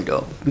that recently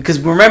though, because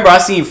remember I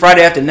seen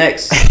Friday After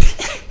Next.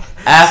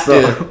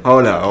 After. So,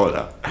 hold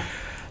up.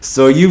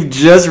 So you've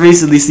just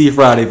recently seen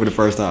Friday for the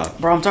first time,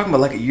 Bro, I'm talking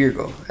about like a year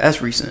ago.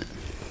 That's recent.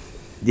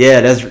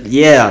 Yeah,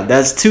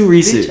 that's too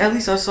recent. Bitch, at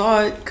least I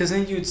saw it, cause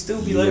then you'd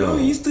still be like, Yo. oh,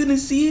 you still didn't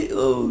see it?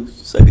 Oh,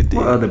 suck a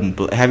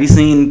dick. Have you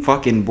seen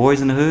fucking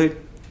Boys in the Hood?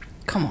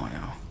 Come on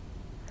now.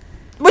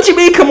 What you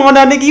mean? Come on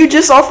now, nigga. You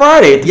just saw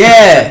Friday.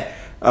 Yeah.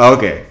 Oh,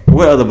 okay.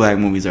 What other black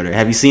movies are there?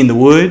 Have you seen The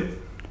Wood?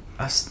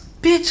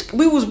 Bitch,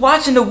 we was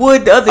watching The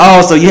Wood the other day.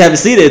 Oh, so you haven't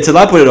seen it until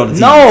I put it on the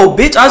TV. No,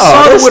 bitch, I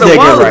saw The this Wood a nigga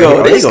while right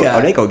ago. here. This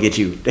guy. They go get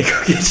you. They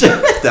go get you.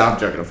 I'm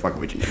joking. I'm fucking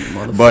with you.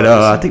 But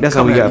I think that's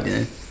all we got.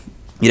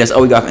 Yeah, that's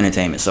all we got for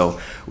entertainment. So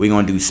we're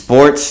gonna do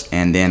sports,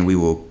 and then we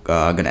will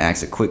gonna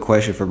ask a quick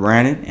question for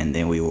Brandon, and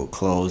then we will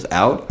close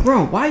out.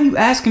 Bro, why are you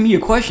asking me a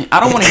question? I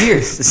don't want to hear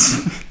it.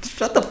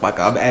 Shut the fuck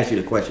up. I'm gonna ask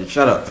you the question.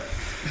 Shut up.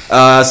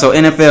 So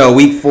NFL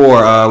Week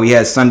 4, we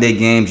had Sunday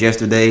games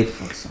yesterday.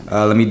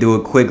 Let me do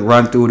a quick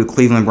run through. The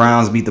Cleveland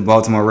Browns beat the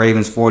Baltimore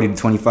Ravens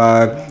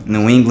 40-25.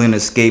 New England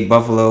escaped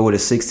Buffalo with a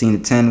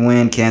 16-10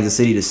 win. Kansas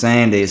City the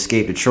same. They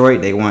escaped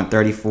Detroit. They won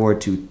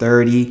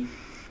 34-30.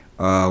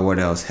 What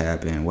else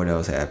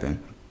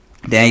happened?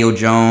 Daniel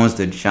Jones,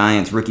 the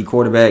Giants rookie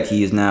quarterback,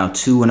 he is now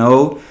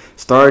 2-0.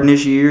 Starting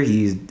this year,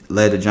 he's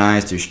led the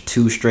Giants to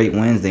 2 straight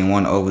wins. They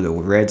won over the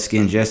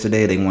Redskins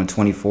yesterday. They won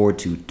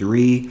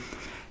 24-3.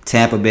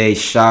 Tampa Bay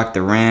shocked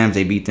the Rams.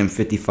 They beat them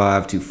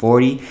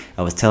 55-40.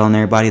 I was telling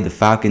everybody the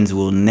Falcons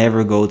will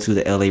never go to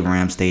the LA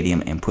Rams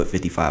Stadium and put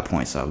 55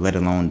 points up, let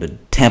alone the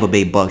Tampa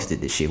Bay Bucks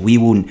did this shit. We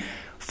would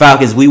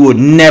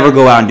never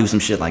go out and do some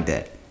shit like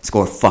that.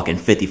 Score fucking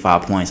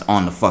 55 points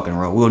on the fucking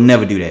road. We'll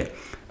never do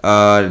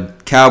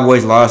that.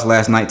 Cowboys lost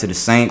last night to the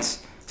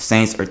Saints.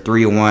 Saints are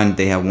 3-1.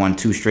 They have won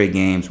 2 straight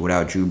games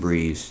without Drew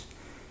Brees.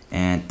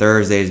 And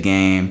Thursday's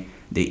game,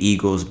 the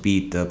Eagles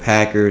beat the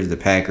Packers. The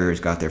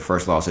Packers got their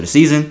first loss of the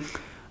season.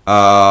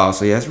 So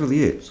yeah, that's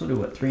really it. So they're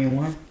what,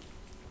 3-1?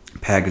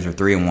 Packers are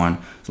 3-1.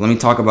 So let me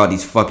talk about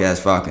these fuck ass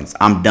Falcons.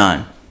 I'm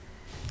done.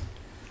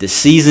 The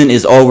season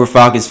is over,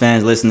 Falcons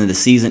fans. Listen, the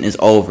season is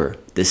over.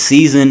 The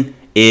season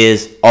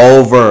is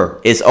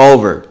over. It's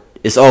over.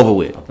 It's over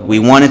with. We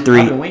 1-3.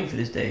 I've been waiting for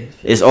this day.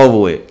 It's over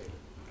with.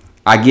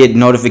 I get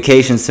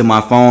notifications to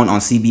my phone on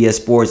CBS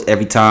Sports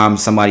every time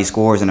somebody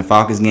scores in a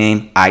Falcons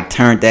game. I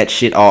turned that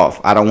shit off.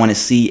 I don't want to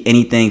see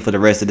anything for the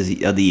rest of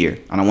the year.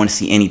 I don't want to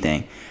see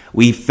anything.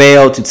 We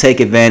failed to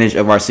take advantage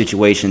of our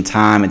situation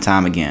time and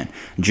time again.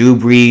 Drew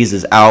Brees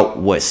is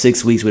out,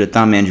 6 weeks with a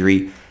thumb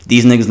injury.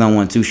 These niggas done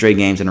won 2 straight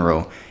games in a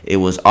row. It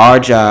was our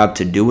job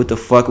to do what the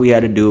fuck we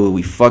had to do.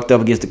 We fucked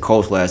up against the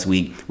Colts last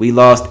week. We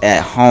lost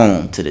at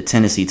home to the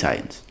Tennessee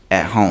Titans.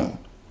 At home.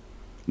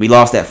 We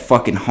lost at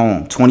fucking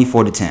home,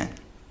 24-10.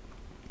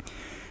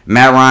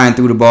 Matt Ryan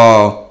threw the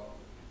ball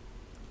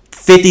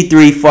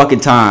 53 fucking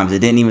times and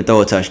didn't even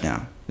throw a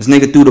touchdown. This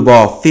nigga threw the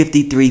ball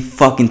 53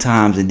 fucking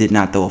times and did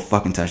not throw a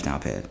fucking touchdown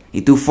pass. He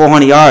threw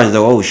 400 yards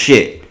though. Oh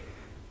shit.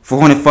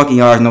 400 fucking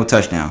yards, no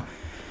touchdown.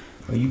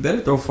 Well, you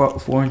better throw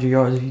 400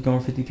 yards if you're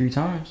going 53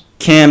 times.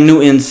 Cam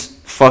Newton's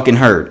fucking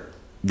hurt.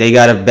 They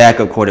got a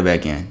backup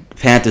quarterback in. The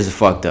Panthers are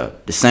fucked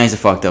up. The Saints are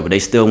fucked up, but they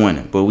still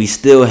winning. But we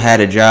still had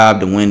a job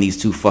to win these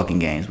 2 fucking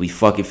games. We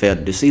fucking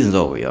failed. The season's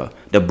over, y'all.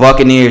 The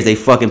Buccaneers, they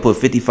fucking put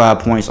 55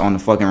 points on the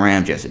fucking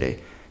Rams yesterday.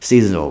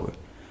 Season's over.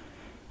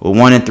 We're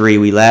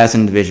 1-3. We last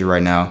in the division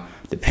right now.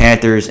 The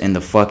Panthers and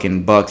the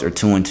fucking Bucks are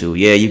 2-2.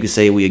 Yeah, you could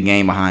say we a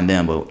game behind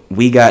them, but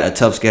we got a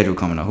tough schedule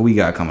coming up. Who we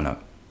got coming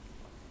up?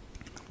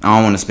 I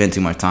don't want to spend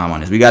too much time on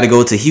this. We got to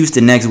go to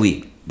Houston next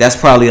week. That's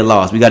probably a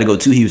loss. We got to go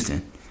to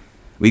Houston.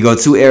 We go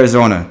to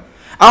Arizona.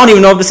 I don't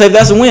even know if to say if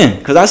that's a win,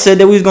 because I said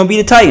that we was going to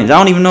beat the Titans. I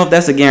don't even know if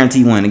that's a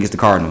guaranteed win against the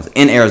Cardinals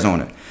in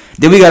Arizona.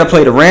 Then we got to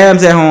play the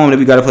Rams at home. Then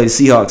we got to play the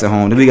Seahawks at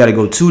home. Then we got to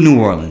go to New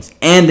Orleans.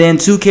 And then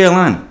to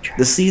Carolina.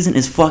 The season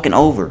is fucking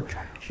over.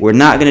 We're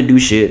not going to do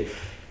shit.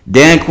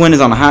 Dan Quinn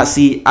is on the hot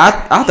seat. I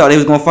thought they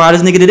was going to fire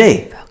this nigga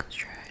today. Falcons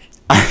trash.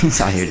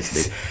 I hear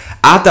this nigga.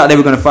 I thought they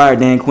were going to fire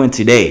Dan Quinn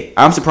today.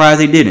 I'm surprised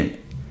they didn't.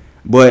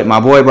 But my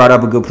boy brought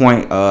up a good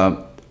point.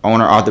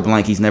 Owner Arthur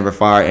Blank, he's never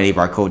fired any of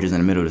our coaches in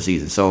the middle of the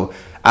season. So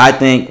I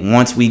think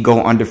once we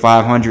go under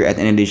 500 at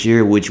the end of this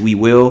year, which we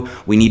will,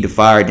 we need to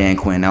fire Dan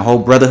Quinn. That whole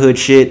brotherhood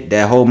shit,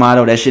 that whole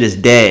motto, that shit is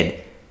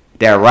dead.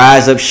 That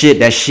rise up shit,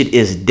 that shit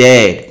is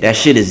dead. That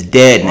shit is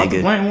dead,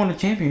 nigga. Why won a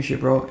championship,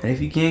 bro? And if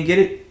you can't get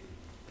it,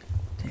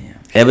 damn.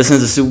 Ever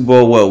since the Super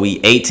Bowl, what, we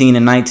 18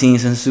 and 19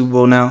 since the Super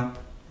Bowl now?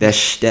 That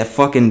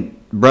fucking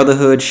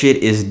brotherhood shit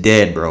is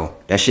dead, bro.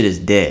 That shit is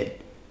dead.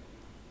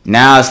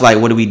 Now it's like,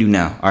 what do we do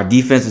now? Our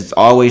defense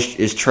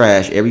is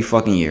trash every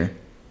fucking year.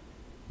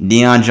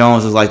 Deion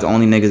Jones is like the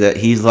only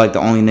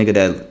nigga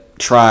that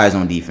tries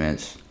on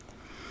defense.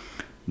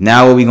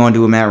 Now what we gonna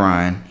do with Matt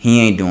Ryan? He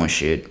ain't doing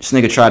shit. This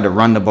nigga tried to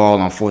run the ball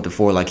on 4th and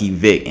 4 like he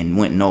Vic and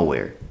went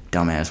nowhere.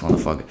 Dumbass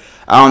motherfucker.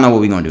 I don't know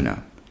what we gonna do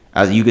now.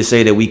 As you could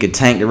say that we could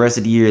tank the rest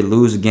of the year,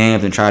 lose the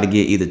games, and try to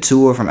get either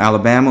Tua from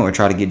Alabama or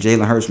try to get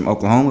Jalen Hurts from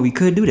Oklahoma. We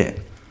could do that.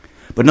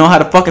 But know how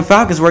the fucking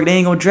Falcons work, they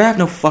ain't gonna draft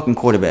no fucking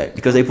quarterback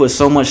because they put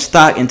so much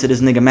stock into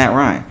this nigga Matt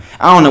Ryan.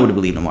 I don't know what to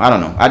believe no more. I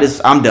don't know.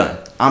 I'm done.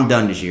 I'm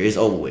done this year. It's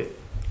over with.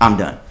 I'm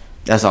done.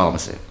 That's all I'm gonna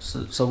say.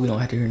 So we don't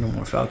have to hear no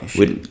more Falcon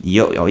shit.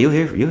 You'll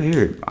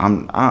hear it.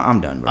 I'm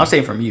done, bro. I'm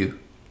saying from you.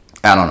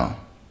 I don't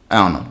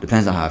know.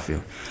 Depends on how I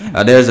feel.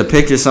 There's a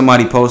picture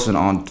somebody posted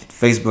on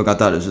Facebook. I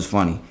thought this was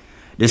funny.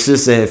 This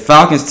just said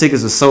Falcons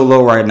tickets are so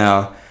low right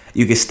now.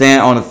 You can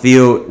stand on the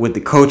field with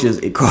the coaches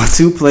and call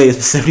 2 plays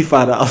for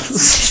 $75.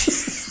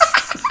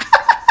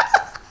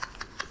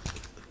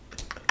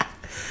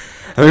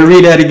 Let me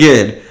read that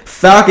again.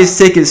 Falcons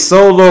tickets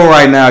so low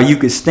right now. You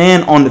can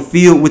stand on the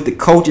field with the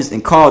coaches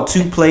and call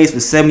 2 plays for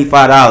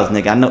 $75,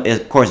 nigga. I know,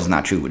 of course, it's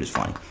not true, but it's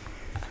funny.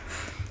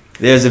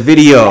 There's a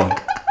video.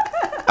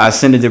 I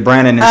sent it to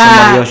Brandon and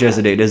somebody else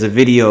yesterday. There's a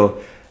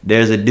video.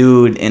 There's a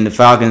dude in the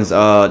Falcons,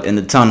 in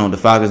the tunnel. The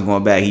Falcons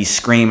going back. He's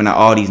screaming at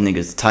all these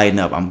niggas to tighten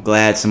up. I'm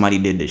glad somebody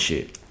did this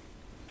shit.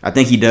 I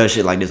think he does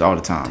shit like this all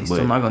the time. He's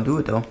still not gonna do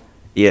it though.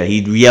 Yeah,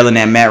 he yelling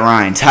at Matt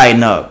Ryan,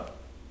 tighten up.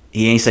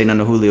 He ain't saying nothing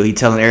to Julio. He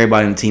telling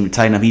everybody in the team to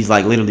tighten up. He's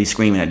like literally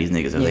screaming at these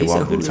niggas as they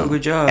walk through the tunnel.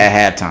 Good job.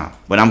 At halftime.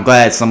 But I'm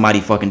glad somebody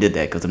fucking did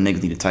that because the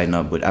niggas need to tighten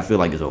up. But I feel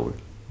like it's over.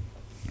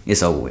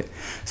 It's over with.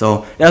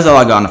 So that's all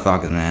I got on the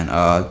Falcons,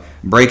 man.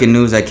 Breaking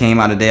news that came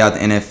out today out the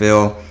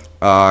NFL.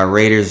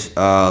 Raiders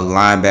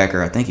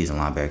linebacker, I think he's a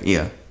linebacker.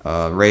 Yeah.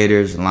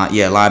 Raiders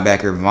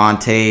linebacker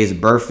Vontaze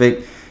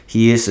Burfict.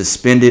 He is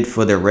suspended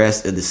for the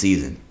rest of the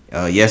season.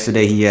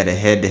 Yesterday he had a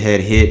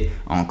head-to-head hit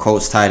on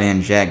Colts tight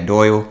end Jack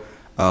Doyle.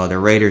 The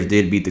Raiders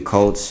did beat the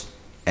Colts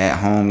at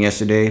home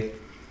yesterday.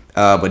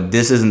 But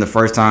this isn't the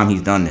first time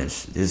he's done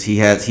this.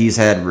 He's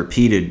had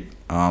repeated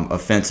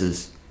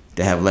offenses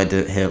that have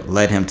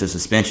led him to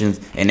suspensions.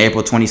 In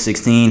April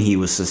 2016, he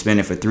was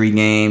suspended for 3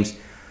 games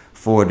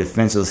for a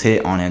defenseless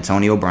hit on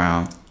Antonio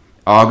Brown.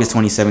 August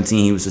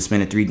 2017, he was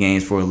suspended 3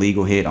 games for a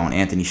illegal hit on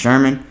Anthony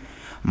Sherman.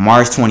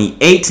 March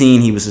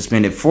 2018, he was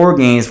suspended 4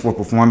 games for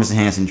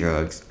performance-enhancing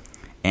drugs.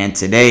 And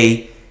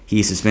today,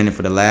 he's suspended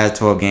for the last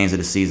 12 games of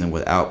the season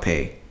without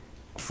pay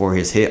for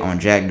his hit on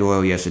Jack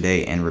Doyle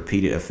yesterday and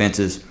repeated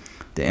offenses.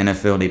 The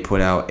NFL, they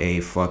put out a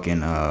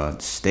fucking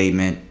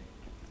statement.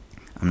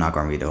 I'm not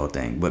going to read the whole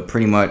thing, but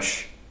pretty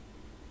much,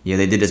 yeah,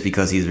 they did this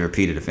because he's a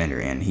repeated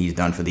offender and he's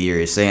done for the year.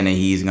 It's saying that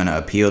he's going to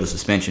appeal the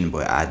suspension,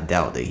 but I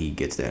doubt that he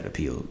gets that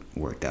appeal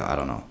worked out. I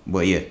don't know.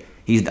 But yeah,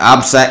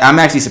 I'm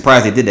actually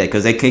surprised they did that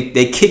because they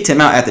kicked him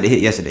out after the hit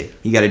yesterday.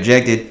 He got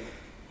ejected,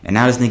 and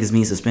now this nigga's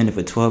being suspended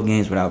for 12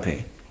 games without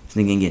pay. This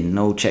nigga ain't getting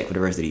no check for the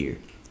rest of the year.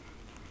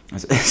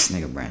 That's this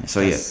nigga Brandon.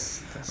 So yeah,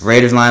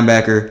 Raiders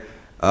linebacker,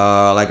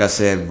 like I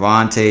said,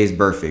 Vontaze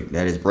Burfict.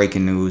 That is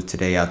breaking news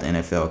today out the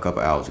NFL a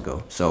couple hours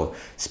ago. So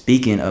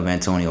speaking of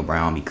Antonio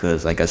Brown,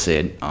 because like I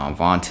said,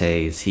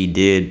 Vontaze, he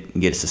did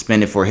get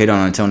suspended for a hit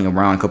on Antonio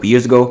Brown a couple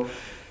years ago.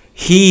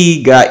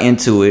 He got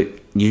into it.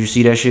 Did you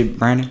see that shit,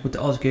 Brandon? With the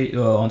Allsgate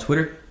on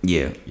Twitter?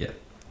 Yeah. Yeah.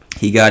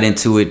 He got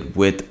into it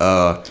with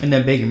and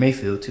then Baker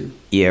Mayfield too.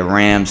 Yeah,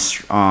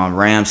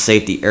 Rams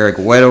safety Eric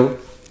Weddle.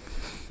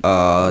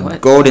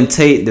 Golden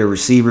Tate, the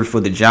receiver for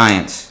the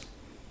Giants,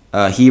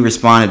 he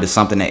responded to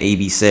something that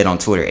AB said on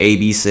Twitter.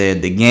 AB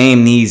said, "The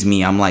game needs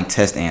me. I'm like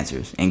test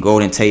answers." And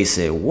Golden Tate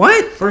said,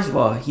 "What?" First of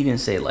all, he didn't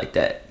say it like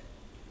that.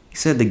 He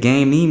said, "The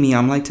game need me.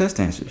 I'm like test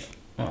answers."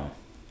 Oh.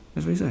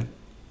 That's what he said.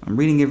 I'm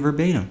reading it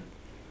verbatim.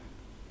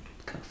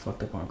 Kind of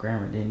fucked up on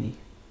grammar, didn't he?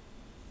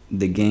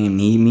 The game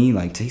need me.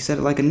 Like, he said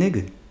it like a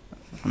nigga.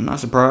 I'm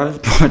not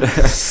surprised.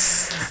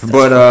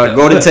 But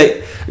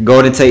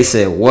Golden Tate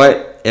said,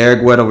 "What?"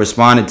 Eric Weddle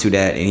responded to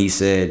that, and he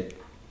said,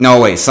 "No,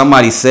 wait,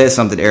 somebody said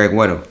something to Eric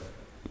Weddle.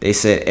 They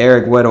said,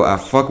 Eric Weddle, I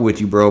fuck with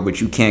you, bro,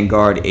 but you can't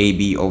guard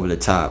AB over the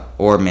top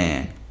or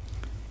man."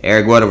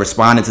 Eric Weddle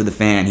responded to the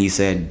fan. He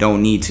said,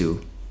 "Don't need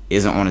to.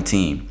 Isn't on a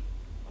team."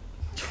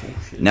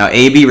 Now,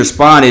 AB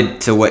responded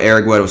to what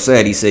Eric Weddle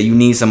said. He said, "You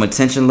need some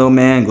attention, little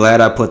man.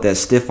 Glad I put that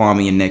stiff arm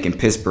in your neck in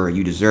Pittsburgh.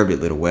 You deserved it,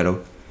 little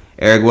Weddle."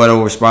 Eric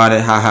Weddle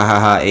responded, "Ha ha ha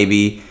ha,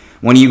 AB.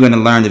 When are you going to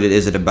learn that it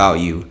isn't about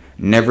you?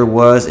 Never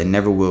was and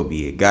never will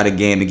be. Got a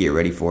game to get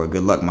ready for.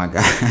 Good luck, my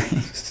guy."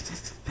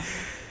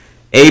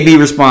 AB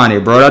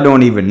responded, "Bro, I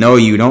don't even know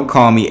you. Don't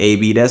call me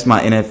AB. That's my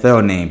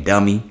NFL name,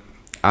 dummy.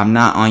 I'm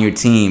not on your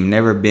team.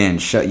 Never been.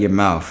 Shut your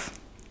mouth.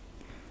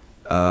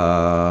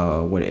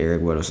 What did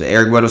Eric Weddle say?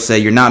 Eric Weddle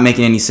said, "You're not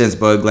making any sense,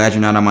 bud. Glad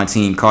you're not on my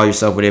team. Call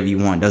yourself whatever you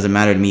want. Doesn't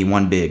matter to me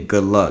one bit.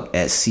 Good luck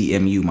at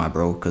CMU, my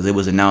bro." Because it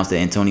was announced that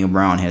Antonio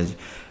Brown has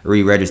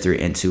re-registered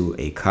into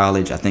a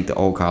college. I think the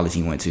old college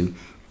he went to.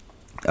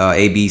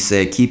 AB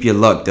said, "Keep your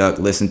luck, Duck.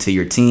 Listen to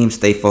your team.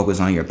 Stay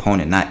focused on your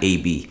opponent, not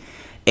AB.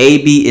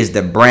 AB is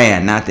the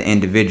brand, not the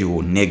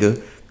individual,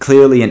 nigga."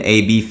 Clearly an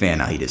AB fan.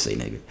 Now he did say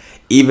nigga.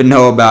 Even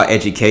know about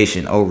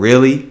education. Oh,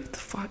 really? What the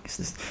fuck is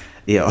this?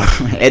 Yo,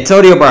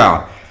 Antonio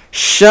Brown,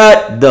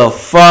 shut the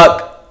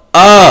fuck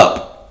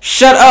up.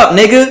 Shut up,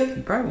 nigga.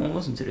 He probably won't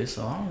listen to this,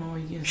 so I don't know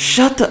what he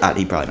gets.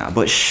 He probably not,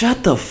 but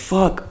shut the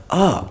fuck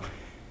up.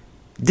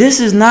 This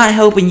is not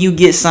helping you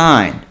get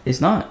signed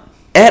It's not.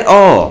 at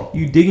all.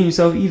 You digging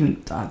yourself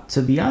even,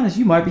 to be honest,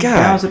 you might be God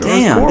down to the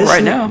damn, earth this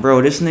right now.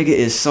 bro, this nigga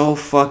is so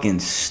fucking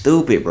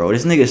stupid, bro.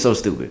 This nigga is so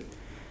stupid.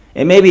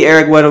 And maybe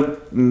Eric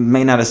Weddle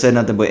may not have said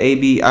nothing, but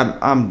AB,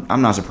 I'm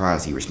not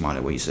surprised he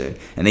responded what he said.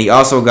 And he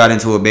also got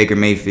into a Baker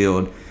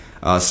Mayfield.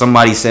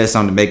 Somebody said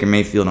something to Baker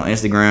Mayfield on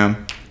Instagram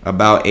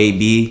about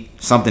AB.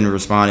 Something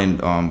responding,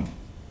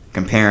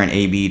 comparing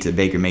AB to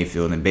Baker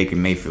Mayfield, and Baker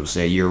Mayfield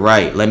said, "You're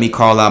right. Let me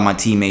call out my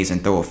teammates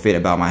and throw a fit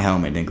about my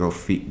helmet, then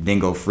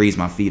go freeze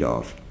my feet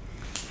off."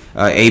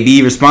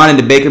 AB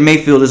responded to Baker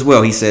Mayfield as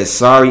well. He says,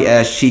 "Sorry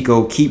ass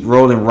Chico, keep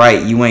rolling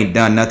right. You ain't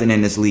done nothing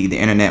in this league. The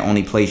internet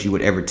only place you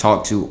would ever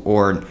talk to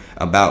or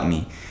about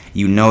me.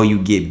 You know you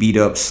get beat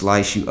up,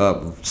 slice you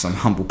up with some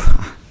humble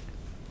pie."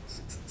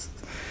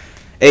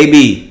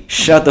 AB,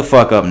 shut the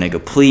fuck up,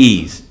 nigga.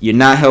 Please. You're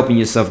not helping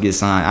yourself get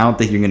signed. I don't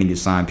think you're going to get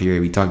signed, period.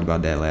 We talked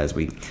about that last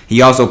week.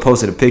 He also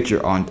posted a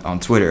picture on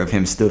Twitter of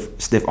him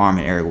stiff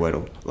arming Eric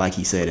Weddle, like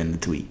he said in the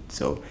tweet.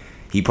 So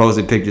he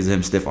posted pictures of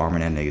him stiff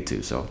arming that nigga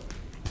too. So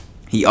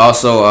he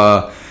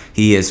also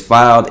he has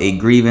filed a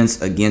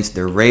grievance against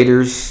the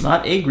Raiders.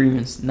 Not a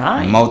grievance,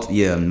 9.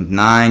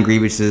 9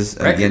 grievances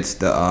against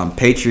the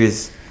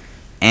Patriots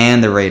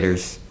and the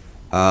Raiders.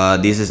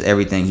 This is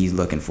everything he's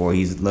looking for.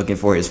 He's looking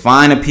for his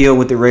fine appeal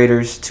with the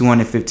Raiders,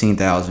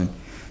 $215,000.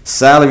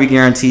 Salary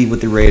guaranteed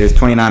with the Raiders,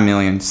 $29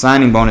 million.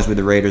 Signing bonus with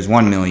the Raiders,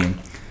 $1 million.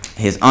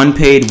 His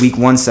unpaid Week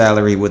 1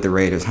 salary with the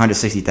Raiders,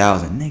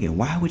 $160,000. Nigga,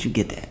 why would you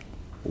get that?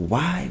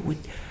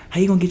 How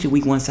you gonna get your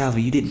Week 1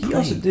 salary? You didn't play. He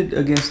also did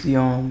against the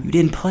You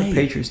didn't play. the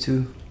Patriots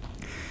too.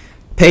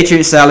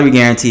 Patriots salary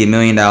guarantee $1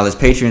 million.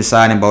 Patriots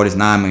signing bonus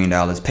 $9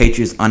 million.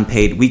 Patriots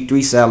unpaid Week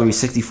 3 salary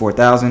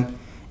 $64,000,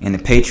 and the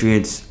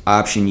Patriots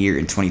option year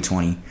in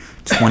 2020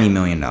 $20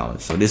 million.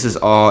 So this is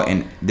all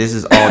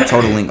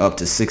totaling up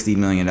to $60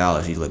 million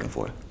he's looking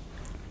for.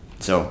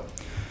 So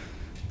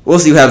we'll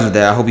see what happens with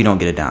that. I hope you don't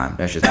get a dime.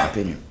 That's just my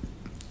opinion.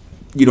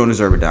 You don't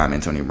deserve a dime,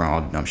 Antonio Brown.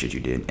 All the dumb shit you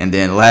did. And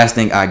then the last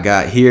thing I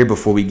got here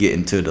before we get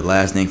into the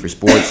last thing for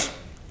sports.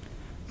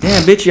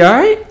 Damn, bitch, you all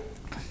right?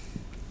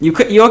 You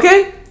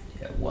okay?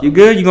 Yeah, You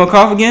good? You gonna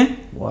cough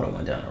again? Water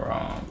went down the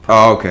wrong.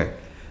 Oh, okay.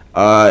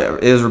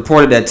 It was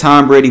reported that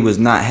Tom Brady was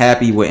not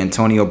happy with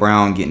Antonio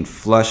Brown getting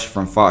flushed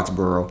from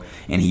Foxborough,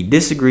 and he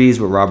disagrees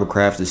with Robert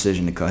Kraft's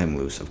decision to cut him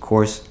loose. Of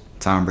course,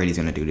 Tom Brady's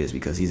gonna do this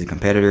because he's a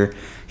competitor.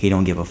 He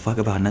don't give a fuck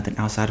about nothing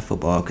outside of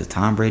football because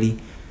Tom Brady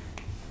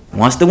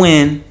wants to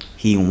win.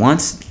 He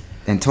wants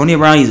Antonio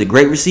Brown. He's a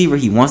great receiver.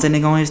 He wants that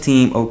nigga on his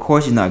team. Of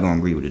course, he's not gonna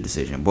agree with the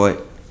decision,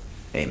 but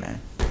hey, man,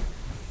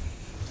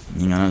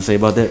 you know what I'm saying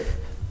about that?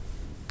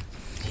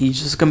 He's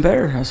just a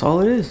competitor. That's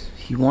all it is.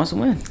 He wants to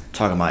win.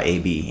 Talking about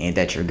AB, ain't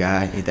that your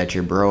guy? Ain't that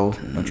your bro?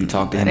 Don't you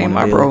talk to him? That ain't on the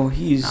my bill? bro.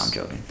 He's Nah, I'm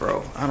joking,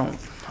 bro. I don't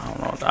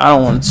know. I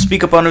don't want to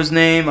speak up under his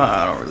name.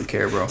 I don't really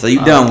care, bro. So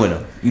you done with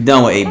him? You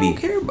done with AB? I don't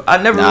care.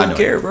 I never really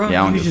care, bro.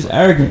 Yeah, I don't He's give a just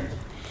fuck. arrogant.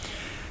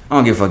 I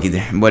don't give a fuck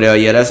either. But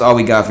yeah, that's all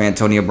we got for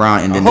Antonio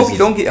Brown. And I then hope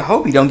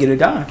he don't get a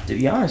dime. To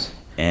be honest,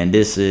 And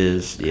this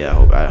is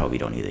I hope he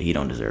don't either. He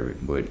don't deserve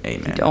it. But hey,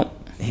 man, he don't.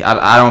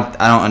 I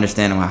don't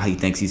understand how he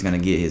thinks he's gonna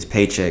get his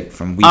paycheck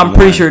from week. I'm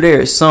pretty one. sure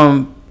there is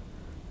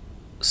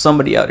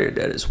somebody out there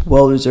that is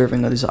well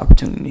deserving of this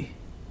opportunity.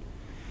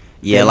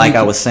 Yeah, that like he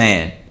I could- was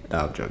saying. No,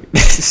 I'm joking.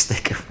 This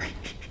nigga right.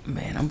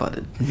 Man, I'm about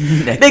to.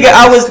 Nigga,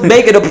 I was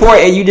making a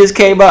point and you just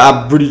came out.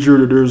 I'm pretty sure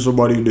that there's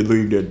somebody in the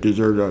league that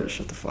deserves that.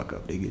 Shut the fuck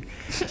up, nigga.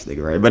 This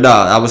nigga right. But no,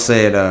 I was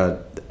saying,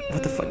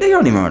 what the fuck? They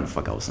don't even remember what the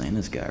fuck I was saying.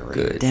 This guy right.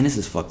 Good. Damn, this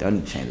is fucked up. I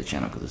need to change the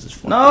channel because this is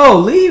fucked up. No,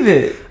 leave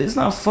it. It's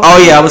not fucking.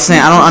 Oh yeah, I was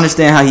saying I don't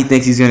understand how he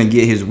thinks he's gonna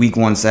get his week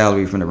 1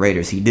 salary from the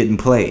Raiders. He didn't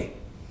play.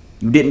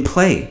 You didn't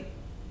play.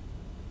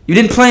 You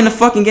didn't play in the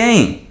fucking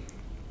game.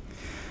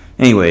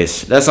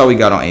 Anyways, that's all we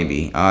got on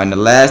AB. And the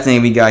last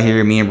thing we got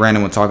here, me and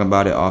Brandon were talking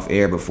about it off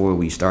air before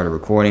we started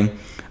recording.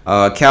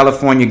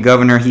 California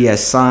governor, he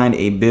has signed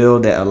a bill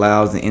that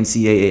allows the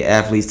NCAA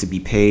athletes to be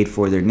paid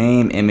for their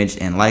name, image,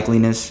 and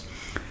likeliness.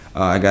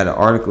 I got an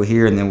article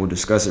here, and then we'll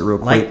discuss it real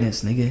quick.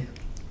 Likeness, nigga.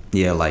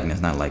 Yeah,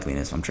 likeness, not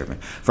likeliness. I'm tripping.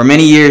 For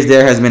many years,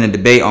 there has been a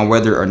debate on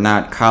whether or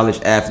not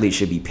college athletes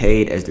should be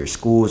paid as their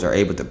schools are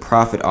able to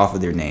profit off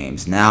of their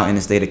names. Now, in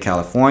the state of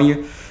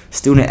California,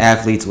 Student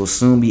athletes will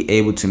soon be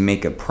able to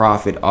make a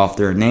profit off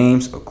their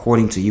names,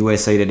 according to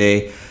USA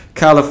Today.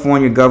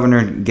 California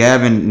Governor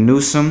Gavin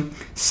Newsom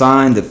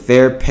signed the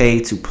Fair Pay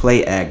to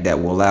Play Act that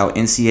will allow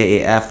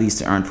NCAA athletes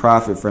to earn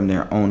profit from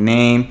their own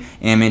name,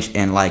 image,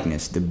 and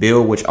likeness. The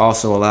bill, which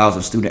also allows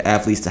the student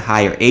athletes to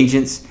hire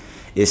agents,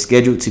 is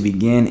scheduled to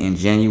begin in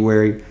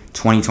January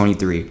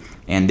 2023.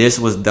 And this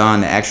was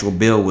done, the actual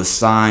bill was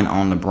signed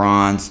on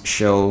LeBron's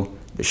show,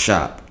 The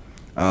Shop.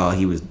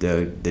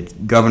 The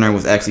governor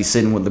was actually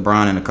sitting with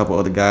LeBron and a couple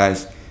other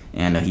guys,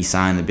 and he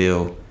signed the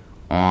bill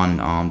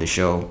on the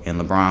show. And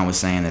LeBron was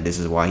saying that this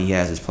is why he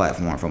has his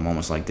platform for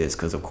moments like this,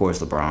 because of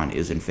course LeBron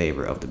is in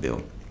favor of the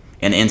bill,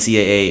 and the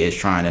NCAA is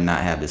trying to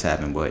not have this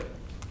happen. But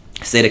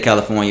state of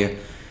California,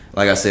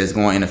 like I said, it's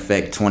going in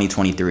effect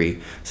 2023.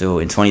 So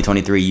in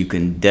 2023,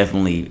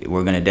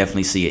 we're gonna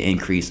definitely see an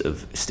increase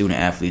of student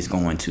athletes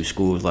going to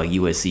schools like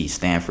USC,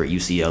 Stanford,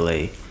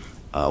 UCLA.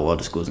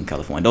 The schools in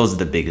California. Those are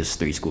the biggest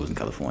 3 schools in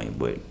California,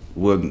 but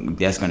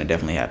that's going to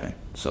definitely happen.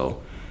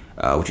 So,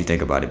 what you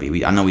think about it,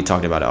 B? I know we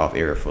talked about it off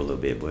air for a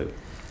little bit, but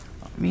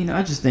I mean,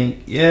 I just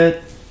think,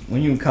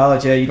 when you're in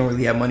college, you don't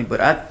really have money, but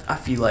I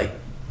feel like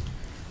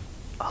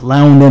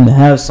allowing them to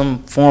have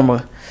some form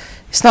of,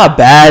 it's not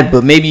bad,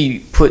 but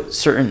maybe put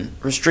certain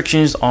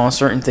restrictions on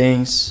certain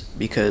things,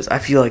 because I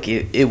feel like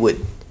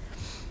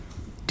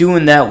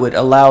doing that would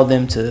allow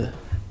them to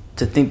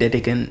think that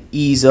they can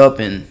ease up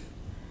and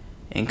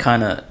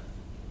kind of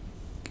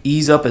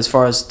ease up as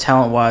far as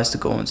talent-wise to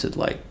go into,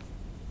 like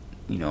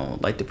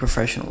the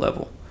professional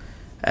level.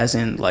 As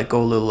in, like,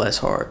 go a little less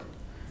hard.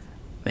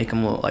 Make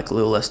them look like a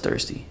little less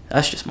thirsty.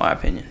 That's just my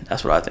opinion.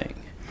 That's what I think.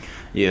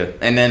 Yeah,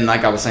 and then,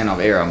 like I was saying off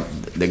air,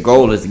 the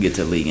goal is to get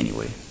to the league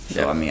anyway.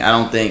 So, yeah.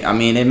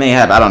 It may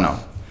happen. I don't know.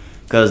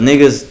 Because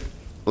niggas,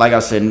 like I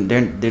said,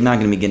 they're not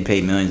going to be getting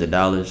paid millions of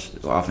dollars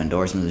off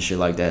endorsements and shit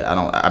like that. I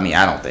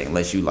don't think.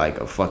 Unless you, like,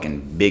 a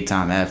fucking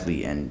big-time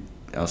athlete and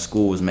a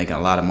school is making a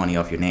lot of money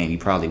off your name, you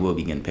probably will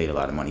be getting paid a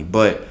lot of money.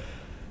 But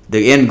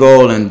the end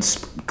goal in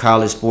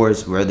college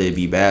sports, whether it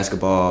be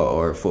basketball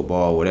or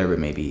football, whatever it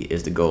may be,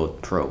 is to go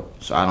pro.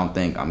 So I don't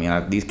think,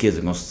 these kids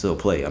are going to still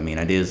play.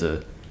 It is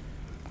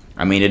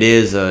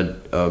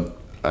a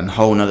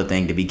whole nother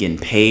thing to be getting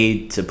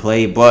paid to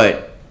play,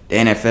 but the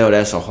NFL,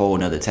 that's a whole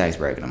nother tax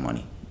bracket of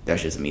money.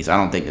 That's just me. So I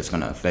don't think it's going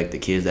to affect the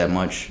kids that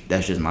much.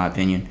 That's just my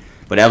opinion.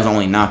 But that was the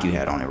only knock you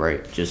had on it,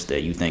 right? Just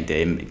that you think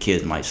that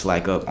kids might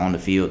slack up on the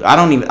field. I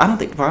don't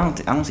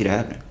see that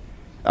happening.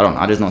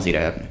 I just don't see that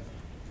happening.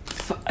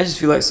 I just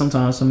feel like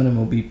sometimes some of them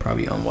will be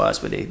probably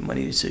unwise with their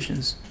money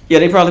decisions. Yeah,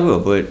 they probably will.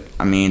 But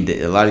a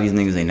lot of these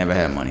niggas, they never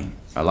had money.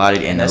 A lot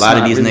of these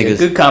really niggas. A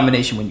good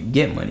combination when you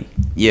get money.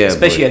 Yeah,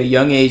 especially at a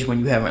young age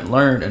when you haven't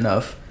learned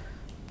enough.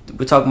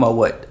 We're talking about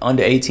what,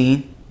 under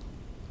 18?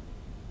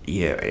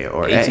 Yeah,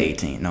 or 18. At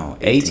 18. No,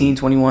 18,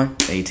 21.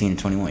 18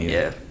 to 21.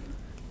 Yeah.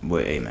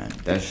 But hey, man,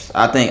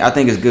 I think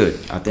it's good.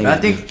 I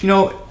think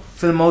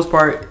for the most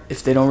part,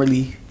 if they don't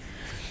really,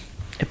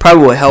 it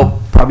probably will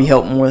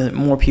help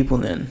more people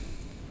than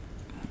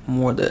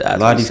more the athletes. A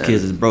lot of these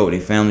kids is broke. Their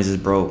families is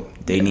broke.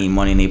 They need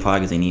money in their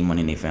pockets. They need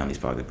money in their families'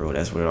 pockets, bro.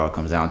 That's what it all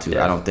comes down to.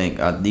 Yeah. I don't think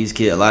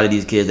a lot of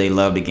these kids, they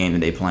love the game that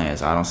they playing.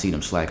 So I don't see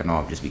them slacking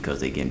off just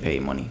because they getting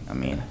paid money. In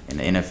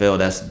the NFL,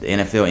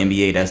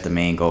 NBA, that's the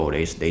main goal.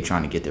 They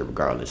trying to get there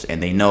regardless,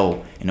 and they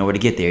know in order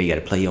to get there, you got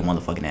to play your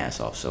motherfucking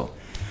ass off. So.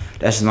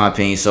 That's just my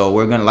opinion. So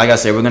we're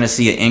gonna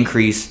see an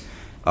increase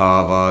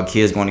of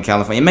kids going to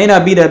California. It may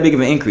not be that big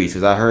of an increase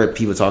because I heard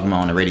people talking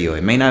about on the radio.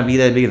 It may not be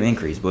that big of an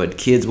increase, but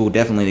kids will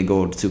definitely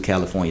go to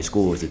California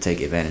schools to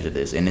take advantage of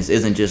this. And this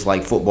isn't just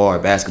like football or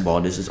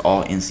basketball. This is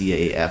all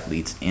NCAA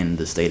athletes in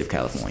the state of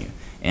California.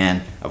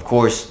 And of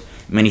course,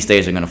 many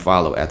states are gonna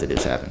follow after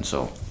this happens.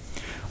 So,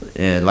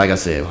 like I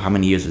said, how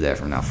many years is that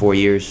from now? 4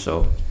 years.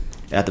 So.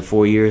 After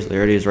 4 years,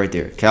 there it is right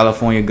there.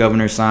 California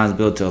governor signs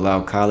bill to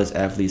allow college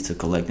athletes to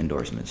collect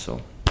endorsements.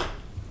 So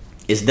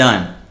it's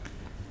done.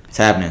 It's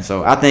happening.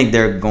 So I think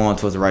they're going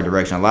towards the right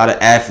direction. A lot of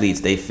athletes,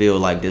 they feel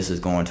like this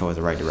is going towards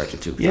the right direction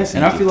too. Yes,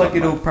 and I feel like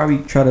it'll probably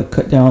try to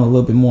cut down a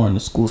little bit more on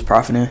the schools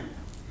profiting.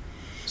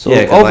 So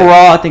yeah,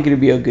 overall, I think it'll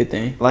be a good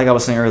thing. Like I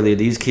was saying earlier,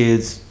 these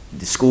kids,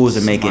 the schools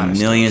are making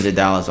millions of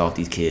dollars off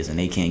these kids, and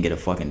they can't get a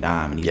fucking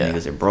dime. And these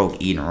niggas are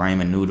broke, eating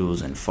ramen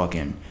noodles and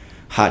fucking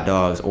hot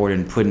dogs,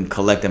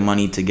 collecting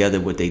money together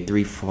with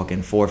their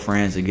 4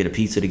 friends to get a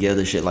pizza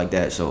together, shit like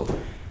that. So,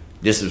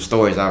 just some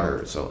stories I've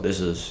heard. So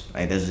this is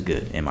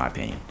good in my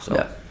opinion.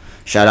 So,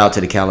 shout out to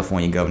the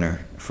California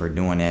governor for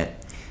doing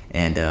that.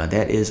 And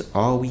that is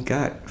all we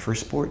got for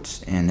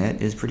sports, and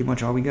that is pretty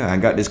much all we got. I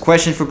got this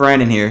question for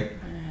Brandon here.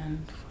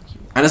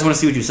 I just want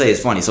to see what you say. It's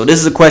funny. So this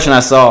is a question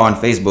I saw on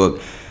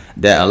Facebook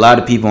that a lot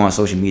of people on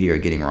social media are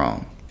getting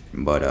wrong,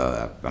 but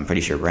I'm pretty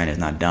sure Brandon's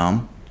not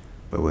dumb.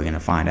 But we're going to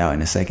find out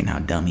in a second how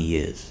dumb he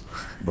is.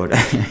 But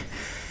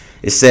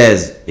it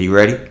says, are you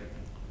ready?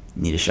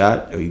 Need a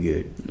shot? Or are you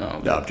good? No,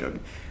 I'm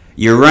joking.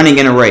 You're running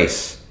in a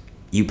race.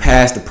 You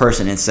pass the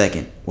person in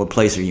second. What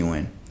place are you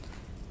in?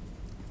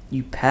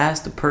 You pass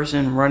the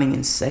person running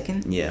in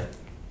second? Yeah.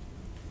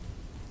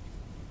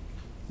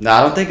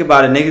 Nah, don't think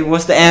about it, nigga.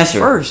 What's the answer?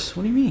 First.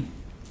 What do you mean?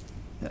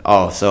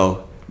 Oh,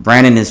 so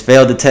Brandon has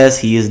failed the test.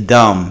 He is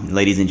dumb,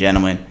 ladies and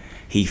gentlemen.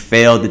 He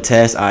failed the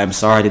test. I am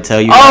sorry to tell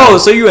you. Oh,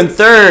 so you in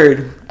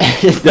third?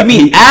 You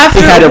mean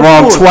after? He had it or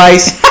wrong before?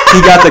 twice.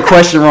 He got the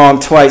question wrong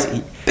twice.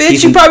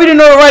 Bitch, you probably didn't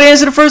know the right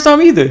answer the first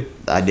time either.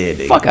 I did.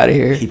 Nigga. Fuck outta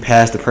here. He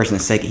passed the person in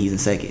second. He's in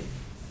second.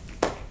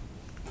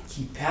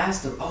 He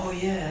passed him. Oh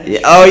yeah. Yeah.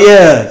 Oh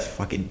yeah.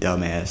 Fucking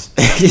dumbass.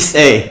 Just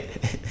hey.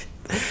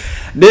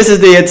 This is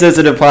the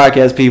Insensitive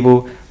Podcast,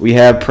 people. We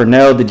have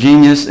Pernell the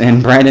genius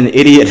and Brandon the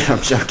idiot.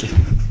 I'm joking.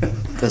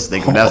 That's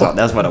what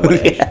I want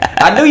to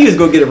ask. I knew you was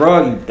gonna get it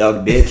wrong, you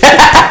dumb bitch.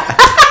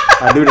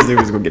 I knew this nigga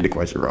was gonna get the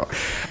question wrong.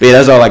 But yeah,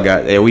 that's all I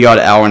got. Yeah, we are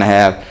the hour and a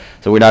half,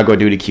 so we're not gonna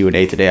do the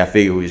Q&A today. I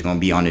figured we was gonna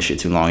be on this shit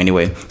too long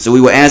anyway. So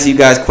we will answer you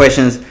guys'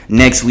 questions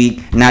next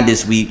week, not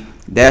this week.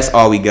 That's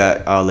all we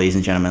got, ladies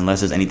and gentlemen.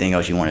 Unless there's anything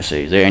else you want to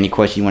say. Is there any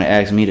question you want to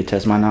ask me to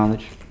test my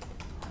knowledge?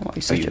 Why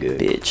you such you a good?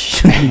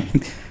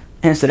 bitch?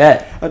 Answer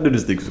that. I knew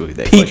this nigga was gonna get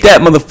that Peep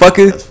question. that,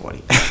 motherfucker. That's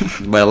funny.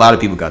 But a lot of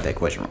people got that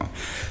question wrong.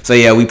 So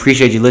yeah, we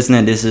appreciate you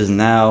listening. This is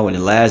now, and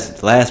the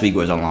last week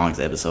was our longest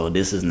episode.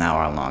 This is now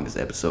our longest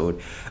episode.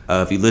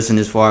 If you listen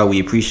this far, we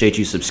appreciate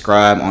you.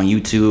 Subscribe on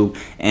YouTube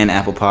and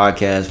Apple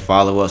Podcasts.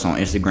 Follow us on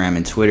Instagram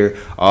and Twitter.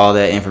 All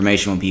that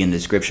information will be in the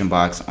description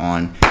box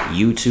on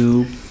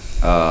YouTube.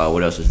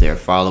 What else is there?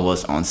 Follow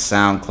us on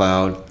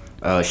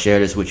SoundCloud. Share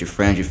this with your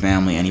friends, your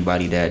family,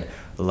 anybody that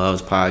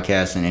loves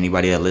podcasts and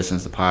anybody that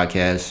listens to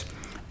podcasts.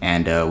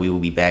 And we will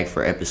be back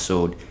for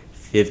episode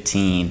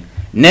 15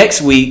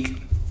 next week.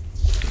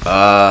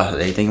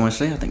 Anything you want to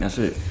say? I think that's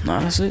it. No,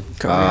 that's it.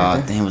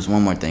 There was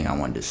one more thing I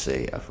wanted to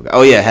say. I forgot.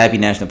 Oh yeah, Happy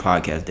National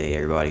Podcast Day,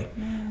 everybody.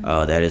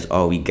 That is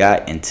all we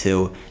got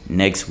until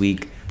next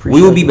week.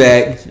 We will be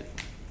back.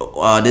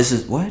 This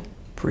is what?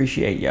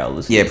 Appreciate y'all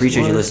listening. Yeah,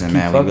 appreciate you listening,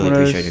 man. We really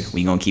appreciate it. it.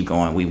 We gonna keep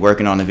going. We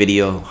working on the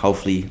video.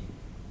 Hopefully,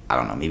 I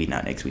don't know. Maybe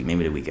not next week.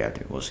 Maybe the week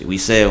after. We'll see. We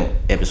said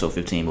episode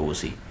 15, but we'll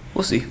see.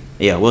 We'll see.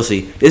 Yeah, we'll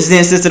see. This is the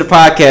Insensitive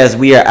Podcast.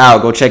 We are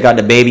out. Go check out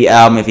the Baby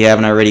album if you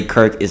haven't already.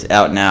 Kirk is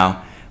out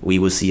now. We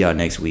will see y'all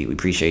next week. We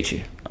appreciate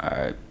you. All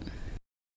right.